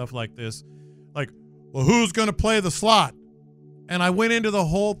that do stuff like this. Like, well, who's going to play the slot? And I went into the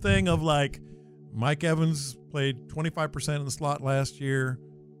whole thing of like, Mike Evans played 25% in the slot last year.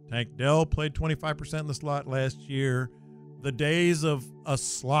 Tank Dell played 25% in the slot last year. The days of a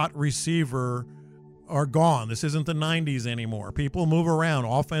slot receiver are gone. This isn't the 90s anymore. People move around.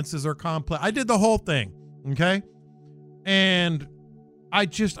 Offenses are complex. I did the whole thing, okay? And I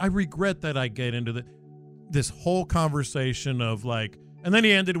regret that I get into this whole conversation of like, and then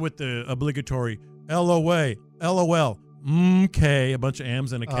he ended with the obligatory LOA, LOL, K, a bunch of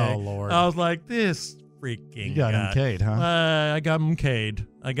M's and a K. Oh, Lord. I was like, this freaking You got him K'd, huh? I got him K'd.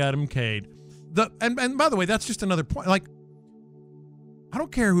 And by the way, that's just another point. Like, I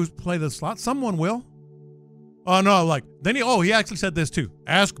don't care who's play the slot. Someone will. Oh, no, like, then he actually said this too.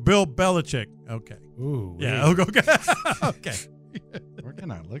 Ask Bill Belichick. Okay. Ooh. Yeah, okay. Okay. Where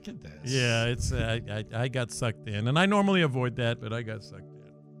can I look at this? Yeah, it's I got sucked in, and I normally avoid that, but I got sucked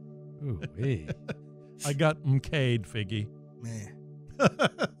in. Ooh, wee. I got K'd, Figgy. Man.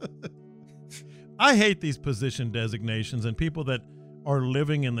 I hate these position designations and people that are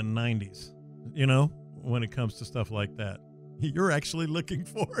living in the 90s, when it comes to stuff like that. You're actually looking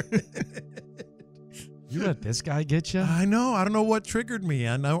for it. You let this guy get you? I know. I don't know what triggered me.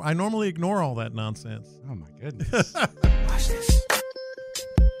 I normally ignore all that nonsense. Oh, my goodness. Watch this.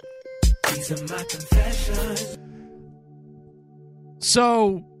 These are my confessions.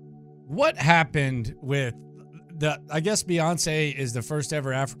 So, what happened with I guess Beyonce is the first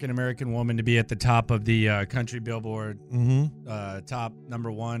ever African-American woman to be at the top of the country Billboard top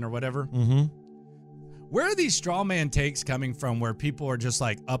 #1 or whatever. Mm-hmm. Where are these straw man takes coming from where people are just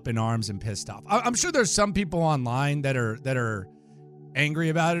like up in arms and pissed off? I'm sure there's some people online that are angry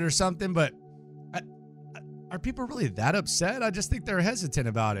about it or something, but are people really that upset? I just think they're hesitant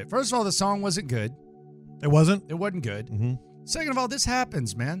about it. First of all, the song wasn't good. It wasn't? It wasn't good. Mm-hmm. Second of all, this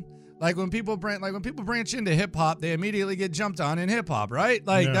happens, man. Like when people branch into hip hop, they immediately get jumped on in hip hop, right?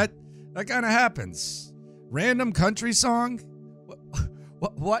 Like Yeah. that kind of happens. Random country song.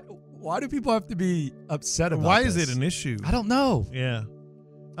 What? Why do people have to be upset about Why this? is it an issue? I don't know. Yeah.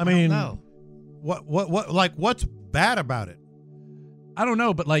 I mean, don't know. What what's bad about it? I don't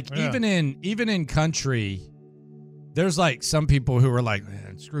know, but like even in country, there's like some people who are like,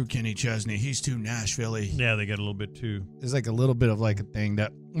 man, screw Kenny Chesney, he's too Nashville-y. Yeah, they get a little bit too. There's like a little bit of like a thing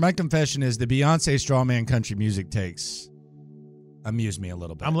that my confession is the Beyonce strawman country music takes amuse me a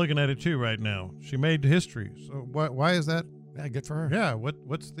little bit. I'm looking at it too right now. She made history. So why is that? Yeah, good for her. Yeah,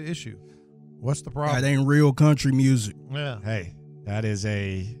 what's the issue? What's the problem? That ain't real country music. Yeah. Hey, that is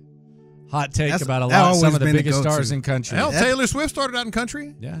a hot take That's- about that some always of the been the biggest go-to. stars in country. Hell, Taylor Swift started out in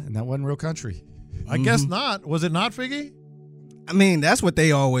country. Yeah, and that wasn't real country. I guess not. Was it not, Figgy? I mean, that's what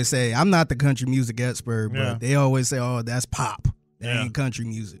they always say. I'm not the country music expert, but Yeah. they always say, oh, that's pop. That Yeah. ain't country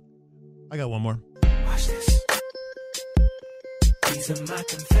music. I got one more. Watch this. These are my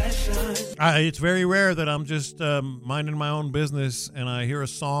confessions. It's very rare that I'm just minding my own business and I hear a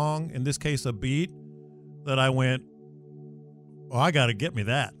song, in this case a beat, that I went, oh, I got to get me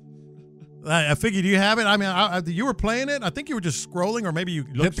that. I figured, do you have it? I mean, you were playing it. I think you were just scrolling, or maybe you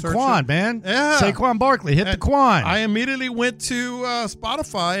Hit the Quon, man. Yeah. Saquon Barkley, hit the Quon. I immediately went to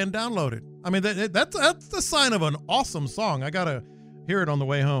Spotify and downloaded. I mean, that's the sign of an awesome song. I got to hear it on the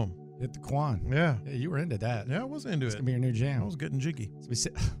way home. Hit the Quon. Yeah. Yeah, you were into that. Yeah, I was into It's it. going to be your new jam. I was getting jiggy.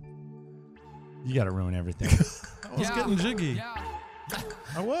 You got to ruin everything. I was getting jiggy.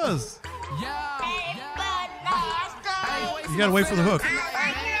 I was. You got to wait for the hook.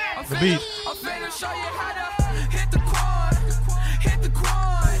 The beat. I'm finna show you how to hit the quad, hit the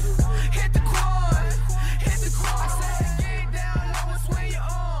quad, hit the quad, hit the quad. I said get down low and swing your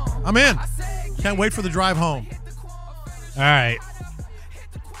arm. I'm in. Can't wait for the drive home. All right.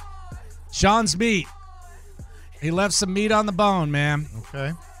 Sean's meat. He left some meat on the bone, man.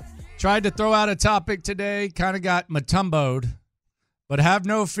 Okay. Tried to throw out a topic today, kind of got matumboed. But have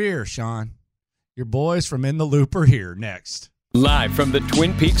no fear, Sean. Your boys from In the Loop are here next. Live from the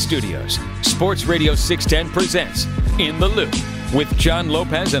Twin Peaks studios, Sports Radio 610 presents In the Loop with John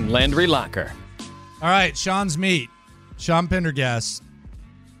Lopez and Landry Locker. All right, Sean's meat. Sean Pendergast.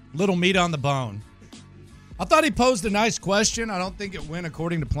 Little meat on the bone. I thought he posed a nice question. I don't think it went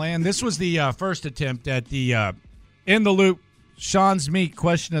according to plan. This was the first attempt at the In the Loop Sean's meat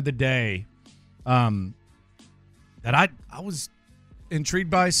question of the day that I was intrigued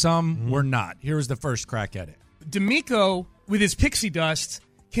by. Some were not. Here was the first crack at it. D'Amico, with his pixie dust,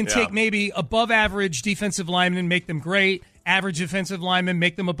 can take maybe above average defensive linemen, make them great, average defensive linemen,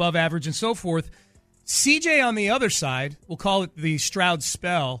 make them above average, and so forth. CJ on the other side, we'll call it the Stroud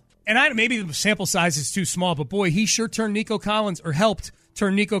spell. And maybe the sample size is too small, but boy, he sure turned Nico Collins, or helped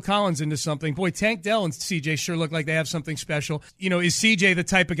turn Nico Collins into something. Boy, Tank Dell and CJ sure look like they have something special. Is CJ the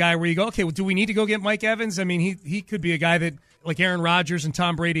type of guy where you go, okay, well, do we need to go get Mike Evans? I mean, he could be a guy that, like Aaron Rodgers and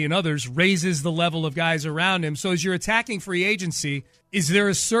Tom Brady and others, raises the level of guys around him. So as you're attacking free agency, is there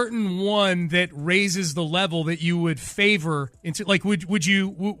a certain one that raises the level that you would favor? Like, would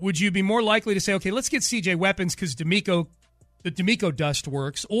you be more likely to say, okay, let's get CJ weapons because the D'Amico dust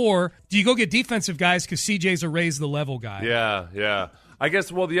works, or do you go get defensive guys because CJ's a raise the level guy? Yeah. I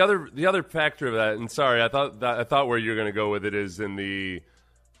guess. Well, the other factor of that, and sorry, I thought where you're going to go with it is in the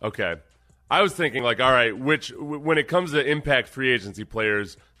okay. I was thinking like, all right, when it comes to impact free agency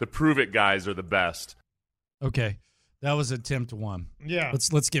players, the prove it guys are the best. Okay. That was attempt one. Yeah.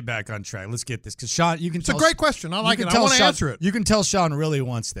 Let's get back on track. Let's get this, because Sean, it's a great question. I like it. I want to answer it. You can tell Sean really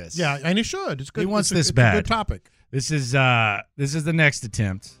wants this. Yeah, and he should. It's good. He wants it's this bad. A good topic. This is the next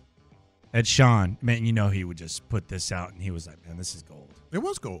attempt at Sean. Man, he would just put this out, and he was like, "Man, this is gold." It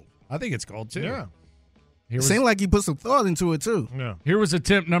was gold. I think it's gold too. Yeah. It seemed like he put some thought into it too. Yeah. Here was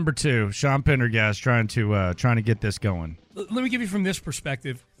attempt number 2. Sean Pendergast trying to get this going. Let me give you from this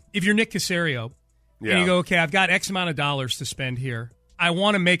perspective. If you're Nick Caserio, yeah. and you go, okay, I've got X amount of dollars to spend here. I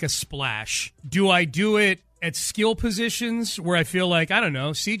want to make a splash. Do I do it at skill positions where I feel like, I don't know,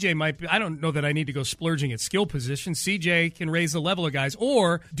 CJ might be, I don't know that I need to go splurging at skill positions. CJ can raise the level of guys.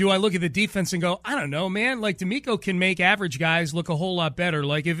 Or do I look at the defense and go, I don't know, man, like D'Amico can make average guys look a whole lot better.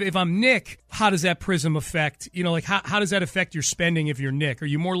 Like if I'm Nick, how does that prism affect, like how does that affect your spending if you're Nick? Are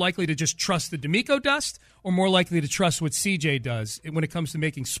you more likely to just trust the D'Amico dust or more likely to trust what CJ does when it comes to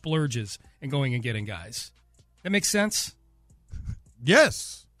making splurges and going and getting guys? That makes sense?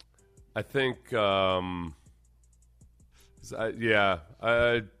 Yes. I think, I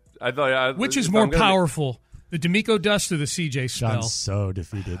thought. Which is more powerful, the D'Amico dust or the CJ spell? John's so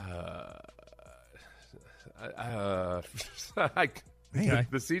defeated. The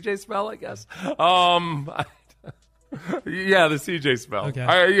CJ spell, I guess. Yeah, the CJ spell. Okay.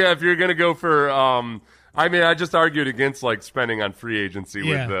 If you're gonna go for, I just argued against like spending on free agency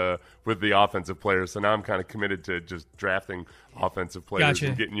with the offensive players. So now I'm kind of committed to just drafting offensive players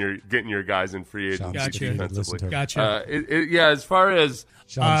and getting your guys in free agency defensively. Gotcha. As far as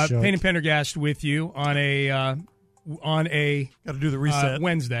Payne and Pendergast with you on a got to do the reset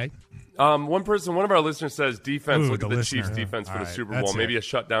Wednesday. One of our listeners says defense. Ooh, look at the listener, Chiefs' defense for the right, Super Bowl. Maybe a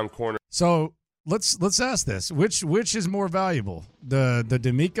shutdown corner. So let's ask this: which is more valuable, the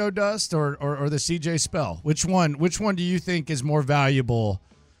D'Amico dust or the CJ spell? Which one do you think is more valuable?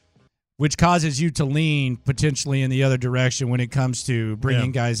 Which causes you to lean potentially in the other direction when it comes to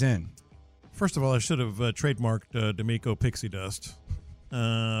bringing guys in? First of all, I should have trademarked D'Amico Pixie Dust,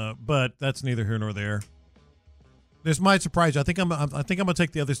 but that's neither here nor there. This might surprise you. I think I'm gonna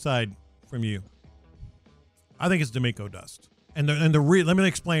take the other side from you. I think it's D'Amico dust, and let me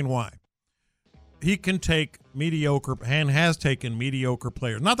explain why. He can take mediocre and has taken mediocre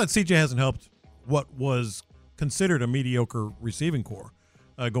players. Not that CJ hasn't helped what was considered a mediocre receiving core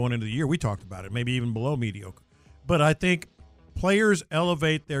going into the year. We talked about it, maybe even below mediocre. But I think players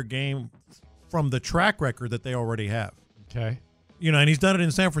elevate their game from the track record that they already have. Okay. And he's done it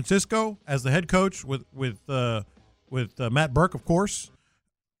in San Francisco as the head coach with Matt Burke, of course.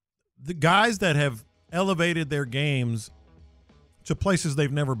 The guys that have elevated their games to places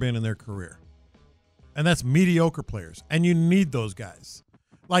they've never been in their career. And that's mediocre players. And you need those guys.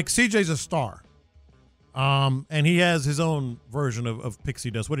 Like CJ's a star. And he has his own version of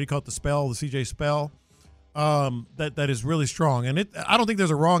pixie dust. What do you call it? The spell, the CJ spell. That is really strong. And I don't think there's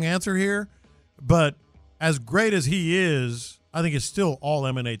a wrong answer here. But as great as he is, I think it still all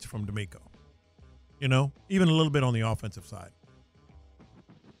emanates from D'Amico. Even a little bit on the offensive side.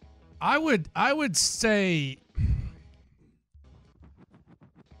 I would say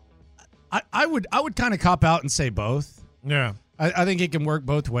I would kind of cop out and say both. Yeah. I think it can work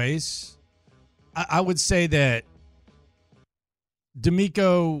both ways. I would say that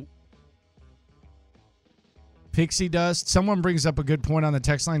D'Amico pixie dust. Someone brings up a good point on the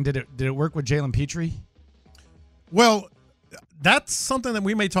text line. Did it work with Jalen Petrie? Well, that's something that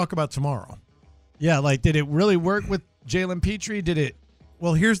we may talk about tomorrow. Yeah, like did it really work with Jalen Petrie? Did it?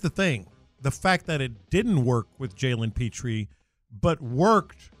 Well, here's the thing. The fact that it didn't work with Jalen Petrie, but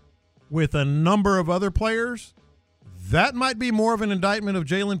worked with a number of other players, that might be more of an indictment of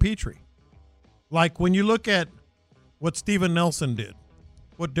Jalen Petrie. Like when you look at what Steven Nelson did,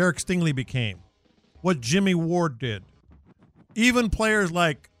 what Derek Stingley became, what Jimmy Ward did, even players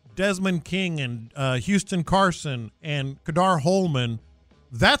like Desmond King and Houston Carson and Kadar Holman,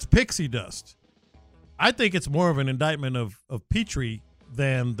 that's pixie dust. I think it's more of an indictment of Petrie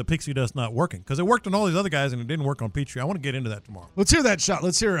than the pixie dust not working, because it worked on all these other guys and it didn't work on Petrie. I want to get into that tomorrow. Let's hear that shot.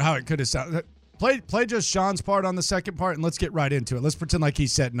 Let's hear how it could have sounded. Play just Sean's part on the second part, and let's get right into it. Let's pretend like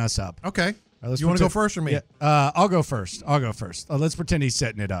he's setting us up. Okay. Right, you want to go first or me? Yeah, I'll go first. Let's pretend he's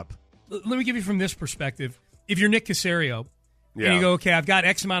setting it up. Let me give you from this perspective. If you're Nick Caserio, Yeah. and you go, okay, I've got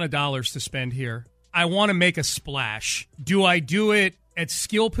X amount of dollars to spend here. I want to make a splash. Do I do it at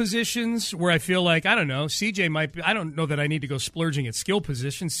skill positions where I feel like, I don't know, CJ might be, I don't know that I need to go splurging at skill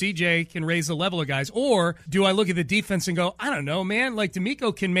positions. CJ can raise the level of guys. Or do I look at the defense and go, I don't know, man, like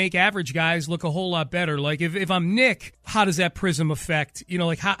D'Amico can make average guys look a whole lot better. Like if I'm Nick, how does that prism affect,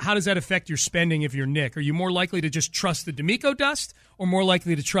 like how does that affect your spending if you're Nick? Are you more likely to just trust the D'Amico dust or more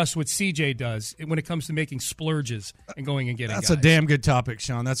likely to trust what CJ does when it comes to making splurges and going and getting That's guys? a damn good topic,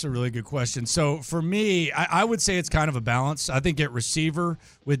 Sean. That's a really good question. So for me, I would say it's kind of a balance. I think at receiver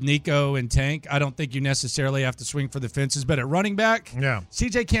with Nico and Tank, I don't think you necessarily have to swing for the fences. But at running back,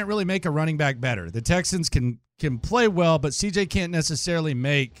 CJ can't really make a running back better. The Texans can play well, but CJ can't necessarily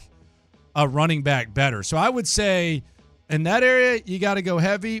make a running back better. So I would say in that area, you got to go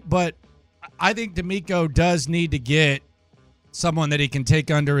heavy. But I think D'Amico does need to get someone that he can take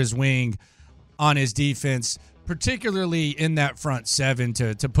under his wing on his defense, particularly in that front seven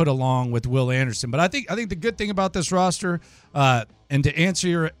to put along with Will Anderson. But I think the good thing about this roster, and to answer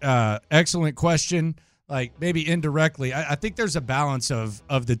your excellent question, like maybe indirectly, I think there's a balance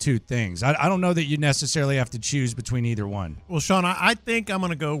of the two things. I don't know that you necessarily have to choose between either one. Well, Sean, I think I'm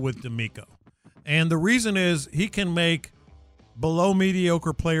going to go with D'Amico. And the reason is he can make below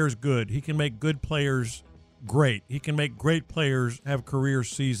mediocre players good. He can make good players great. He can make great players have career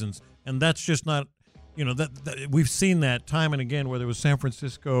seasons. And that's just not, that we've seen that time and again, whether it was San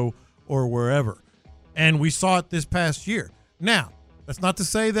Francisco or wherever. And we saw it this past year. Now, that's not to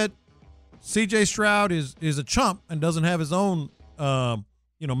say that CJ Stroud is a chump and doesn't have his own,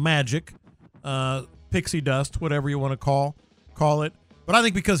 magic, pixie dust, whatever you want to call it. But I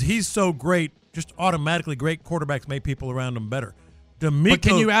think because he's so great, just automatically great quarterbacks make people around him better. D'Amico, but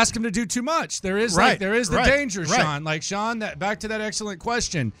can you ask him to do too much? There is the danger, Sean. Like Sean, back to that excellent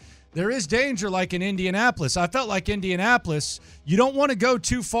question. There is danger, like in Indianapolis. I felt like Indianapolis, you don't want to go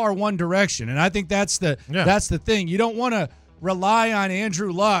too far one direction, and I think that's the thing. You don't want to rely on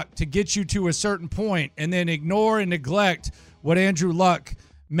Andrew Luck to get you to a certain point and then ignore and neglect what Andrew Luck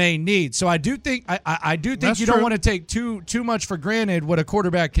may need. So I do think you don't want to take too much for granted what a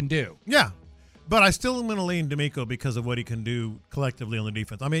quarterback can do. Yeah. But I still am going to lean D'Amico because of what he can do collectively on the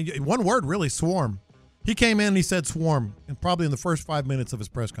defense. I mean, one word really, swarm. He came in and he said swarm, and probably in the first 5 minutes of his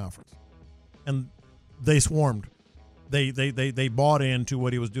press conference. And they swarmed. They bought into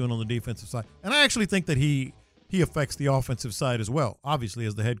what he was doing on the defensive side. And I actually think that he affects the offensive side as well, obviously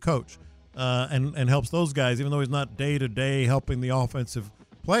as the head coach, and helps those guys, even though he's not day-to-day helping the offensive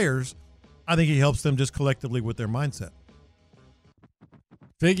players. I think he helps them just collectively with their mindset.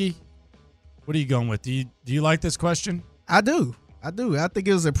 Figgy, what are you going with? Do you like this question? I do. I think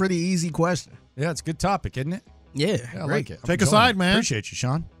it was a pretty easy question. Yeah, it's a good topic, isn't it? Yeah, I like it. Take a side, man. Appreciate you,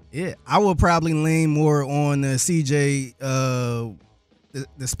 Sean. Yeah, I will probably lean more on CJ,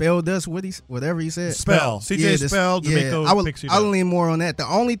 the spell dust, whatever he said. Spell. CJ spell, D'Amico, pixie dust. I will lean more on that. The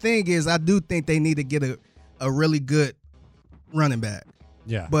only thing is I do think they need to get a really good running back.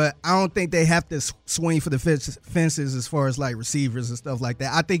 Yeah. But I don't think they have to swing for the fences as far as like receivers and stuff like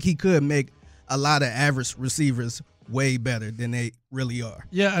that. I think he could make a lot of average receivers way better than they really are.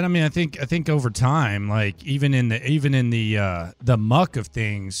 Yeah, and I mean, I think over time, like even in the muck of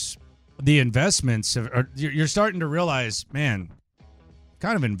things, the investments you're starting to realize, man,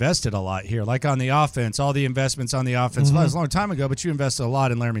 kind of invested a lot here. Like on the offense, all the investments on the offense. That was a long time ago, but you invested a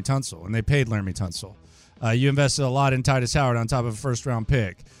lot in Laramie Tunsil, and they paid Laramie Tunsil. You invested a lot in Titus Howard on top of a first-round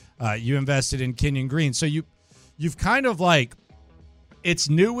pick. You invested in Kenyon Green. So you've kind of like, it's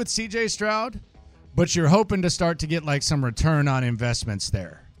new with CJ Stroud, but you're hoping to start to get like some return on investments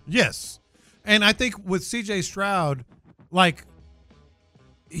there. Yes. And I think with CJ Stroud, like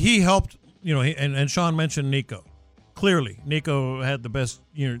he helped, and Sean mentioned Nico. Clearly, Nico had the best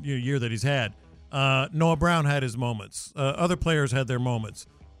year that he's had. Noah Brown had his moments. Other players had their moments.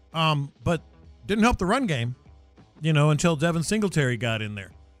 But didn't help the run game, until Devin Singletary got in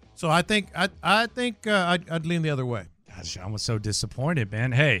there. So I think I'd lean the other way. God, Sean was so disappointed,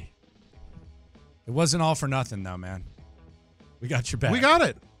 man. Hey, it wasn't all for nothing, though, man. We got your back. We got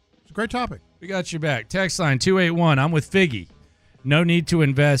it. It's a great topic. We got your back. Text line 281. I'm with Figgy. No need to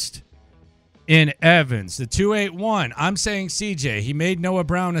invest in Evans. The 281. I'm saying CJ. He made Noah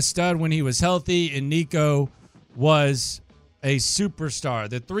Brown a stud when he was healthy, and Nico was a superstar.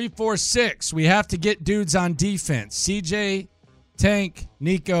 The 3-4-6, we have to get dudes on defense. CJ, Tank,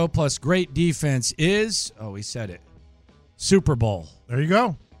 Nico, plus great defense is, we said it, Super Bowl. There you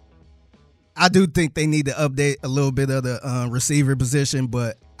go. I do think they need to update a little bit of the receiver position,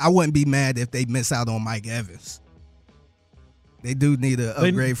 but I wouldn't be mad if they miss out on Mike Evans. They do need an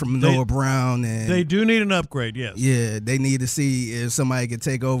upgrade from Noah Brown. And they do need an upgrade, yes. Yeah, they need to see if somebody could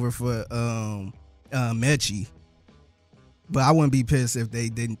take over for Mechie. But I wouldn't be pissed if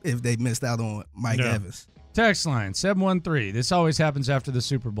they missed out on Mike Evans. Text line 713. This always happens after the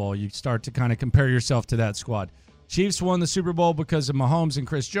Super Bowl. You start to kind of compare yourself to that squad. Chiefs won the Super Bowl because of Mahomes and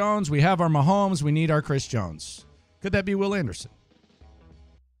Chris Jones. We have our Mahomes. We need our Chris Jones. Could that be Will Anderson?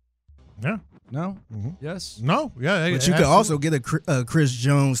 Yeah. No? Yes? No. Yeah. But you could also get a Chris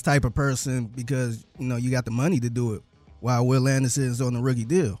Jones type of person because, you got the money to do it while Will Anderson is on the rookie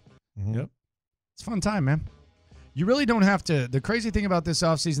deal. Yep. It's a fun time, man. You really don't have to. The crazy thing about this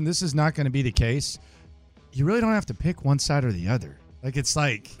offseason, this is not going to be the case. You really don't have to pick one side or the other. Like, it's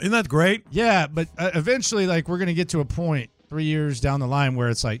like. Isn't that great? Yeah, but eventually, like, we're going to get to a point 3 years down the line where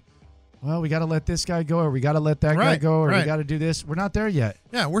it's like, well, we got to let this guy go, or we got to let that guy go, or we got to do this. We're not there yet.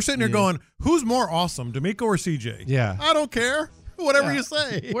 Yeah, we're sitting here going, who's more awesome, D'Amico or CJ? Yeah. I don't care. Whatever you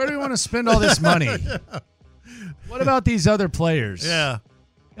say. Where do we want to spend all this money? What about these other players? Yeah.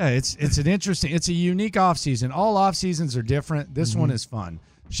 Yeah, it's an interesting, it's a unique offseason. All off seasons are different. This one is fun.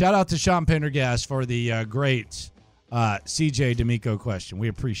 Shout out to Sean Pendergast for the great CJ D'Amico question. We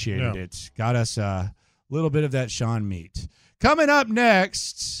appreciated it. Got us a little bit of that Sean meat. Coming up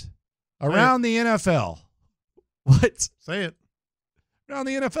next, around the NFL. What? Say it. Around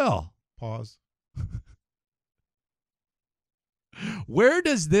the NFL. Pause. Where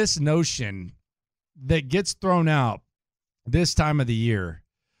does this notion that gets thrown out this time of the year,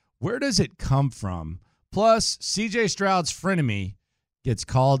 where does it come from? Plus, CJ Stroud's frenemy gets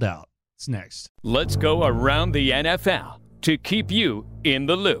called out. It's next. Let's go around the NFL to keep you in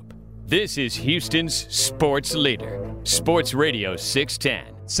the loop. This is Houston's sports leader, Sports Radio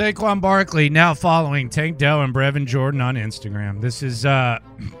 610. Saquon Barkley now following Tank Dell and Brevin Jordan on Instagram. This is the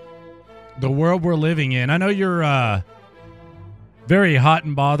world we're living in. I know you're very hot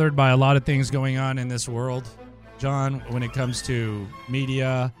and bothered by a lot of things going on in this world, John, when it comes to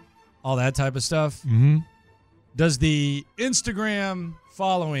media, all that type of stuff. Mm-hmm. Does the Instagram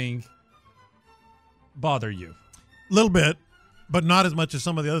following bother you? A little bit, but not as much as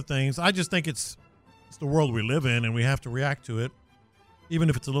some of the other things. I just think it's the world we live in, and we have to react to it, even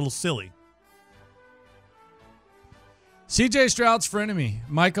if it's a little silly. CJ Stroud's frenemy,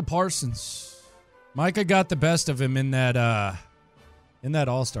 Micah Parsons. Micah got the best of him in that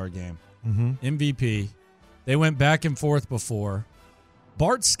All-Star game. Mm-hmm. MVP. They went back and forth before.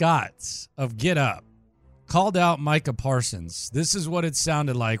 Bart Scott of Get Up called out Micah Parsons. This is what it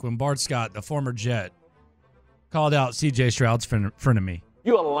sounded like when Bart Scott, the former Jet, called out CJ Stroud's frenemy.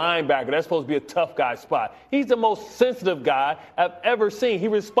 You're a linebacker. That's supposed to be a tough guy spot. He's the most sensitive guy I've ever seen. He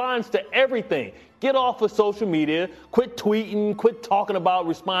responds to everything. Get off of social media. Quit tweeting. Quit talking about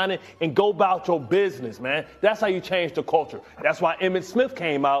responding and go about your business, man. That's how you change the culture. That's why Emmitt Smith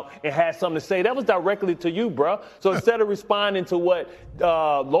came out and had something to say. That was directly to you, bro. So instead of responding to what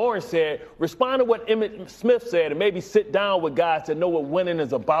Lauren said, respond to what Emmitt Smith said and maybe sit down with guys that know what winning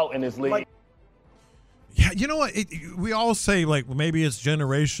is about in this league. Yeah, you know what? We all say, like, maybe it's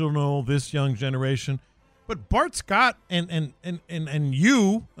generational, this young generation. But Bart Scott and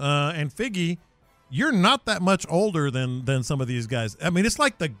you and Figgy, you're not that much older than some of these guys. I mean, it's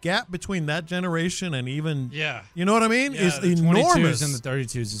like the gap between that generation and even, you know what I mean? Yeah, Is the enormous. 22s and the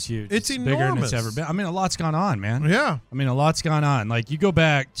 32s is huge. It's bigger than it's enormous. ever been. I mean, a lot's gone on, man. Yeah. I mean, a lot's gone on. Like, you go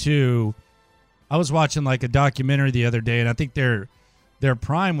back to, I was watching like a documentary the other day, and I think their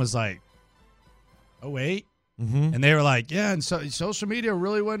prime was like 08. Mm-hmm. And they were like, yeah, and so social media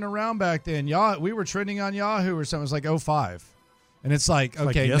really wasn't around back then. We were trending on Yahoo or something. It was like 05. And it's like,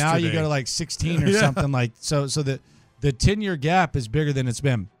 okay, now you go to like 16 or something like so the 10-year gap is bigger than it's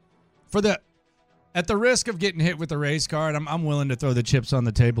been. At the risk of getting hit with the race card, I'm willing to throw the chips on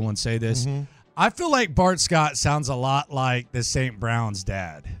the table and say this. Mm-hmm. I feel like Bart Scott sounds a lot like the St. Brown's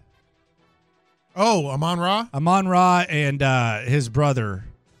dad. Oh, Amon Ra? Amon Ra and his brother.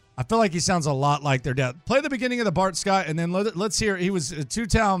 I feel like he sounds a lot like their dad. Play the beginning of the Bart Scott, and then let's hear. He was a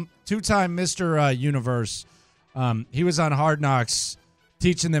two-time Mr. Universe. He was on Hard Knocks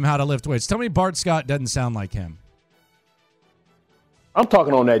teaching them how to lift weights. Tell me Bart Scott doesn't sound like him. I'm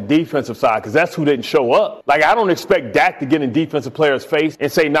talking on that defensive side because that's who didn't show up. Like, I don't expect Dak to get in defensive players' face and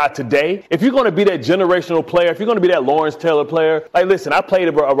say, not today. If you're going to be that generational player, if you're going to be that Lawrence Taylor player, like, listen, I played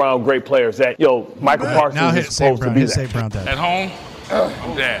around great players that, Michael Parsons is supposed to be that. At home,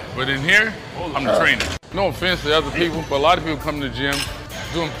 I'm dad. But in here, I'm the trainer. No offense to other people, but a lot of people come to the gym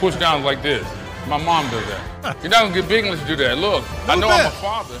doing push downs like this. My mom does that. You're not going to get big unless you do that. Look, I know I'm a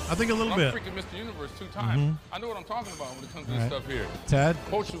father. I think a little bit. I'm freaking Mr. Universe 2 times. I know what I'm talking about when it comes to this stuff here. Tad?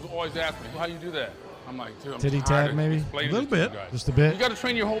 Coaches always ask me, how you do that? I'm like, dude, I'm Titty tired tad, of maybe? explaining A little this to bit. you guys. Just a bit. You got to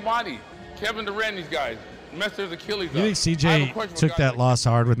train your whole body. Kevin Durant, these guys, mess their Achilles You think CJ took that loss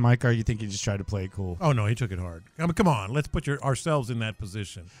hard with Mike, or you think he just tried to play it cool? Oh no, he took it hard. I mean, come on, let's put ourselves in that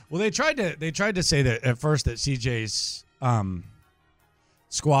position. Well, they tried to say that at first that CJ's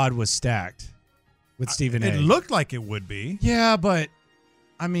squad was stacked with Stephen A. It looked like it would be. Yeah, but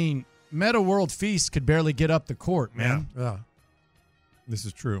I mean, Meta World Feast could barely get up the court, man. Yeah. This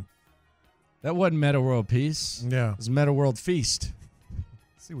is true. That wasn't Meta World Peace. Yeah. It was Meta World Feast.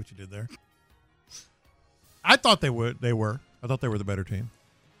 See what you did there. I thought they were. I thought they were the better team.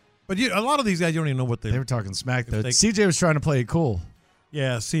 But a lot of these guys, you don't even know what they were talking smack, though. CJ was trying to play it cool.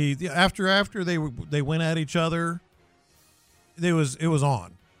 Yeah, see, after they went at each other, it was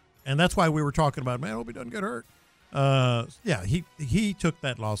on. And that's why we were talking about, man, I hope he doesn't get hurt. Yeah, he took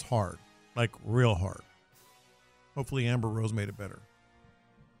that loss hard, like real hard. Hopefully Amber Rose made it better.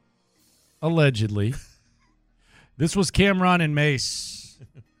 Allegedly. This was Cameron and Mace.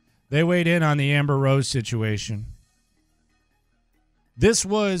 They weighed in on the Amber Rose situation. This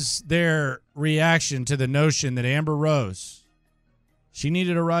was their reaction to the notion that Amber Rose, she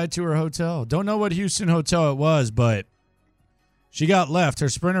needed a ride to her hotel. Don't know what Houston hotel it was, but she got left. Her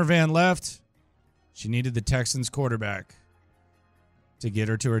Sprinter van left. She needed the Texans quarterback to get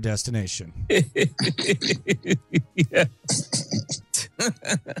her to her destination.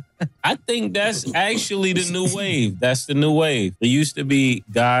 I think that's actually the new wave. That's the new wave. There used to be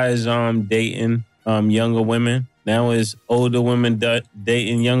guys dating younger women. Now it's older women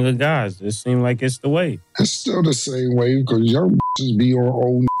dating younger guys. It seems like it's the wave. It's still the same wave because young bitches be on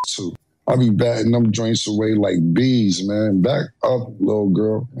old too. I be batting them joints away like bees, man. Back up, little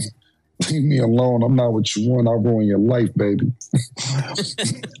girl. Leave me alone. I'm not what you want. I'll ruin your life, baby. As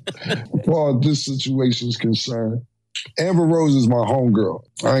far as this situation is concerned, Amber Rose is my homegirl.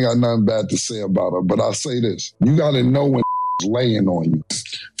 I ain't got nothing bad to say about her, but I say this. You got to know when laying on you.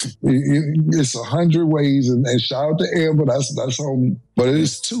 It's 100 ways, and shout out to Amber, that's homie. But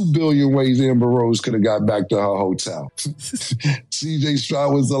it's 2 billion ways Amber Rose could have got back to her hotel. CJ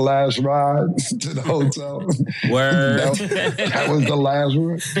Stroud was the last ride to the hotel. Word. That was the last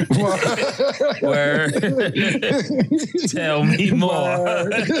one. Word. Tell me more.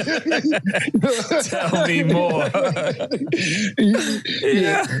 Tell me more.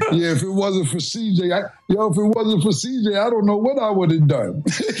 Yeah, if it wasn't for CJ, I don't know what I would have done.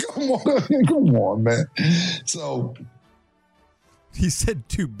 Come on, man. So he said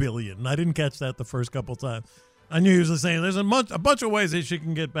 2 billion. I didn't catch that the first couple times. I knew he was saying there's a bunch of ways that she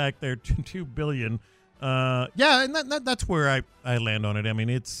can get back there. 2 billion. Yeah, and that's where I land on it. I mean,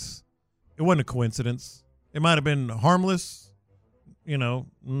 it wasn't a coincidence. It might have been harmless, and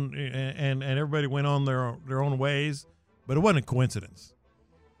everybody went on their own ways, but it wasn't a coincidence.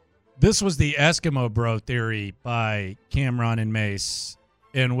 This was the Eskimo Bro theory by Cameron and Mace,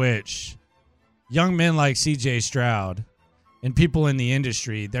 in which young men like CJ Stroud and people in the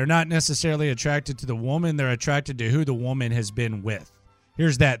industry, they're not necessarily attracted to the woman, they're attracted to who the woman has been with.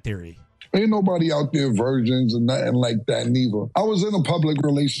 Here's that theory. Ain't nobody out there virgins and nothing like that neither. I was in a public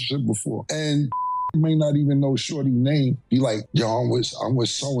relationship before, and you may not even know Shorty's name. Be like, yo, I'm with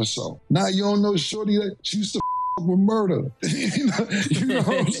so-and-so. Now you don't know Shorty that she used to with murder. you know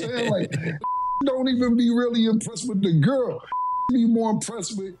what I'm saying? Like, don't even be really impressed with the girl. Be more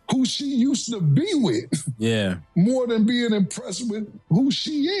impressed with who she used to be with. Yeah. More than being impressed with who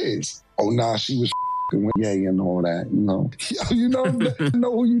she is. Oh, nah, she was with Ye and all that, You know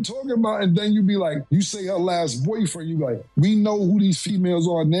who you talking about, and then you be like, you say her last boyfriend, you like, we know who these females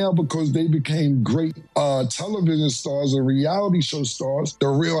are now because they became great television stars or reality show stars, the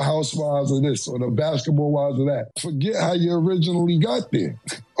Real Housewives of this or the Basketball Wives of that. Forget how you originally got there.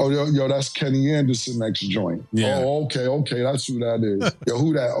 Oh, yo, that's Kenny Anderson next joint. Yeah. Oh, okay, that's who that is. Yo,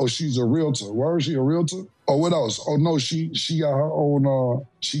 who that? Oh, she's a realtor. Where is she, a realtor? Oh, what else? Oh no, she got her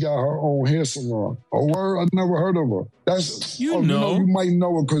own hair salon. Oh, word? I never heard of her. That's you might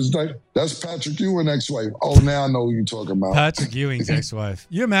know her because that's Patrick Ewing ex-wife. Oh, now I know who you're talking about. Patrick Ewing's ex-wife.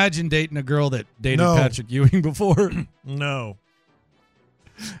 You imagine dating a girl that dated Patrick Ewing before? No.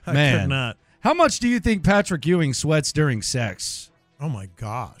 I Man, could not. How much do you think Patrick Ewing sweats during sex? Oh my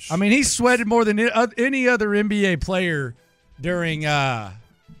gosh! I mean, he sweated more than any other NBA player during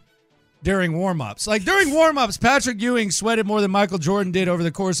warm-ups. Like during warm-ups, Patrick Ewing sweated more than Michael Jordan did over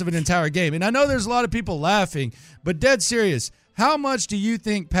the course of an entire game. And I know there's a lot of people laughing, but dead serious. How much do you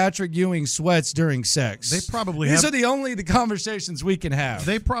think Patrick Ewing sweats during sex? They probably These are the conversations we can have.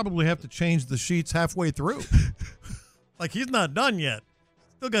 They probably have to change the sheets halfway through. Like he's not done yet.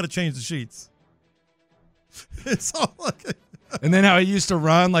 Still got to change the sheets. It's all like. And then how he used to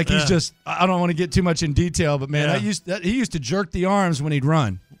run, like he's just. I don't want to get too much in detail, but man, he used to jerk the arms when he'd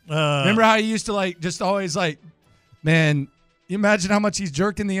run. Remember how he used to like just always like, man. You imagine how much he's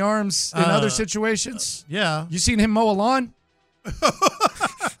jerking the arms in other situations? Yeah. You seen him mow a lawn?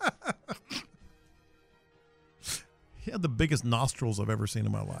 He had the biggest nostrils I've ever seen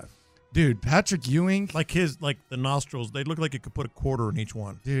in my life. Dude, Patrick Ewing. Like the nostrils, they look like you could put a quarter in each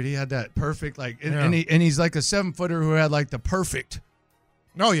one. Dude, he had that perfect, and he's like a 7-footer who had like the perfect.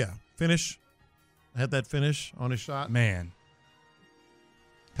 Oh, yeah. Finish. I had that finish on his shot. Man.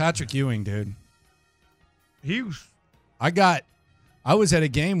 Patrick Ewing, dude. I was at a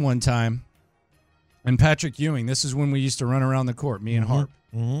game one time, and Patrick Ewing, this is when we used to run around the court, me and Harp.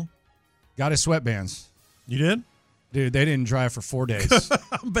 Mm-hmm. Got his sweatbands. You did? Dude, they didn't dry for 4 days.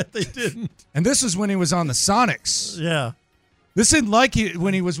 I bet they didn't. And this was when he was on the Sonics. Yeah. This isn't like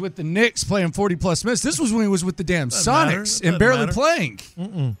when he was with the Knicks playing 40-plus minutes. This was when he was with the damn Sonics and barely playing.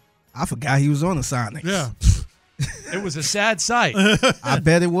 Mm-mm. I forgot he was on the Sonics. Yeah. It was a sad sight. I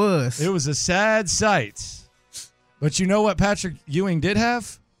bet it was. It was a sad sight. But you know what Patrick Ewing did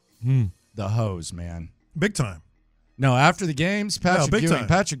have? The hose, man. Big time. No, after the games, Patrick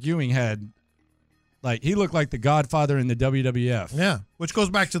time. Ewing had, like, he looked like the Godfather in the WWF. Yeah, which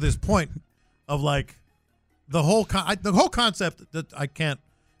goes back to this point of like the whole concept that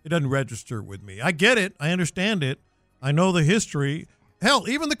it doesn't register with me. I get it. I understand it. I know the history. Hell,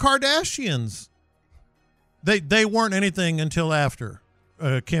 even the Kardashians, they weren't anything until after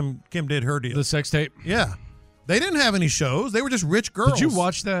Kim did her deal. The sex tape? Yeah. They didn't have any shows. They were just rich girls. Did you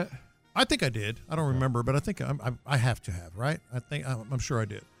watch that? I think I did. I don't remember, but I think I have to have, right? I'm sure I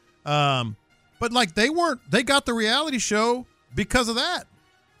did. But like they got the reality show because of that.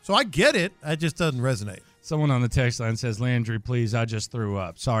 So I get it. It just doesn't resonate. Someone on the text line says, Landry, please, I just threw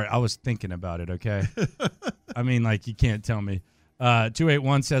up. Sorry, I was thinking about it, okay? I mean, like, you can't tell me.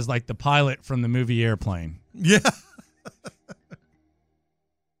 281 says, like the pilot from the movie Airplane. Yeah.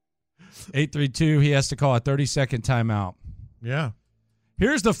 832, he has to call a 30-second timeout. Yeah.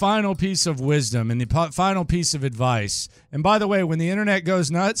 Here's the final piece of wisdom and the final piece of advice. And by the way, when the internet goes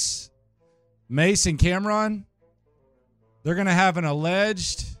nuts, Mace and Cameron, they're going to have an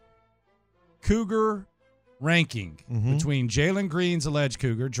alleged Cougar ranking between Jalen Green's alleged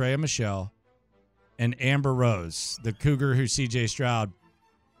Cougar, Drea Michelle, and Amber Rose, the Cougar who CJ Stroud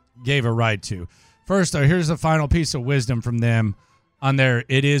gave a ride to. First, though, here's the final piece of wisdom from them on their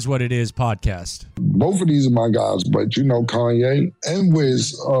It Is What It Is podcast. Both of these are my guys, but you know Kanye and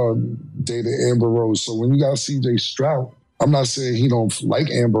Wiz dated Amber Rose. So when you got CJ Stroud, I'm not saying he don't like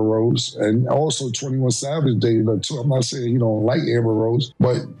Amber Rose. And also 21 Savage dated her too. I'm not saying he don't like Amber Rose,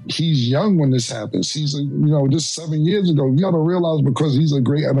 but he's young when this happens. He's, just 7 years ago. You got to realize because he's a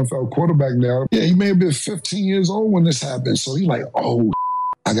great NFL quarterback now. Yeah, he may have been 15 years old when this happened. So he's like, oh,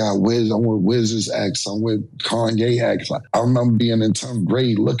 I got Wiz. I'm with Wiz's ex. I'm with Kanye ex. I remember being in 10th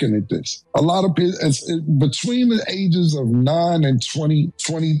grade looking at this. A lot of people, between the ages of 9 and 20,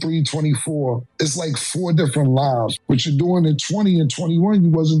 23, 24, it's like 4 different lives. What you're doing at 20 and 21, you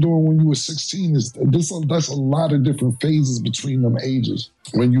wasn't doing when you were 16. That's a lot of different phases between them ages.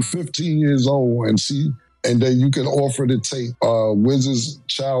 When you're 15 years old and then you can offer to take Wiz's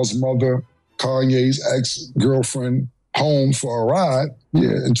child's mother, Kanye's ex-girlfriend, home for a ride,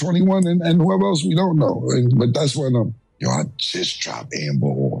 and 21 and whoever else we don't know. But that's when I just dropped Amber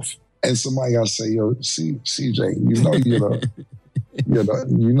off. And somebody got to say, yo, CJ,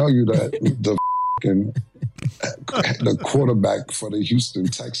 the the quarterback for the Houston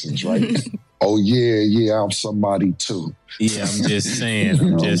Texans, right? Oh, yeah, I'm somebody too. Yeah, I'm just saying.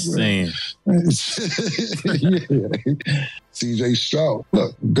 Yeah. CJ Stroud.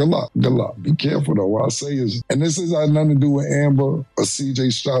 Look, good luck. Be careful, though. What I say is, and this has nothing to do with Amber or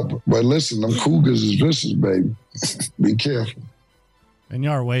CJ Stroud, but listen, them Cougars is vicious, baby. Be careful. And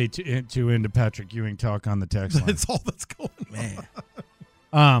you are way too into Patrick Ewing talk on the text line. That's all that's going on.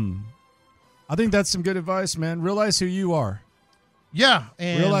 Man. I think that's some good advice, man. Realize who you are. Yeah.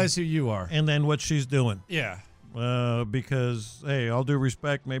 And realize who you are. And then what she's doing. Yeah. Because, hey, all due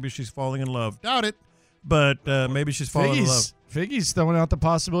respect, maybe she's falling in love. Doubt it, but maybe she's falling in love. Figgy's throwing out the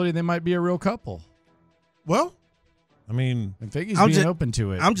possibility they might be a real couple. Well, I mean, and Figgy's being open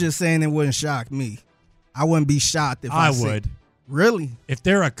to it. I'm just saying it wouldn't shock me. I wouldn't be shocked if I I would. Really? If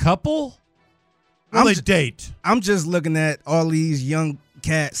they're a couple, they date. I'm just looking at all these young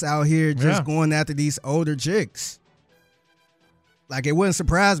cats out here just going after these older chicks. Like, it wouldn't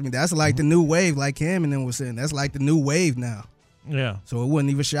surprise me. That's like the new wave, like Cam and them was saying. That's like the new wave now. Yeah. So it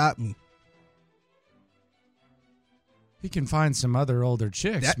wouldn't even shock me. he can find some other older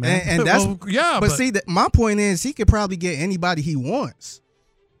chicks, man. And that's But see, my point is, he could probably get anybody he wants.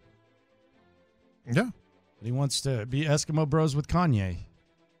 Yeah. But he wants to be Eskimo Bros with Kanye.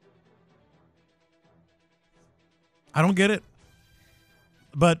 I don't get it.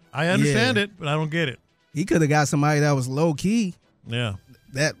 But I understand it, but I don't get it. He could have got somebody that was low key. Yeah.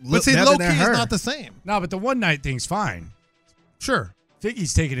 That But see, low key is not the same. No, but the one night thing's fine. Sure.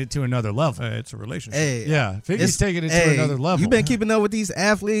 Figgy's taking it to another level. It's a relationship. Hey, yeah, Figgy's taking it to another level. You been keeping up with these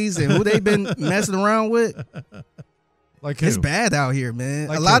athletes and who they been messing around with? Like who? It's bad out here, man.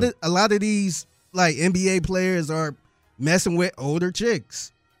 Like a lot of these like NBA players are messing with older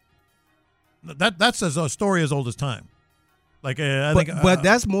chicks. That's a story as old as time. Like I think, but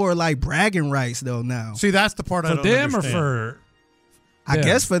that's more like bragging rights though. Now, see, that's the part I don't them understand. or for. I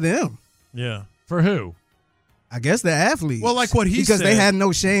guess for them. Yeah. For who? I guess the athletes. Well, like what he because said. they had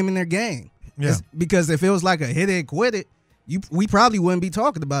no shame in their game. Yeah. Because if it was like a hit it, quit it, we probably wouldn't be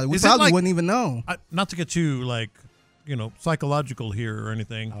talking about it. We probably wouldn't even know. Not to get too psychological here or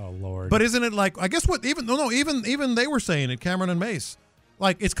anything. Oh Lord. But isn't it like, I guess what even they were saying it, Cameron and Mace,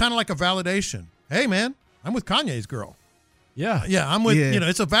 like it's kind of like a validation. Hey man, I'm with Kanye's girl. Yeah. Yeah, I'm with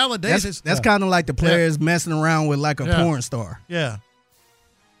it's a validation. That's kind of like the players messing around with like a porn star. Yeah.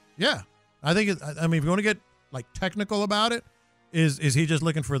 Yeah. I think if you want to get like technical about it, is he just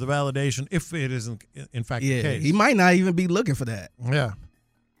looking for the validation if it isn't in fact the case? He might not even be looking for that. Yeah.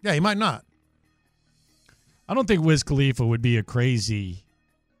 Yeah, he might not. I don't think Wiz Khalifa would be a crazy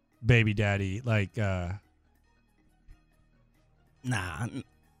baby daddy. Like, nah.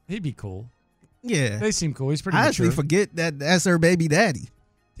 He'd be cool. Yeah. They seem cool. He's pretty I mature. actually forget that's her baby daddy.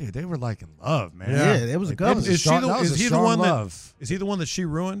 Dude, they were like in love, man. Yeah, there was a couple. Is he the one that she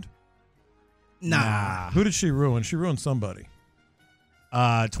ruined? Nah. Who did she ruin? She ruined somebody.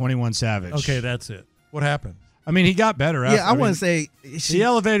 21 Savage. Okay, that's it. What happened? I mean, he got better. Yeah, I wouldn't say he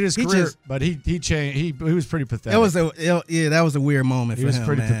elevated his career, but he changed. He was pretty pathetic. That was a weird moment for him. He was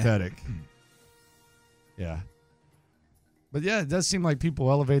pretty man. pathetic. Yeah. But yeah, it does seem like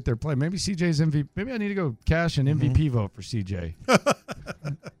people elevate their play. Maybe CJ's MVP. Maybe I need to go cash an MVP vote for CJ.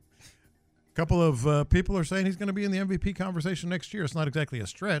 A couple of people are saying he's going to be in the MVP conversation next year. It's not exactly a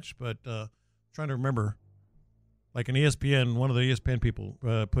stretch, but trying to remember, like an ESPN, one of the ESPN people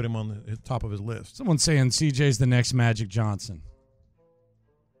put him on the top of his list. Someone's saying CJ's the next Magic Johnson.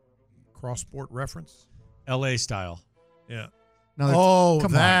 Cross-sport reference? LA style. Yeah. No,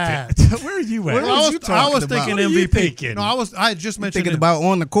 come that. on. Where are you at? I was thinking MVP. No, I had just mentioned thinking about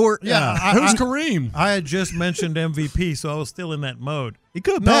on the court. Yeah, who's Kareem? I had just mentioned MVP, so I was still in that mode. He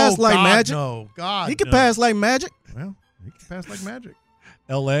could pass like God, Magic. No, God, he could no. pass like Magic. Well, he could pass like Magic.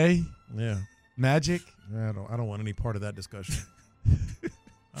 LA, yeah, Magic. I don't want any part of that discussion.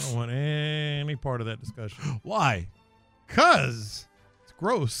 I don't want any part of that discussion. Why? Cause it's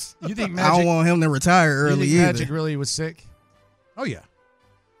gross. You think Magic? I don't want him to retire early you think either. Magic really was sick? Oh yeah.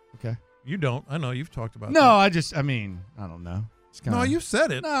 Okay. You don't. I know you've talked about. No, that. I mean, I don't know. No, you said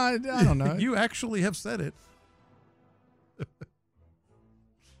it. No, I don't know. You actually have said it.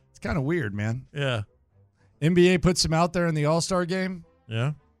 It's kind of weird, man. Yeah. NBA puts him out there in the All-Star game.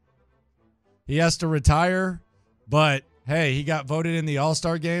 Yeah. He has to retire, but hey, he got voted in the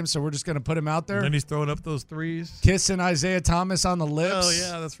All-Star game, so we're just going to put him out there. And then he's throwing up those threes. Kissing Isaiah Thomas on the lips. Oh,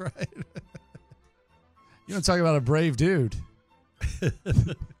 yeah, that's right. You don't talk about a brave dude.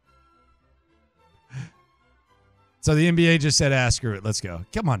 So the NBA just said, screw it, let's go.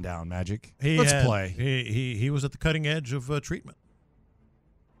 Come on down, Magic. Let's play. He was at the cutting edge of treatment.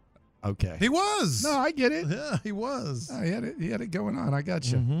 Okay. He was. No, I get it. Yeah, he was. Oh, he had it going on. I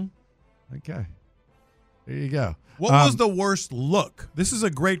got you. Mm-hmm. Okay. There you go. What was the worst look? This is a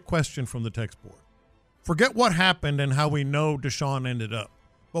great question from the text board. Forget what happened and how we know Deshaun ended up.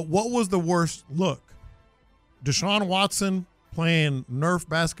 But what was the worst look? Deshaun Watson playing Nerf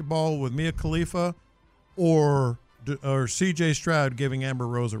basketball with Mia Khalifa or CJ Stroud giving Amber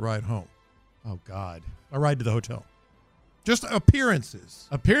Rose a ride home? Oh, God. A ride to the hotel. Just appearances.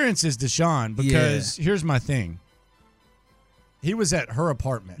 Appearances, Deshaun, because here's my thing. He was at her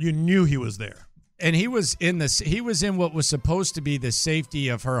apartment. You knew he was there. And he was in what was supposed to be the safety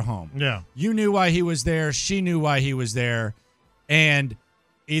of her home. Yeah. You knew why he was there. She knew why he was there. And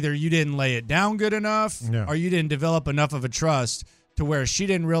either you didn't lay it down good enough or you didn't develop enough of a trust to where she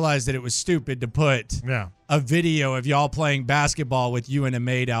didn't realize that it was stupid to put a video of y'all playing basketball with you in a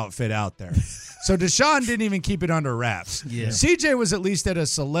maid outfit out there. So Deshaun didn't even keep it under wraps. Yeah. CJ was at least at a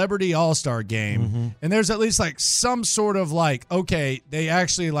celebrity all-star game, and there's at least like some sort of like, okay, they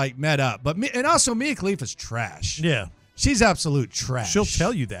actually like met up. But and also Mia Khalifa's trash. Yeah. She's absolute trash. She'll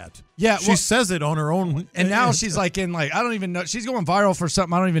tell you that. Yeah, she says it on her own. And now she's like in like, I don't even know. She's going viral for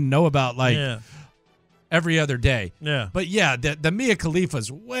something I don't even know about like every other day. Yeah. But yeah, the Mia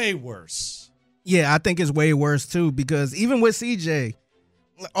Khalifa's way worse. Yeah, I think it's way worse too because even with CJ,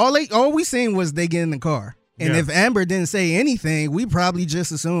 all we seen was they get in the car. And if Amber didn't say anything, we probably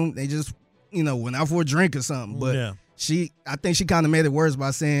just assumed they just, went out for a drink or something. But I think she kind of made it worse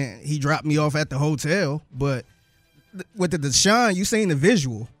by saying he dropped me off at the hotel. But with the Deshaun, you seen the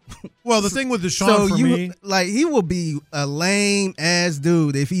visual. Well, the thing with Deshaun me, like he will be a lame ass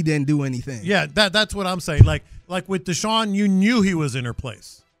dude if he didn't do anything. Yeah, that's what I'm saying. Like with Deshaun, you knew he was in her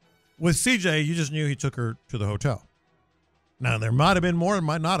place. With CJ, you just knew he took her to the hotel. Now there might have been more, it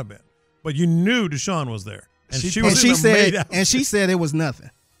might not have been, but you knew Deshaun was there, and she said it was nothing.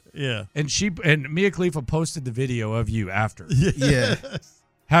 Yeah, and Mia Khalifa posted the video of you after. Yeah.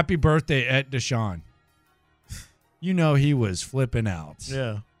 Happy birthday at Deshaun. You know he was flipping out.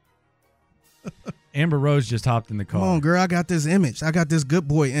 Yeah. Amber Rose just hopped in the car. Come on, girl, I got this image. I got this good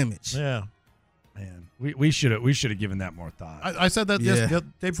boy image. Yeah. Man, we should have given that more thought. I said that the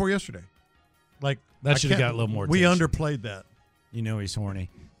day before yesterday. Like that should have got a little more We attention. underplayed that. You know he's horny.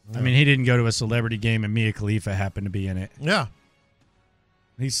 Yeah. I mean, he didn't go to a celebrity game and Mia Khalifa happened to be in it. Yeah.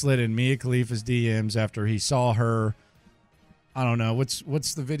 He slid in Mia Khalifa's DMs after he saw her. I don't know. What's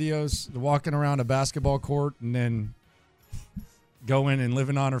the videos? The walking around a basketball court and then going and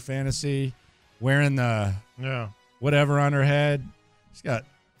living on her fantasy, wearing the whatever on her head.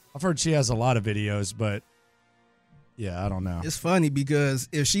 I've heard she has a lot of videos, but yeah, I don't know. It's funny because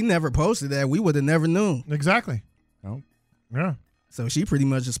if she never posted that, we would have never known. Exactly. No. Yeah. So she pretty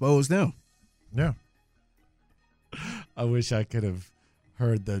much exposed them. Yeah. I wish I could have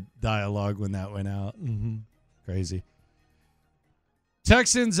heard the dialogue when that went out. Crazy.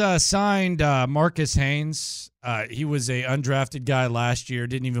 Texans signed Marcus Haynes. He was a undrafted guy last year,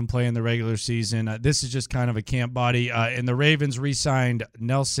 didn't even play in the regular season. This is just kind of a camp body. And the Ravens re-signed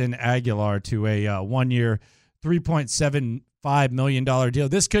Nelson Aguilar to a 1-year, $3.75 million deal.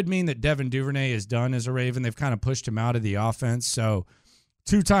 This could mean that Devin Duvernay is done as a Raven. They've kind of pushed him out of the offense. So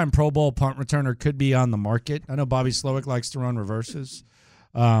 2-time Pro Bowl punt returner could be on the market. I know Bobby Slowick likes to run reverses.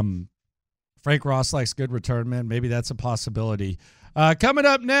 Frank Ross likes good return men. Maybe that's a possibility. Coming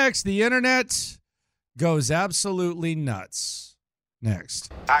up next, the internet goes absolutely nuts.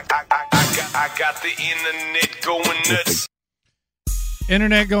 Next. I got the internet going nuts.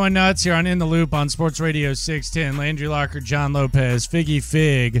 Internet going nuts here on In the Loop on Sports Radio 610. Landry Locker, John Lopez, Figgy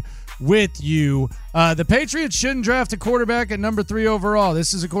Fig with you. The Patriots shouldn't draft a quarterback at number 3 overall.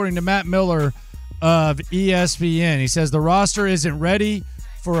 This is according to Matt Miller of ESPN. He says the roster isn't ready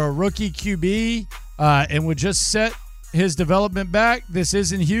for a rookie QB and would just set his development back. This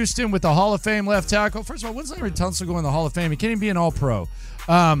is in Houston with the Hall of Fame left tackle. First of all, when's Larry Tunsil going to the Hall of Fame? He can't even be an All-Pro.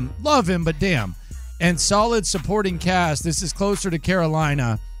 Love him, but damn. And solid supporting cast. This is closer to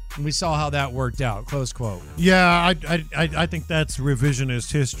Carolina, and we saw how that worked out. Close quote. Yeah, I think that's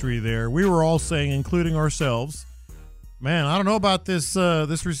revisionist history there. We were all saying, including ourselves, man, I don't know about this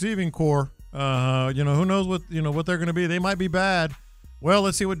this receiving core. Who knows what they're going to be. They might be bad. Well,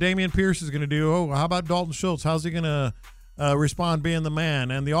 let's see what Dameon Pierce is going to do. Oh, how about Dalton Schultz? How's he going to respond being the man?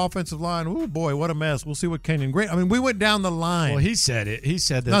 And the offensive line, oh, boy, what a mess. We'll see what Kenyon Green. I mean, we went down the line. Well, he said it. He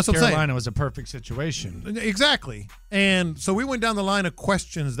said that Carolina was a perfect situation. Exactly. And so we went down the line of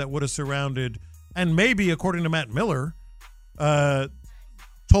questions that would have surrounded, and maybe, according to Matt Miller,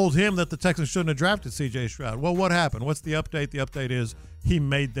 told him that the Texans shouldn't have drafted CJ Stroud. Well, what happened? What's the update? The update is he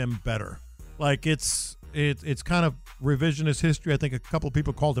made them better. Like, it's kind of revisionist history. I think a couple of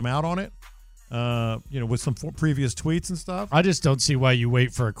people called him out on it, with some previous tweets and stuff. I just don't see why you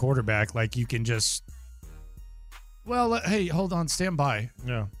wait for a quarterback. Like, you can just, hey, hold on, stand by.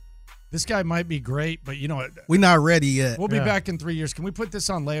 Yeah. This guy might be great, but you know what? We're not ready yet. We'll be back in 3 years. Can we put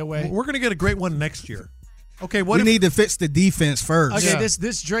this on layaway? We're going to get a great one next year. Okay, we need to fix the defense first. Okay,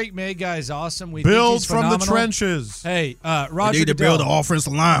 this Drake May guy is awesome. We build think he's from phenomenal. the trenches. Hey, Roger we need to Goodell. build the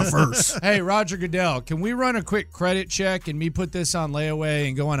offensive line first. Hey, Roger Goodell, can we run a quick credit check and me put this on layaway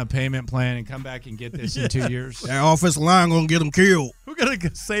and go on a payment plan and come back and get this in 2 years? That offensive line going to get them killed. Who's going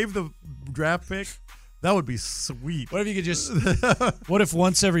to save the draft pick? That would be sweet. What if you could just – what if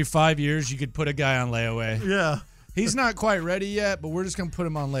once every 5 years you could put a guy on layaway? Yeah. He's not quite ready yet, but we're just gonna put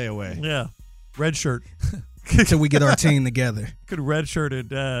him on layaway. Yeah, red shirt. Until we get our team together. Could have redshirted,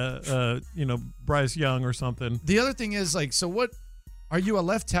 Bryce Young or something. The other thing is, like, so what? Are you a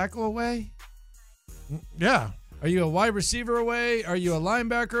left tackle away? Yeah. Are you a wide receiver away? Are you a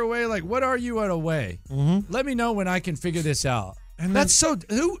linebacker away? Like, what are you at away? Mm-hmm. Let me know when I can figure this out. And that's so.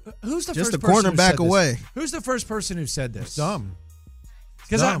 Who's the just first a person who cornerback said this? away? Who's the first person who said this? It's dumb.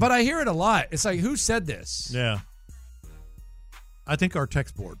 But I hear it a lot. It's like, who said this? Yeah. I think our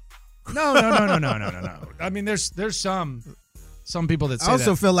text board. No. I mean, there's some people that say I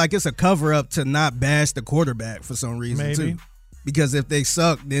also that. feel like it's a cover up to not bash the quarterback for some reason Maybe. too. Because if they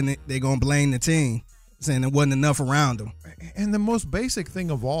suck, then they're gonna blame the team, saying there wasn't enough around them. And the most basic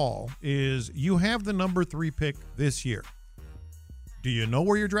thing of all is you have the number 3 pick this year. Do you know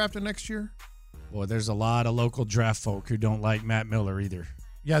where you're drafted next year? Boy, there's a lot of local draft folk who don't like Matt Miller either.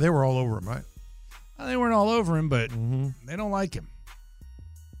 Yeah, they were all over him, right? They weren't all over him, but they don't like him.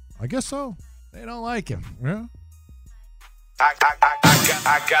 I guess so. They don't like him. Yeah.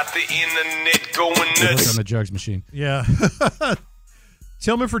 I got the internet going nuts. On the drugs machine. Yeah.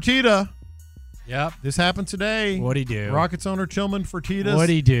 Tillman Fertitta. Yep. This happened today. What'd he do? Rockets owner Tillman Fertitta. What'd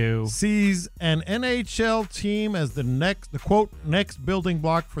he do? Sees an NHL team as the next building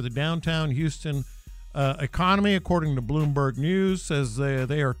block for the downtown Houston economy, according to Bloomberg News. Says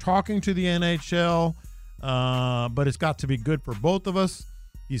they are talking to the NHL, but it's got to be good for both of us.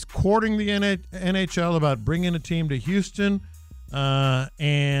 He's courting the NHL about bringing a team to Houston,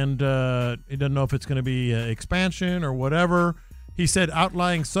 and he doesn't know if it's going to be expansion or whatever. He said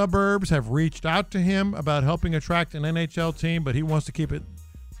outlying suburbs have reached out to him about helping attract an NHL team, but he wants to keep it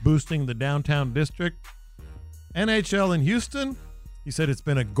boosting the downtown district. NHL in Houston, he said it's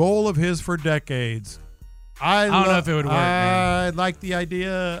been a goal of his for decades. I don't know if it would work, I man. like the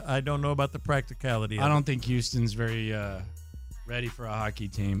idea. I don't know about the practicality of I it. don't think Houston's very ready for a hockey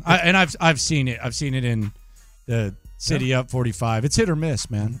team. I've seen it. I've seen it in the city up 45. It's hit or miss,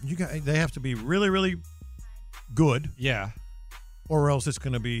 man. They have to be really, really good. Yeah. Or else it's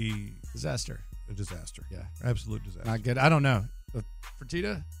going to be disaster. A disaster. Yeah. Absolute disaster. Not good. I don't know. But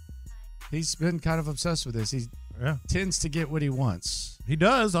Fertitta, he's been kind of obsessed with this. He tends to get what he wants. He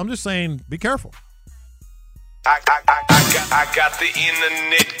does. I'm just saying, be careful. I got the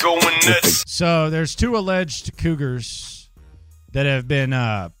internet going nuts. So there's 2 alleged Cougars that have been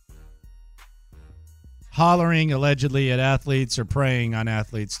hollering allegedly at athletes or preying on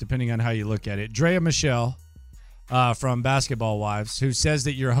athletes, depending on how you look at it. Drea Michelle from Basketball Wives, who says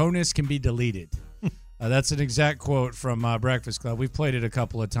that your honus can be deleted. That's an exact quote from Breakfast Club. We've played it a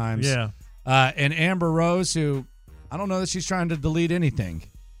couple of times. Yeah. And Amber Rose, who I don't know that she's trying to delete anything.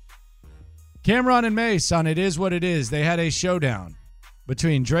 Cameron and Mace on It Is What It Is. They had a showdown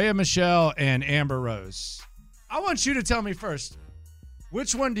between Drea Michelle and Amber Rose. I want you to tell me first,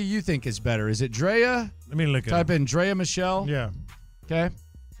 which one do you think is better? Is it Drea? Let me look at Type in Drea Michelle. Yeah. Okay.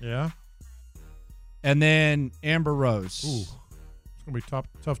 Yeah. And then Amber Rose. Ooh. It's going to be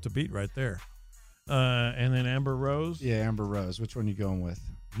tough to beat right there. And then Amber Rose. Yeah, Amber Rose. Which one are you going with?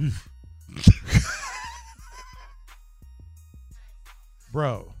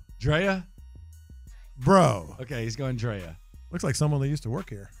 Bro. Drea? Bro. Okay, he's going Drea. Looks like someone that used to work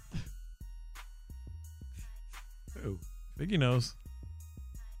here. Who? Biggie knows.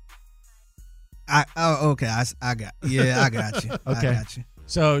 Okay. I got you. Okay. I got you.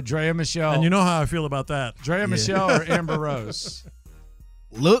 So Drea Michelle. And you know how I feel about that. Drea Michelle or Amber Rose?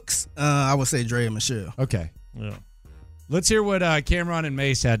 Looks, I would say Drea Michelle. Okay. Yeah. Let's hear what Cameron and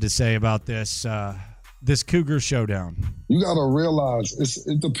Mace had to say about this this Cougar showdown. You got to realize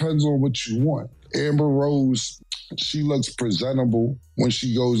it depends on what you want. Amber Rose, she looks presentable when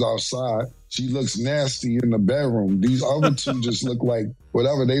she goes outside. She looks nasty in the bedroom. These other two just look like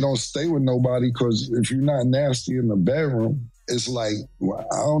whatever. They don't stay with nobody because if you're not nasty in the bedroom, it's like, well,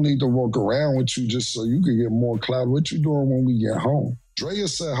 I don't need to walk around with you just so you can get more clout. What you doing when we get home? Drea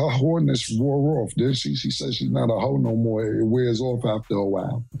said her whoreness wore off, didn't she? She said she's not a hoe no more. It wears off after a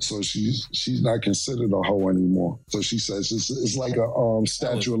while. So she's not considered a hoe anymore. So she says it's like a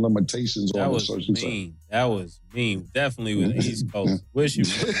statute of limitations on her. So she mean. That was mean. Definitely with the East Coast. Wish you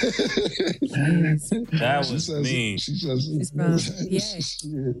That was mean. She says She's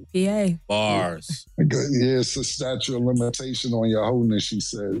from PA. Bars. Yeah, it's a statute of limitation on your wholeness, she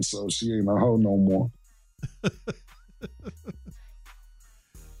said. So she ain't a hoe no more.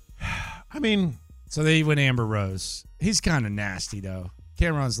 I mean, so they went Amber Rose. He's kind of nasty though.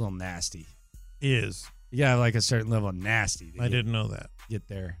 Cameron's a little nasty. Is. You got like a certain level of nasty. I didn't know that. Get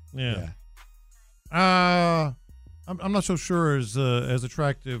there. Yeah. I'm not so sure as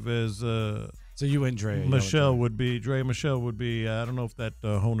attractive as So you went Dre. Michelle would be Dre. Michelle would be. I don't know if that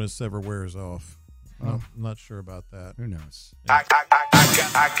honus ever wears off. I'm not sure about that. Who knows? I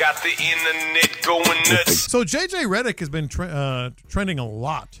got the internet going nuts. So JJ Redick has been trending a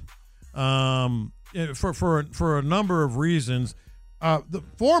lot for a number of reasons. The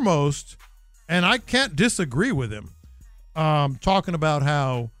foremost, and I can't disagree with him, talking about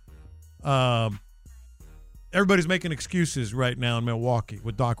how everybody's making excuses right now in Milwaukee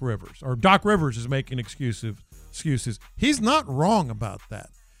with Doc Rivers, or Doc Rivers is making excuses. He's not wrong about that.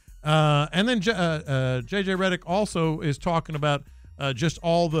 And then JJ Redick also is talking about just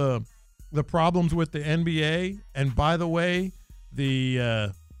all the problems with the NBA. And by the way,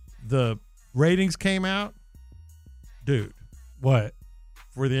 the ratings came out, dude. What?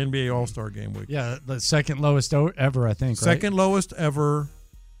 For the NBA All-Star Game week. Yeah, the second lowest ever, I think. Second lowest ever.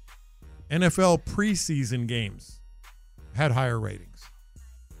 NFL preseason games had higher ratings.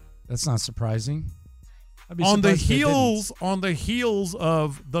 That's not surprising. On the heels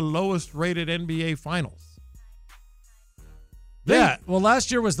of the lowest rated NBA Finals. Yeah, well,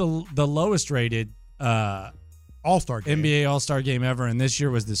 last year was the lowest rated All-Star game. NBA All-Star game ever, and this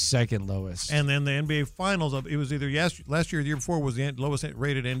year was the second lowest. And then the NBA Finals, it was either last year or the year before was the lowest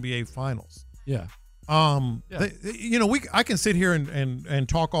rated NBA Finals. Yeah. I can sit here and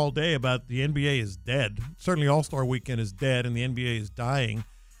talk all day about the NBA is dead. Certainly All-Star Weekend is dead and the NBA is dying.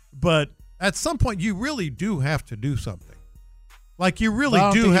 But at some point, you really do have to do something. Like you really I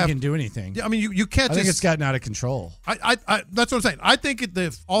don't do think have. You can do anything. I mean, you can't. I think it's gotten out of control. I that's what I'm saying. I think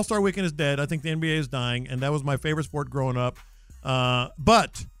the All-Star Weekend is dead. I think the NBA is dying, and that was my favorite sport growing up.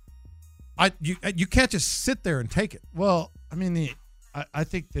 But you can't just sit there and take it. Well, I mean, I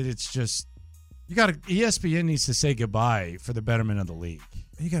think that it's just ESPN needs to say goodbye for the betterment of the league.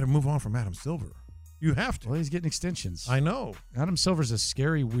 You got to move on from Adam Silver. You have to. Well, he's getting extensions. I know. Adam Silver's a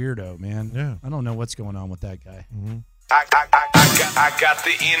scary weirdo, man. Yeah. I don't know what's going on with that guy. Mm-hmm. I got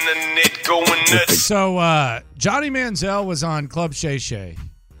the internet going nuts. So Johnny Manziel was on Club Shay Shay.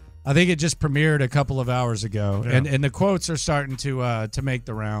 I think it just premiered a couple of hours ago, Yeah. and the quotes are starting to make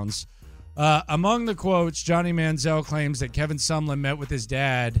the rounds. Among the quotes, Johnny Manziel claims that Kevin Sumlin met with his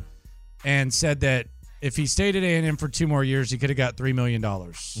dad and said that if he stayed at A&M for 2 more years, he could have got $3 million.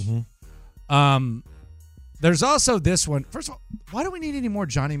 Mm-hmm. There's also this one. First of all, why do we need any more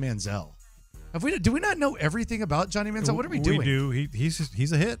Johnny Manziel? Do we not know everything about Johnny Manziel? What are we doing? We do.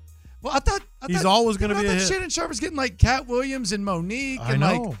 He's a hit. Well, I thought he's always going to be a hit. Shannon Sharp was getting like Cat Williams and Monique and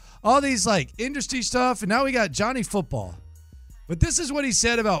I like know. all these like industry stuff, and now we got Johnny Football. But this is what he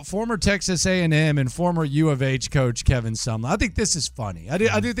said about former Texas A&M and former U of H coach Kevin Sumlin. I think this is funny. I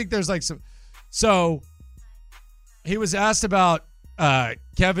do think there's like some. So he was asked about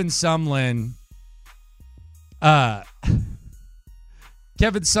Kevin Sumlin. Kevin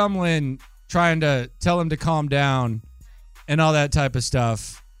Sumlin trying to tell him to calm down and all that type of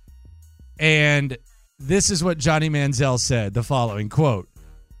stuff. And this is what Johnny Manziel said, the following quote.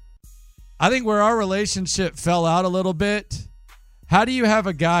 I think where our relationship fell out a little bit, how do you have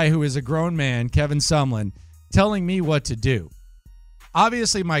a guy who is a grown man, Kevin Sumlin, telling me what to do?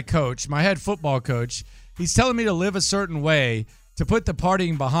 Obviously, my coach, my head football coach, he's telling me to live a certain way to put the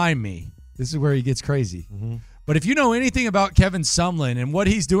partying behind me. This is where he gets crazy. Mm-hmm. But if you know anything about Kevin Sumlin and what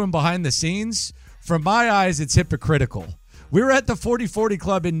he's doing behind the scenes, from my eyes, it's hypocritical. We were at the 40-40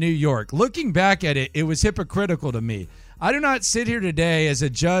 Club in New York. Looking back at it, it was hypocritical to me. I do not sit here today as a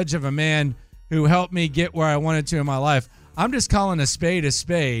judge of a man who helped me get where I wanted to in my life. I'm just calling a spade a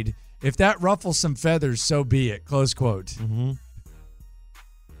spade. If that ruffles some feathers, so be it. Close quote. Mm-hmm.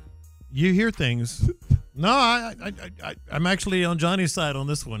 You hear things. No, I'm actually on Johnny's side on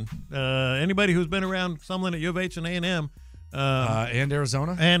this one. Anybody who's been around Sumlin at U of H and A&M and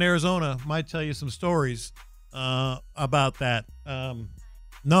Arizona might tell you some stories about that.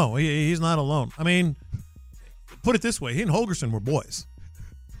 No, he's not alone. I mean, put it this way: he and Holgerson were boys.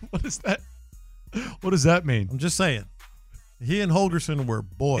 What is that? What does that mean? I'm just saying. He and Holgerson were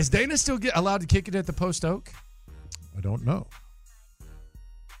boys. Is Dana still allowed to kick it at the Post Oak? I don't know.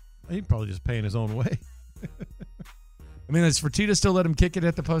 He'd probably just pay in his own way. I mean, does Fertitta still let him kick it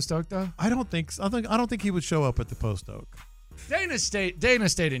at the Post Oak though? I don't think so. I don't think he would show up at the Post Oak. Dana stayed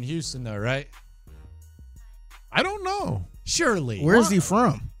in Houston though, right? I don't know. Surely. Where's he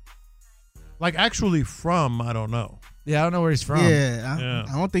from? Like actually from, I don't know. Yeah, I don't know where he's from. Yeah,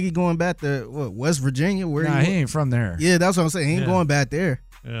 I don't think he's going back to West Virginia. Where he ain't from there. Yeah, that's what I'm saying. He ain't going back there.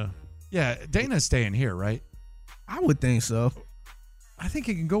 Yeah. Yeah, Dana's staying here, right? I would think so. I think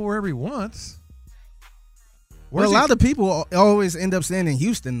he can go wherever he wants. Well, a lot of people always end up staying in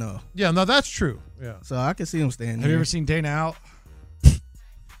Houston, though. Yeah, no, that's true. Yeah. So I can see him staying there. Have you ever seen Dana out?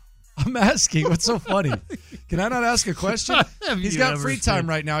 I'm asking. What's so funny? Can I not ask a question? He's got free time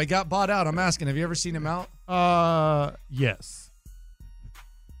right now. He got bought out. I'm asking. Have you ever seen him out? Yes.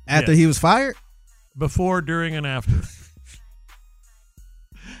 After he was fired? Before, during, and after.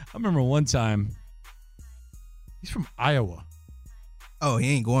 I remember one time. He's from Iowa. Oh, he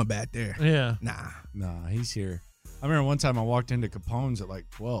ain't going back there. Yeah. Nah, he's here. I remember one time I walked into Capone's at like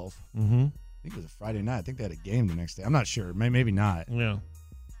 12. Mm-hmm. I think it was a Friday night. I think they had a game the next day. I'm not sure. Maybe not. Yeah.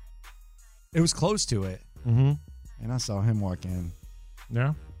 It was close to it. Mm-hmm. And I saw him walk in.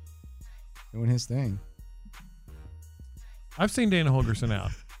 Yeah. Doing his thing. I've seen Dana Holgerson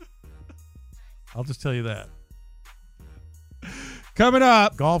out. I'll just tell you that. Coming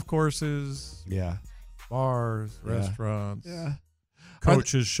up. Golf courses. Yeah. Bars. Yeah. Restaurants. Yeah.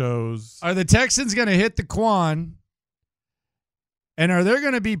 Coaches' shows. Are the Texans going to hit the Quon? And are there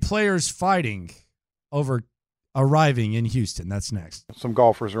going to be players fighting over arriving in Houston? That's next. Some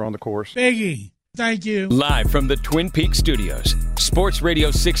golfers are on the course. Biggie, thank you. Live from the Twin Peaks studios, Sports Radio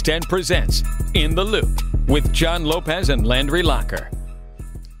 610 presents In the Loop with John Lopez and Landry Locker.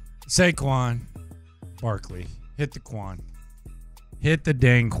 Saquon Barkley, hit the Quon. Hit the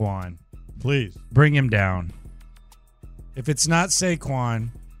dang Quon. Please. Bring him down. If it's not Saquon,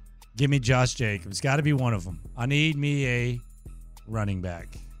 give me Josh Jacobs. Got to be one of them. I need me a running back.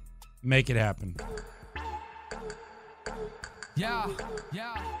 Make it happen. Yeah.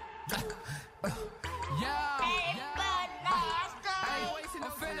 Yeah.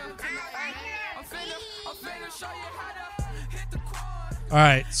 All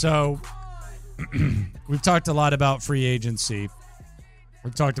right, so we've talked a lot about free agency.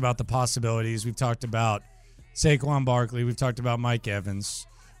 We've talked about the possibilities. We've talked about Saquon Barkley. We've talked about Mike Evans.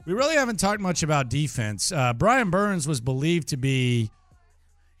 We really haven't talked much about defense. Brian Burns was believed to be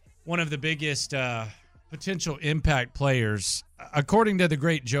one of the biggest potential impact players, according to the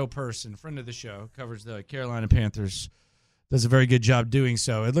great Joe Person, friend of the show, covers the Carolina Panthers, does a very good job doing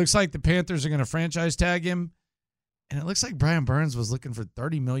so. It looks like the Panthers are going to franchise tag him, and it looks like Brian Burns was looking for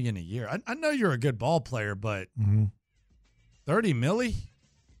 $30 million a year. I know you're a good ball player, but $30 milli?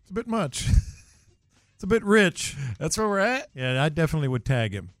 It's a bit much. It's a bit rich. That's where we're at? Yeah, I definitely would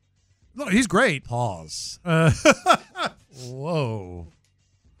tag him. No, he's great. Pause. Whoa.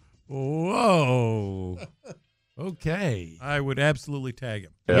 Whoa. Okay. I would absolutely tag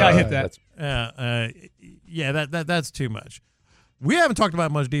him. Yeah, I hit that. That's too much. We haven't talked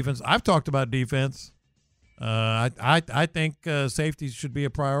about much defense. I've talked about defense. I think safety should be a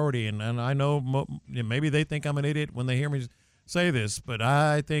priority, and I know maybe they think I'm an idiot when they hear me say this, but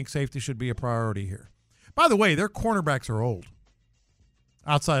I think safety should be a priority here. By the way, their cornerbacks are old.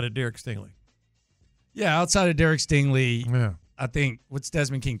 Outside of Derek Stingley. Yeah, outside of Derek Stingley. Yeah. I think, what's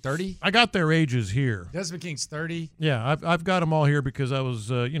Desmond King, 30? I got their ages here. Desmond King's 30. Yeah, I've got them all here because I was,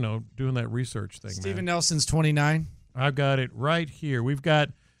 doing that research thing. Steven Nelson's 29. I've got it right here. We've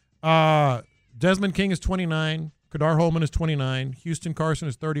got Desmond King is 29. Kadar Holman is 29. Houston Carson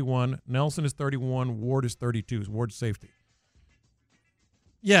is 31. Nelson is 31. Ward is 32. Ward's safety.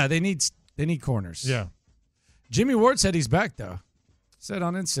 Yeah, they need corners. Yeah. Jimmy Ward said he's back, though. Said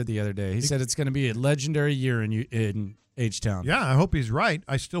on Insta the other day. He said it's going to be a legendary year in H-Town. Yeah, I hope he's right.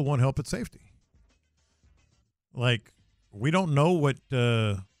 I still want help at safety. Like, we don't know what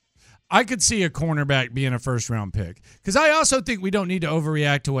I could see a cornerback being a first-round pick. Because I also think we don't need to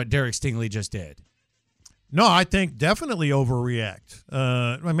overreact to what Derek Stingley just did. No, I think definitely overreact.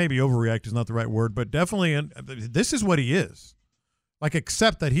 Maybe overreact is not the right word, but definitely this is what he is. Like,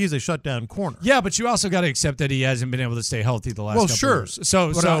 accept that he's a shutdown corner. Yeah, but you also got to accept that he hasn't been able to stay healthy the last couple sure. years.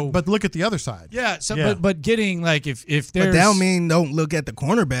 But look at the other side. Yeah. But getting like if there's, but that don't mean don't look at the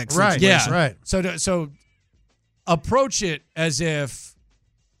cornerback situation. Yeah. Right. So approach it as if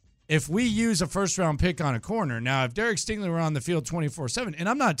we use a first round pick on a corner. Now, if Derek Stingley were on the field 24/7, and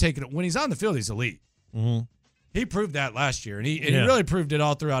I'm not taking it when he's on the field, he's elite. Mm-hmm. He proved that last year, and he really proved it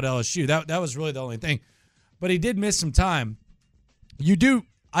all throughout LSU. That was really the only thing. But he did miss some time.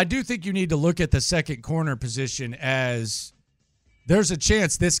 I do think you need to look at the second corner position as there's a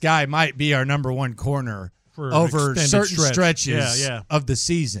chance this guy might be our number one corner for over certain stretches of the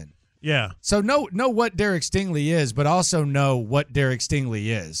season. Yeah. So know what Derek Stingley is, but also know what Derek Stingley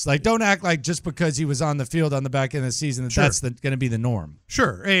is. Like, don't act like just because he was on the field on the back end of the season that's going to be the norm.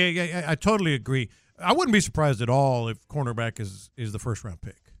 Sure. I totally agree. I wouldn't be surprised at all if cornerback is the first round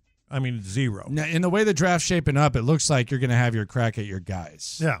pick. I mean, 0. Now, in the way the draft's shaping up, it looks like you're going to have your crack at your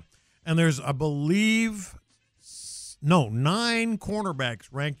guys. Yeah. And there's, I believe, 9 cornerbacks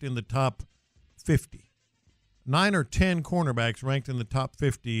ranked in the top 50. 9 or 10 cornerbacks ranked in the top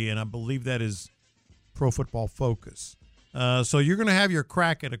 50, and I believe that is Pro Football Focus. So you're going to have your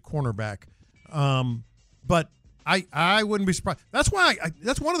crack at a cornerback. But I wouldn't be surprised. That's why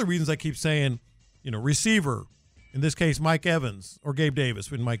that's one of the reasons I keep saying, receiver, in this case Mike Evans or Gabe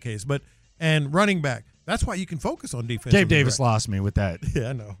Davis in my case, and running back. That's why you can focus on defense. Gabe Davis lost me with that. Yeah,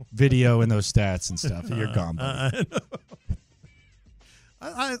 I know. Video and those stats and stuff. You're gone, buddy.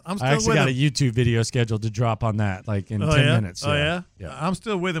 I'm still I actually with got him. a YouTube video scheduled to drop on that, like in 10 minutes. Oh, yeah? Yeah. I'm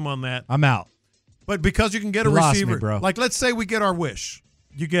still with him on that. I'm out. But because you can get a You lost receiver, me, bro. like let's say we get our wish.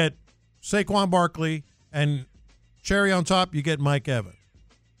 You get Saquon Barkley, and cherry on top, you get Mike Evans.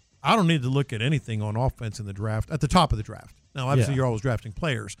 I don't need to look at anything on offense in the draft, at the top of the draft. Now, obviously, you're always drafting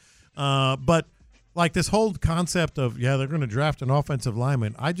players. But like this whole concept of, they're going to draft an offensive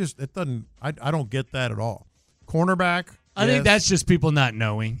lineman, I don't get that at all. Cornerback, I think that's just people not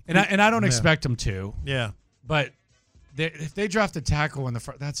knowing, and I don't Yeah. expect them to. Yeah. But if they draft a tackle in the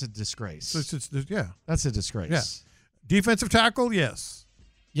front, that's a disgrace. That's a disgrace. Yeah. Defensive tackle, yes.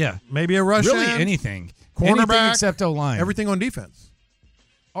 Yeah. Maybe a rush Really end. anything. Cornerback. Anything except O-line. Everything on defense.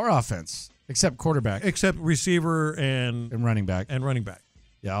 Or offense, except quarterback. Except receiver and running back.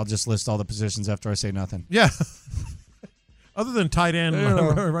 Yeah, I'll just list all the positions after I say nothing. Yeah. Other than tight end,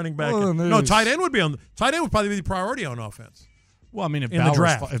 running back. No, tight end would probably be the priority on offense. Well, I mean, if in the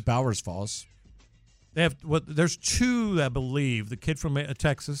draft. if Bowers falls. They have there's two, I believe. The kid from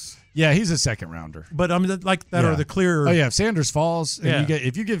Texas. Yeah, he's a second rounder. But I mean, like that are the clear. Oh yeah, if Sanders falls, and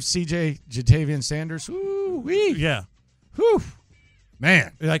if you give CJ Jatavian Sanders, woo-wee. Yeah. Whew.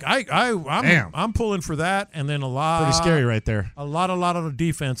 Man. Like I'm pulling for that, and then a lot. Pretty scary right there. A lot of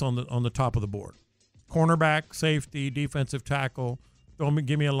defense on the top of the board. Cornerback, safety, defensive tackle.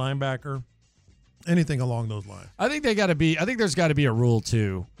 Give me a linebacker. Anything along those lines. I think there's got to be a rule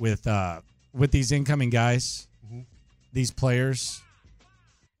too with these incoming guys, these players.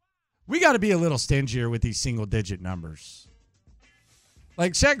 We got to be a little stingier with these single digit numbers.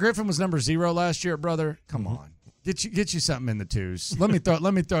 Like Shaq Griffin was number 0 last year, brother. Come on. Get you something in the twos. Let me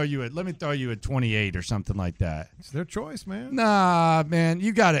throw you at 28 or something like that. It's their choice, man. Nah, man,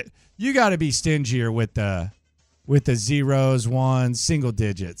 you got to be stingier with the zeros, ones, single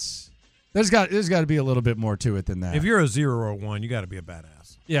digits. There's got to be a little bit more to it than that. If you're a 0 or 1, you got to be a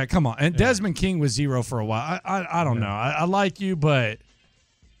badass. Yeah, come on. And Desmond King was 0 for a while. I don't know. I like you, but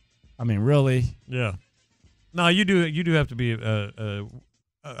I mean, really? Yeah. No, you do have to be a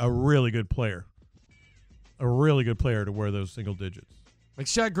really good player. A really good player to wear those single digits. Like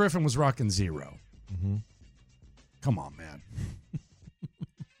Shaq Griffin was rocking 0. Mm-hmm. Come on, man.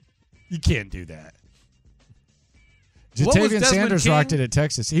 You can't do that. Jatavian Sanders rocked it at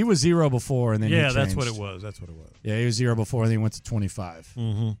Texas. He was 0 before, and then he changed. That's what it was. Yeah, he was 0 before, and then he went to 25.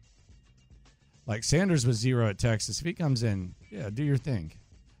 Mm-hmm. Like Sanders was 0 at Texas. If he comes in, do your thing.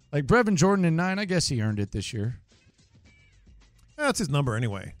 Like Brevin Jordan in 9, I guess he earned it this year. That's his number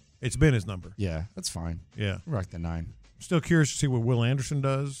anyway. It's been his number. Yeah, that's fine. Yeah. Rock the 9. Still curious to see what Will Anderson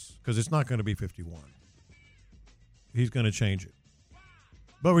does, because it's not going to be 51. He's going to change it.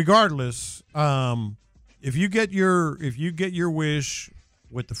 But regardless, if you get your wish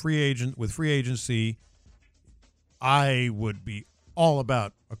with free agency, I would be all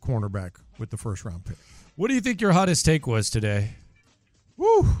about a cornerback with the first round pick. What do you think your hottest take was today?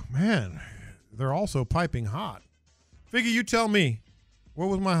 Woo, man, they're also piping hot. Figgy, you tell me. What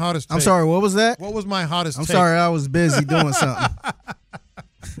was my hottest take? I'm sorry, what was that? What was my hottest I'm take? sorry, I was busy doing something.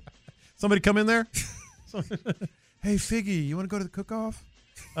 Somebody come in there? Hey, Figgy, you want to go to the cook-off?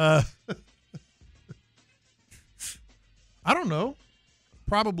 I don't know.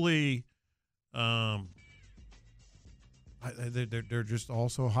 Probably they're just all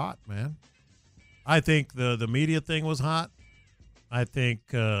so hot, man. I think the media thing was hot. I think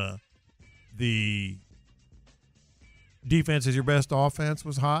the defense is your best offense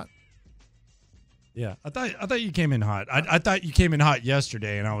was hot. Yeah, I thought you came in hot. I thought you came in hot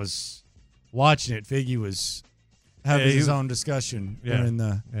yesterday, and I was watching it. Figgy was having his own discussion.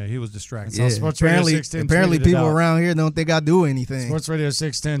 He was distracted. So Sports Radio 610 apparently tweeted people out. around here don't think I do anything. Sports Radio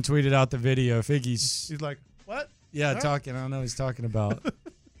 610 tweeted out the video. Figgy's he's like, what? Yeah, What? talking. I don't know what he's talking about.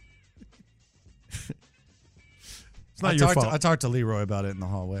 It's not your fault. I talked to Leroy about it in the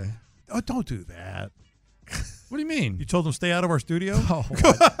hallway. Oh, don't do that. What do you mean? You told him stay out of our studio? Oh,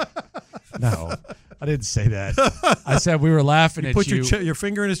 no, I didn't say that. I said we were laughing at Put you. your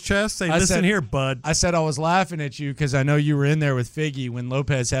finger in his chest. Say, listen here, bud. I said I was laughing at you because I know you were in there with Figgy when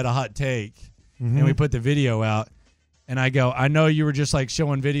Lopez had a hot take, Mm-hmm. and we put the video out. And I go, I know you were just like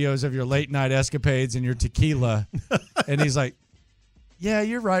showing videos of your late night escapades and your tequila. And he's like, yeah,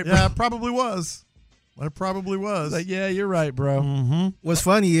 you're right, bro. Yeah, it probably was. It probably was. Like, yeah, you're right, bro. Mm-hmm. What's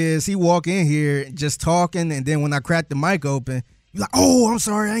funny is he walk in here just talking, and then when I crack the mic open, he's like, "Oh, I'm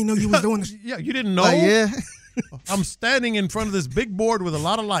sorry, I didn't know you was doing this." Yeah, you didn't know? Like, yeah. I'm standing in front of this big board with a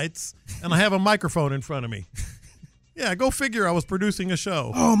lot of lights, and I have a microphone in front of me. Yeah, go figure I was producing a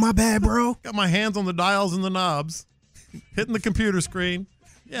show. Oh, my bad, bro. Got my hands on the dials and the knobs, hitting the computer screen.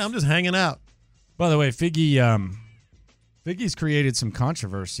 Yeah, I'm just hanging out. By the way, Figgy's created some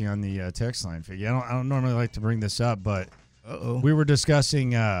controversy on the text line, Figgy. I don't normally like to bring this up, but we were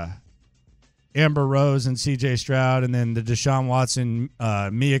discussing Amber Rose and CJ Stroud and then the Deshaun Watson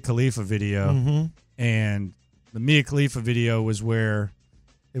Mia Khalifa video. Mm-hmm. And the Mia Khalifa video was where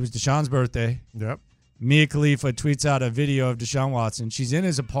it was Deshaun's birthday. Yep. Mia Khalifa tweets out a video of Deshaun Watson. She's in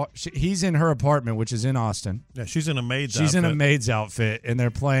he's in her apartment, which is in Austin. Yeah, she's in a maid's outfit. She's in a maid's outfit, and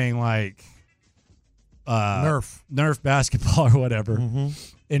they're playing like Nerf basketball or whatever. Mm-hmm.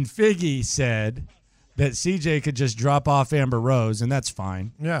 And Figgy said that CJ could just drop off Amber Rose, and that's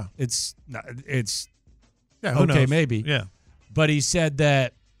fine. Yeah. It's yeah, who okay, knows? maybe. Yeah. But he said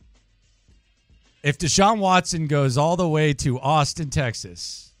that if Deshaun Watson goes all the way to Austin,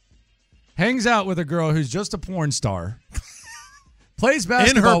 Texas, hangs out with a girl who's just a porn star, plays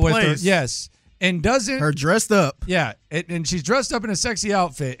basketball with her, yes, and doesn't her dressed up, yeah, and she's dressed up in a sexy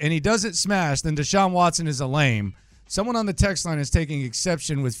outfit, and he doesn't smash, then Deshaun Watson is a lame. Someone on the text line is taking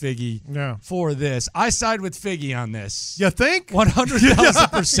exception with Figgy for this. I side with Figgy on this. You think?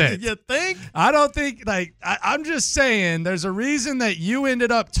 100,000%. You think? I don't think, I'm just saying there's a reason that you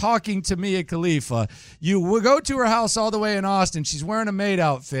ended up talking to Mia Khalifa. You will go to her house all the way in Austin. She's wearing a maid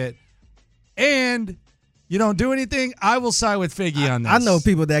outfit, and you don't do anything. I will side with Figgy on this. I know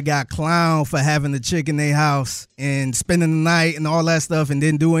people that got clowned for having the chick in their house and spending the night and all that stuff and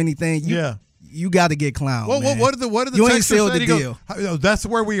didn't do anything. You got to get clowned. Well, man. what did the you ain't texter sealed say? the He goes, deal. that's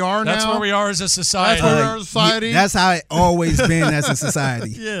where we are now. That's where we are as a society. That's where we are as a society. That's how it always been as a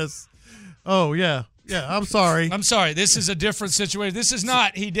society. Yes. Oh yeah. Yeah. I'm sorry. I'm sorry. This is a different situation. This is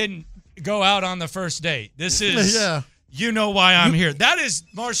not he didn't go out on the first date. This is you know why I'm here. That is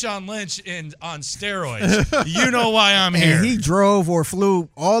Marshawn Lynch on steroids. You know why I'm here. And he drove or flew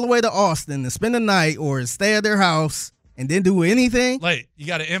all the way to Austin to spend the night or stay at their house and didn't do anything. Like, you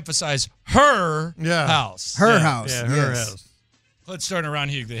got to emphasize her house. Her house. Yeah, her house. Let's start around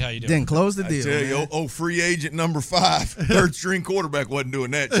Hughley. How you doing? Didn't close the deal. I tell you, free agent number 5, third string quarterback wasn't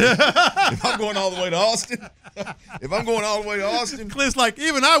doing that shit. If I'm going all the way to Austin, Clint's like,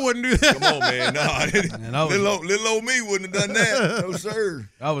 even I wouldn't do that. Come on, man. No, little old me wouldn't have done that. No, sir.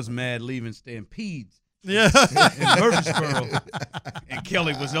 I was mad leaving Stampedes. Yeah. In Murfreesboro. And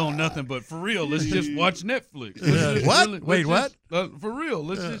Kelly was on nothing but, for real, let's just watch Netflix. What? Wait, what? For real,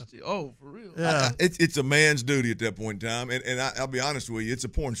 let's just, for real. Yeah. It's a man's duty at that point in time. And I'll be honest with you, it's a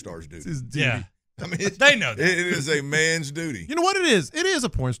porn star's duty. It's his duty. Yeah. I mean, they know that. It is a man's duty. You know what it is? It is a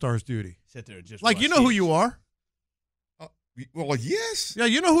porn star's duty. Sit there and just like, you know who you are. Well, yes. Yeah,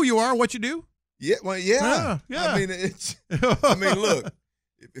 you know who you are, what you do. Yeah, well, yeah. Yeah. I mean, look.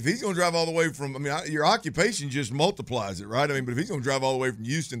 If he's going to drive all the way from, your occupation just multiplies it, right? But if he's going to drive all the way from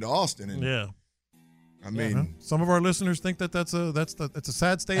Houston to Austin, some of our listeners think that's a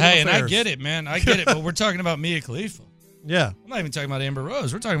sad state of Hey, affairs. and I get it, man. I get it. But we're talking about Mia Khalifa. Yeah. I'm not even talking about Amber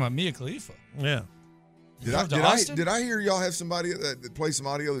Rose. We're talking about Mia Khalifa. Yeah. Did I hear y'all have somebody that play some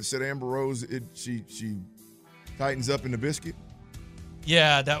audio that said Amber Rose she tightens up in the biscuit?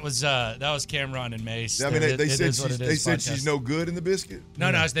 Yeah, that was Cameron and Mace. I mean, they said she's no good in the biscuit.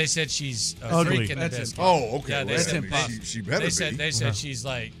 No, they said she's a Ugly. freak in the biscuit. Oh, okay. Yeah, that's impossible. She better be. They said she's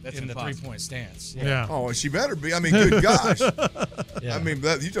like in the 3-point stance. Yeah. Oh, she better be. I mean, good gosh. I mean,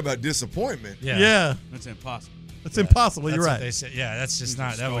 you talk about disappointment. Yeah. That's impossible. It's impossible. That's You're what right. they said. Yeah, that's just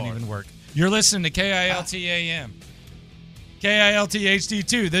not. That wouldn't even work. You're listening to KILT AM. KILT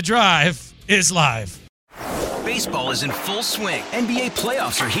HD2. The Drive is live. Baseball is in full swing. NBA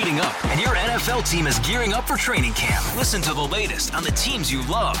playoffs are heating up, and your NFL team is gearing up for training camp. Listen to the latest on the teams you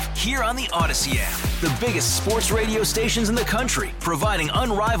love here on the Odyssey app. The biggest sports radio stations in the country, providing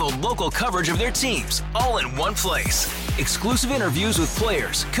unrivaled local coverage of their teams, all in one place. Exclusive interviews with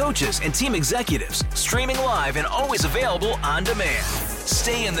players, coaches, and team executives, streaming live and always available on demand.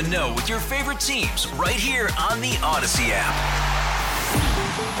 Stay in the know with your favorite teams right here on the Odyssey app.